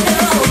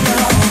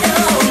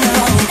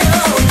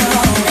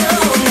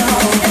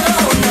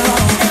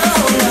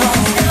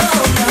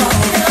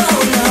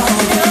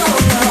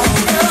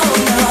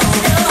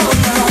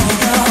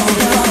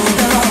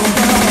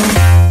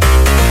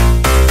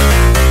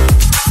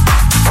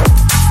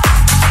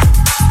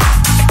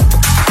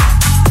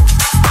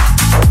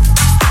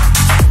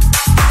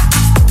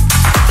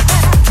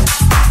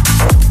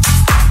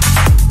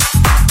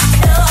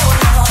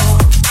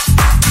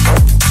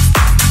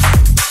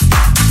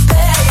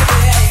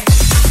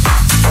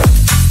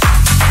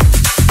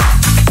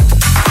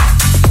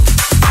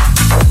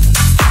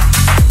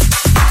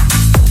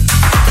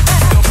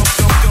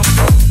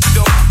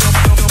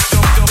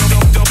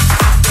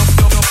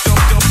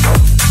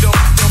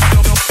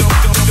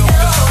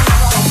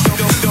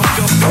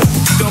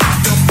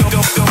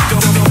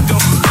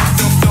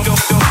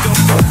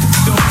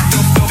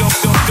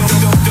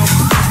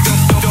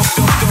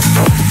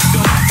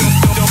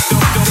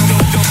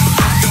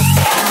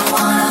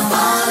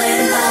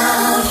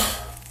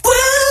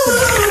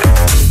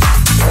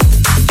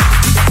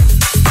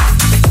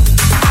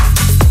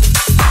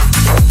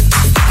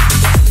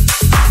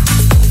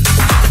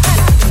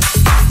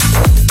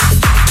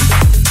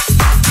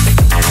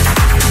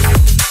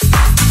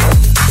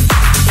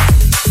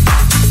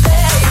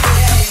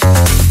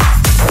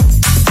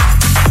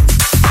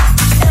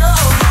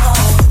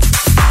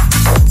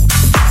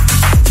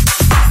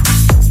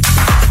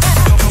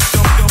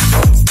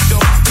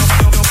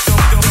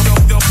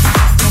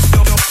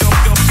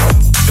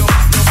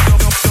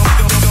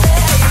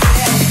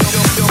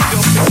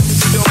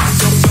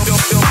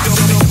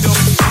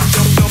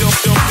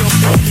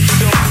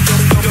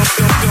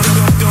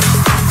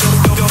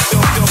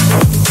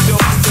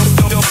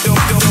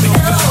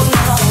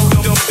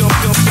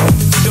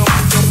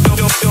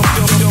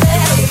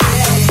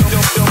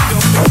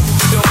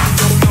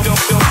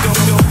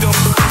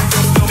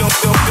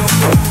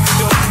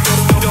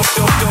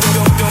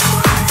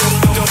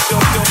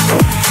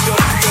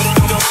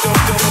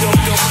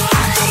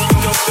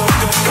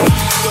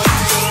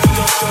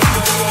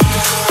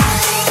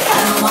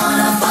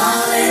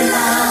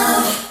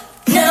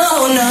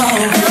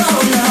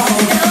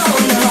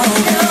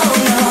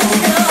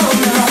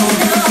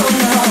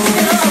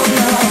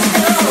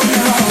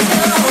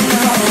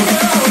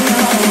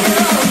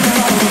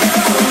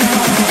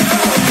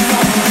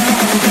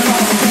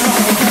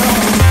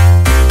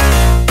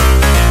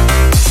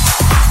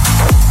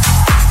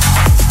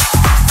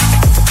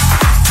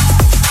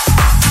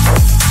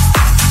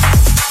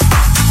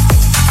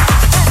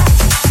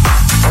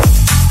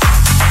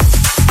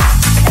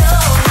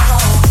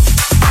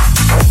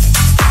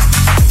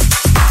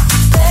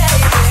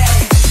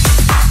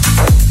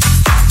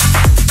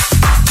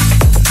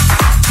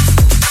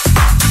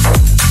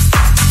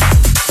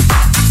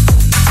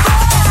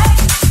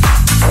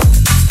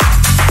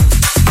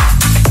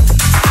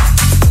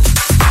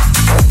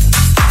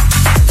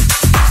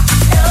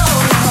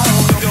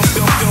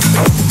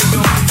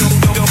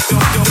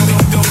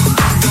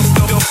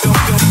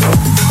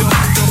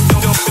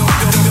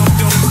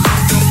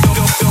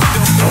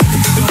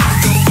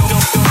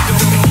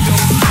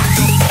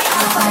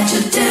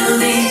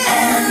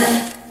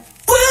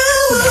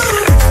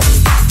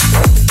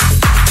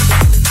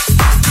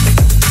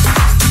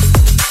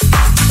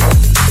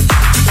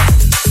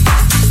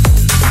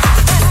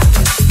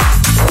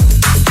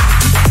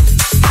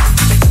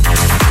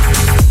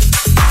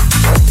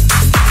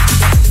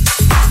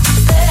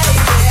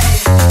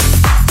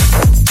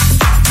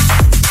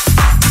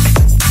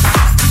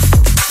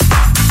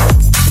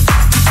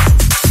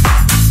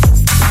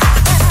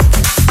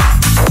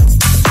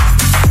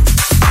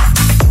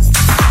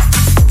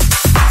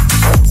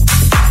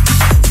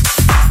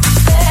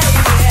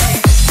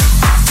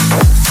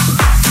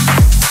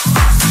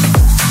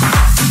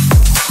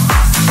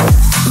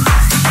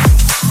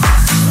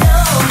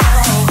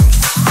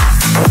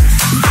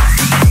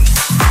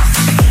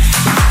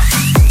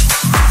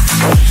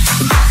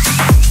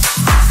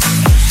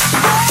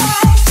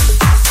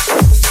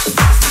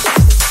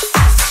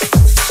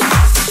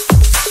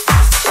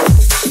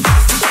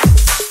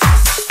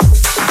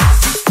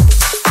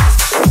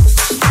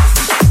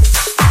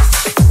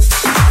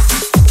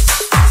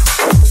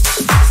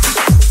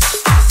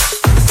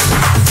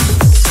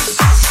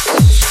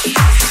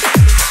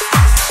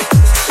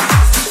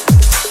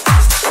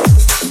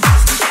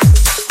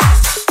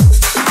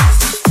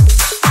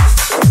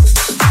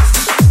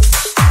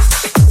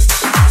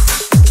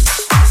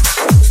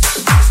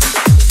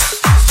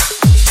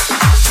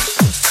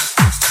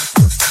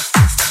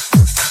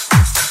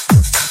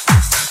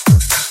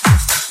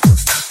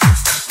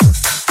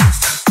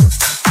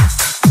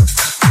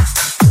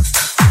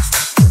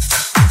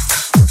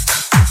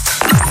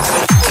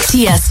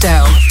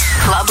 Tiesto.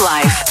 Club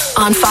Life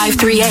on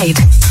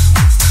 538.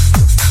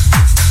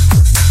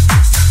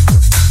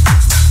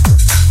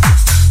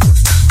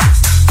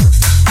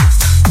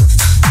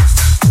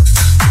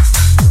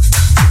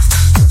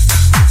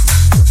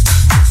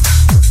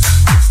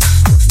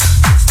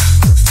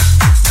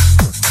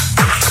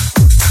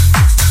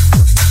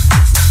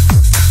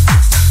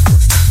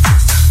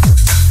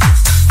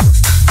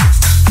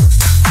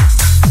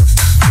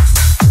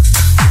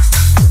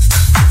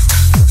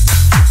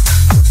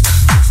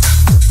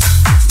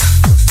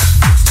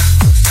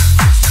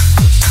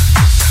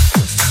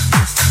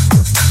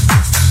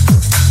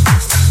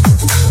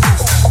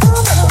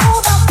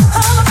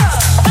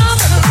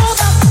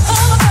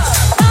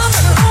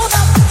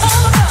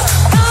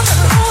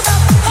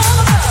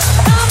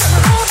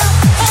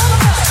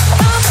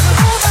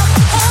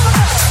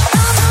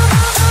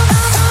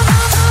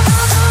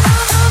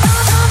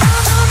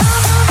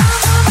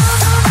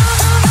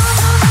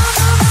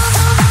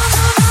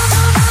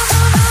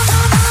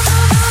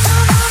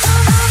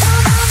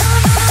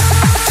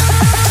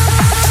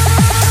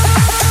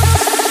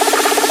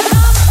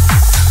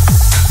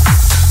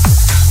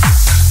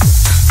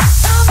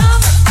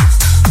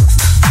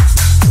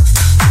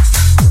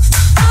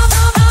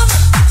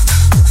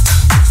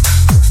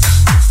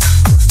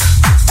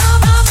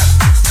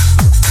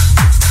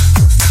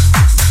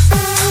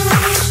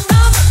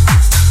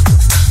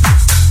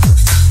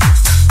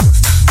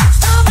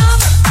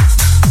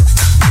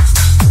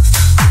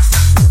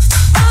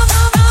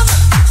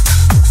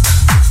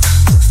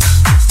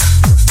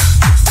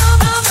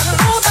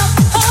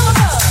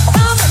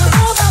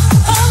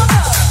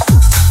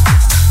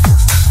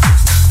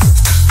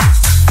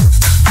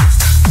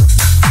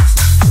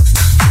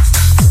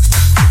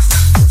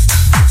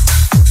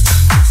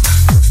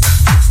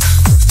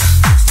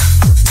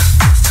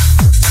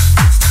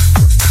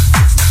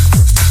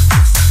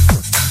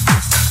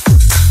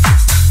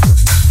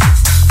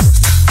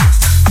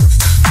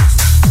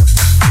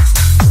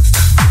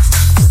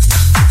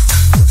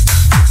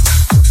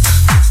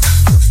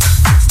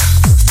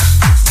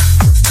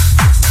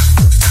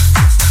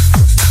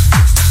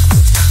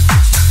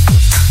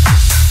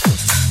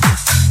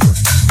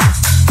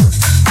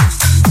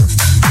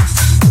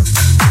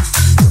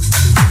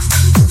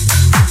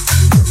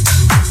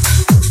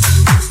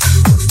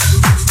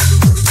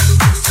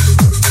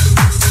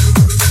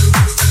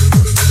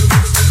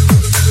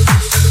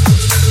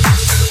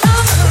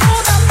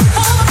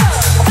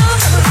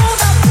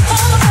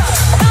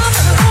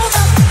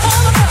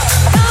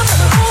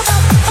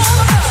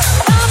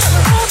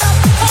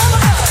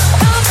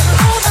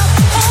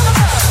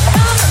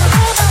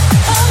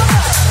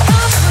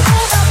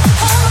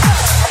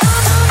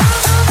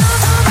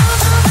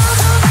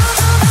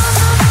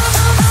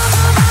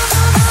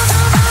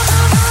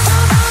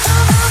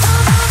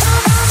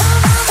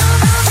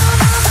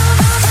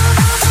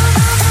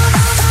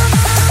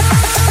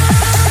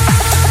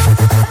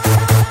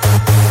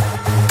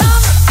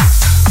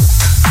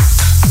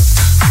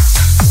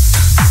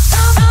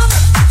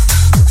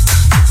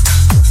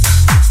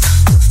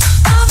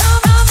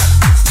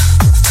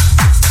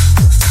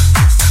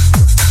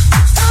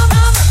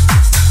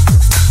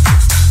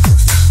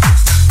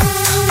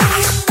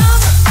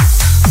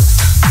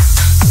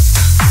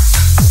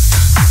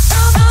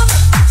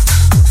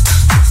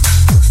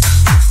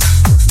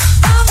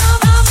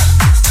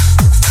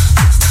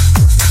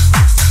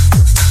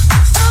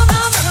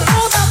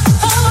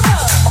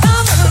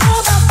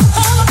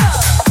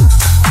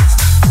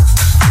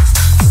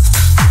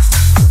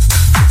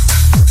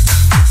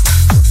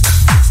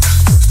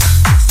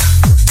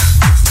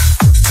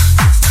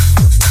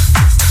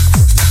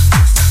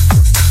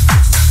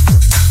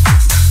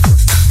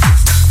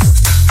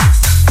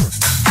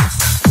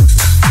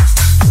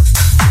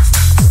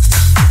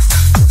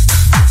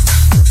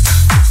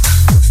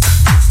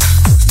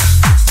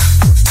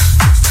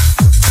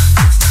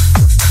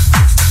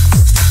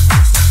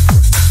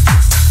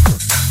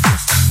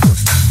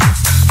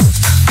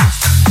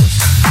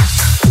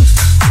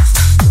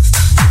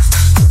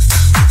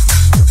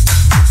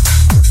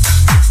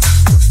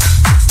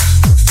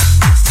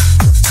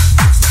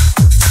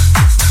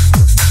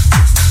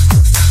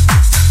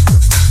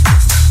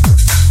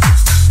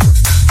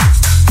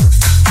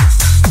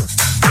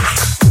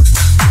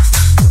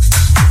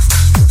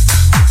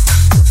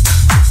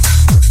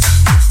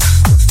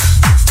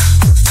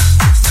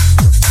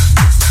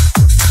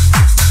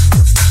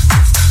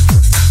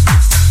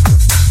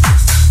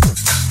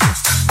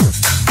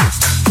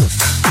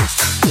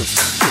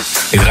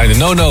 de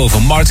No-No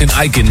van Martin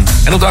Aiken.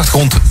 En op de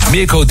achtergrond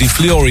Mirko Di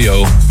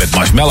Florio met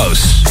Marshmallows.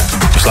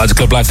 We sluiten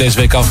Club Live deze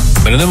week af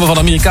met een nummer van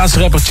de Amerikaanse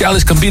rapper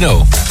Childish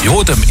Gambino. Je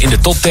hoort hem in de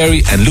Todd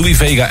Terry en Louis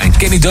Vega en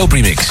Kenny Dope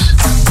remix.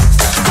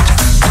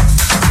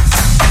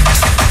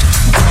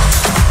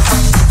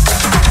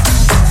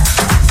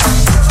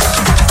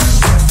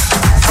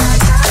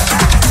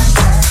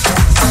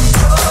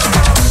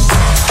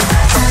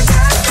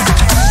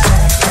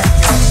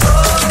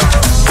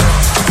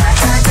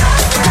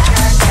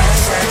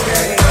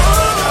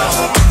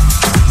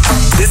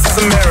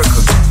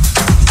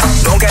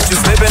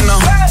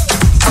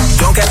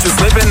 Catch you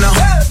slipping now.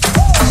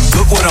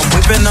 Look what I'm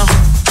whipping now.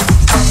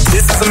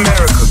 This is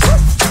America.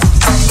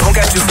 Don't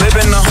catch you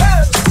slipping now.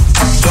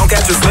 Don't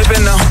catch you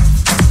slipping now.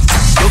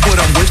 Look what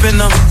I'm whipping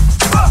now.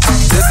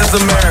 This is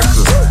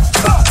America.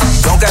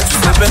 Don't catch you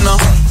slipping now.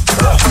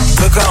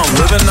 Look how I'm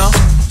living now.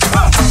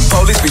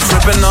 Police be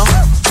tripping now.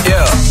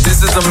 Yeah,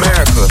 this is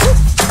America.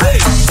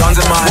 Guns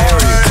in my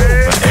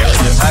area.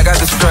 I got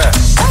the strap.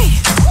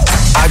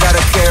 I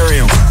gotta carry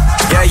 'em.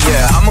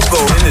 Yeah, I'ma go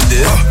into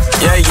this.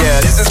 Yeah,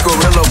 this is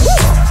gorilla.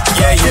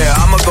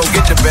 Yeah, I'ma go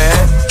get the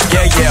bag.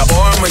 Yeah,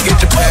 or I'ma get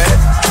the pad.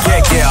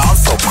 Yeah, I'm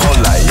so cold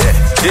like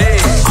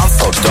yeah. I'm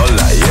so dull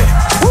like yeah.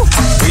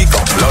 We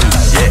gon' blow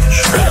like yeah.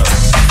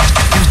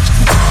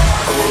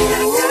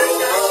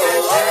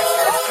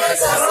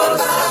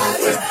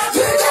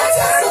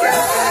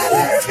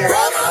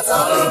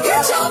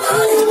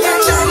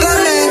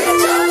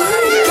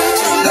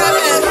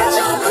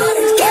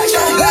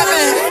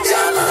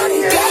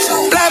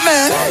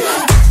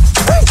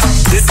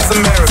 This is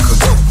America.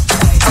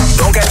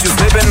 Don't catch you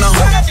slipping now.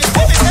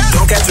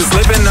 Don't catch you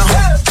slipping now.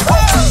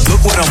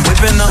 Look what I'm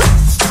whipping now.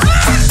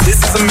 This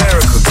is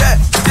America.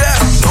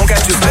 Don't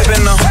catch you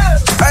slipping now.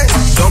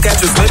 Don't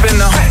catch you slipping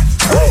now.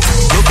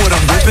 Look what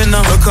I'm whipping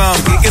now. Look how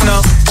I'm geeking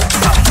now.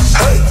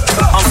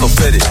 I'm so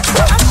pretty.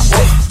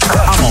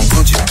 I'm on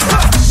Gucci.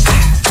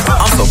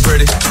 I'm so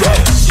pretty. Yeah.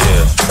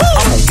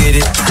 I'm gon' get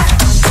it.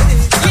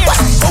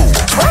 Ooh.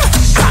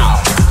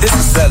 This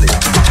is Sally.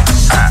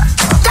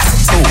 That's a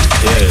tool.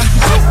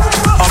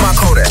 Yeah. On my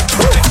Kodak.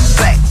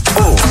 Black.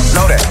 Ooh,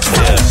 know that.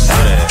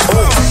 Yeah.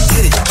 Ooh,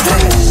 get it.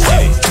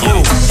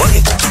 Ooh, work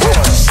it.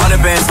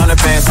 100 bands,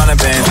 100 bands, 100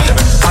 bands.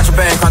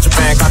 Contraband,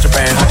 contraband,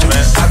 contraband.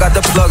 I got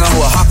the plug on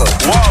who a hawker.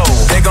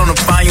 Whoa. They gonna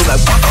find you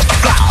like waka.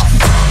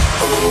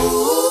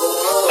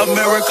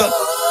 America.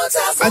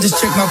 I just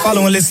checked my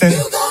follow and listen.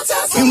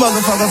 You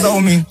motherfuckers owe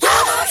me.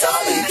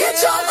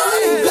 Get your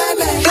money, black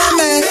man. Black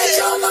man. Get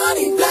your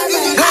money, black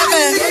man. Black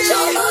man. Get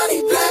your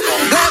money, black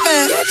man. Black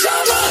man. Get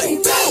your money,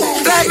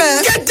 black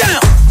man. Get down.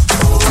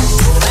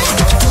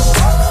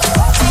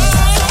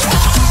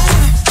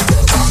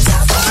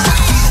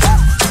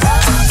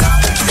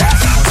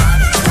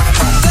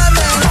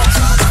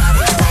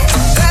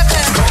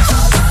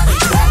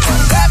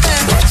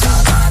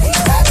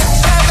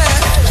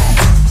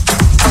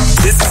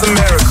 This is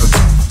America.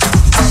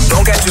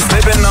 Don't catch you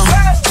slipping now.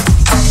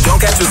 Don't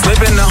catch you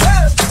slipping now.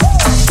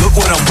 Look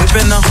what I'm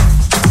whipping now.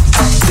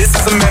 This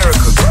is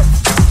America.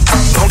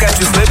 Don't catch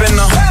you slipping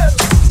now.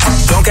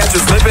 Don't catch you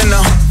slipping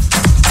now.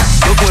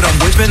 Look what I'm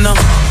whipping now.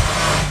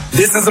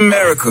 This is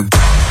America.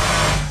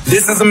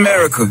 This is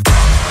America.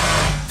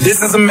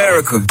 This is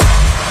America.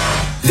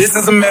 This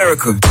is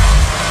America.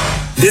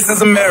 This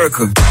is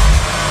America.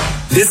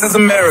 This is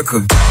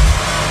America.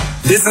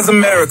 This is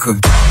America.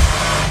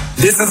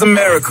 This is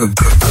America.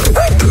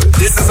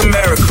 This is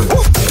America.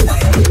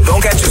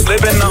 Don't catch you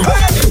slipping now.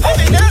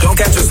 Don't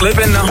catch you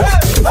slipping now.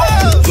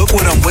 Look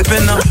what I'm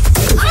whipping now.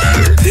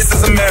 This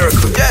is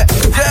America.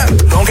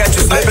 Don't catch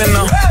you slipping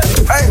now.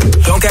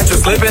 Don't catch you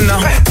slipping now.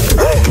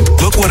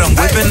 Look what I'm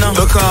whipping now.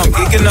 Look how I'm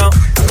geeking now.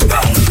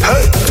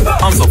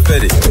 I'm so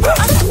pretty.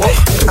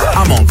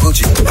 I'm on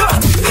Gucci.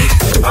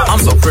 I'm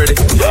so pretty.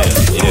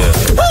 Yeah.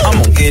 I'm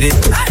gonna get it.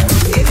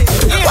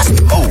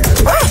 Ooh.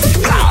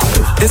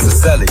 This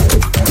is Sally.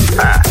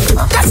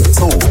 That's a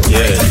tool.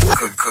 Yeah.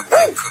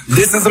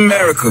 This is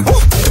America.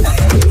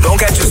 Don't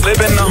catch you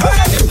slipping now.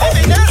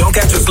 Don't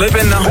catch you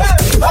slipping now.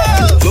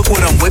 Look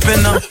what I'm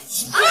whipping now.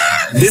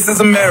 This is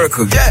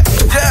America.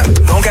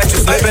 Don't catch you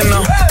slipping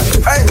now.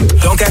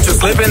 Don't catch you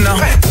slipping now.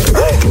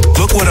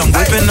 Look what I'm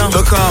whipping now.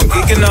 Look how I'm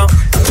geeking now.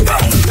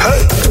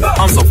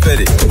 I'm so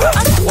pretty.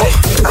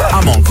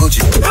 I'm on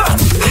Gucci.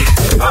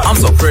 I'm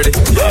so pretty.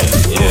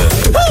 Yeah.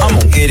 I'm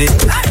gonna get it.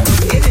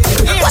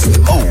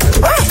 Ooh.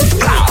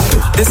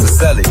 This is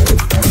Sally.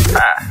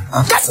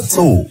 That's a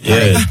tool.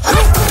 Yeah.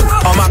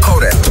 On my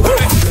Kodak.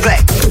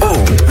 Black. Ooh,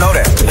 know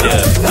that.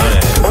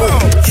 Yeah. Ooh,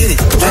 get it.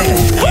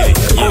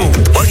 Ooh,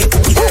 work it.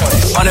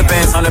 100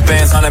 bands, 100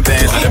 bands, 100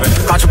 bands.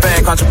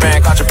 Contraband,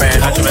 contraband,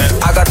 contraband.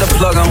 I got the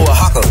plug on who a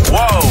hawker.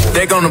 Whoa.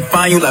 They gonna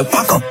find you like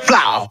waka.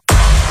 Blah.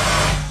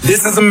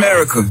 This is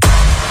America.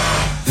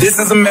 This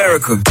is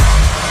America.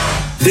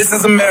 This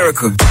is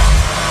America.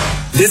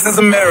 This is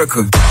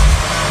America.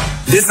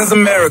 This is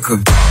America.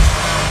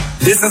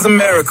 This is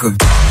America.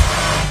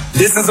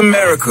 This is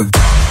America.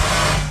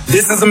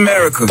 This is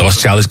America. Dat was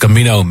Childish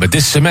Gambino met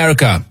This is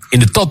America in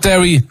de Todd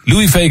Terry,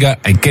 Louis Vega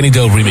en Kenny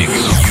Dope remix.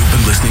 You've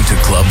been listening to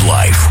Club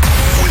Life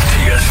with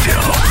Tiesto.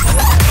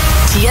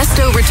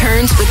 Tiesto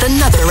returns with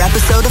another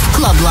episode of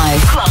Club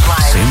Life.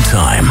 Same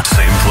time,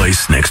 same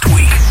place next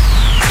week.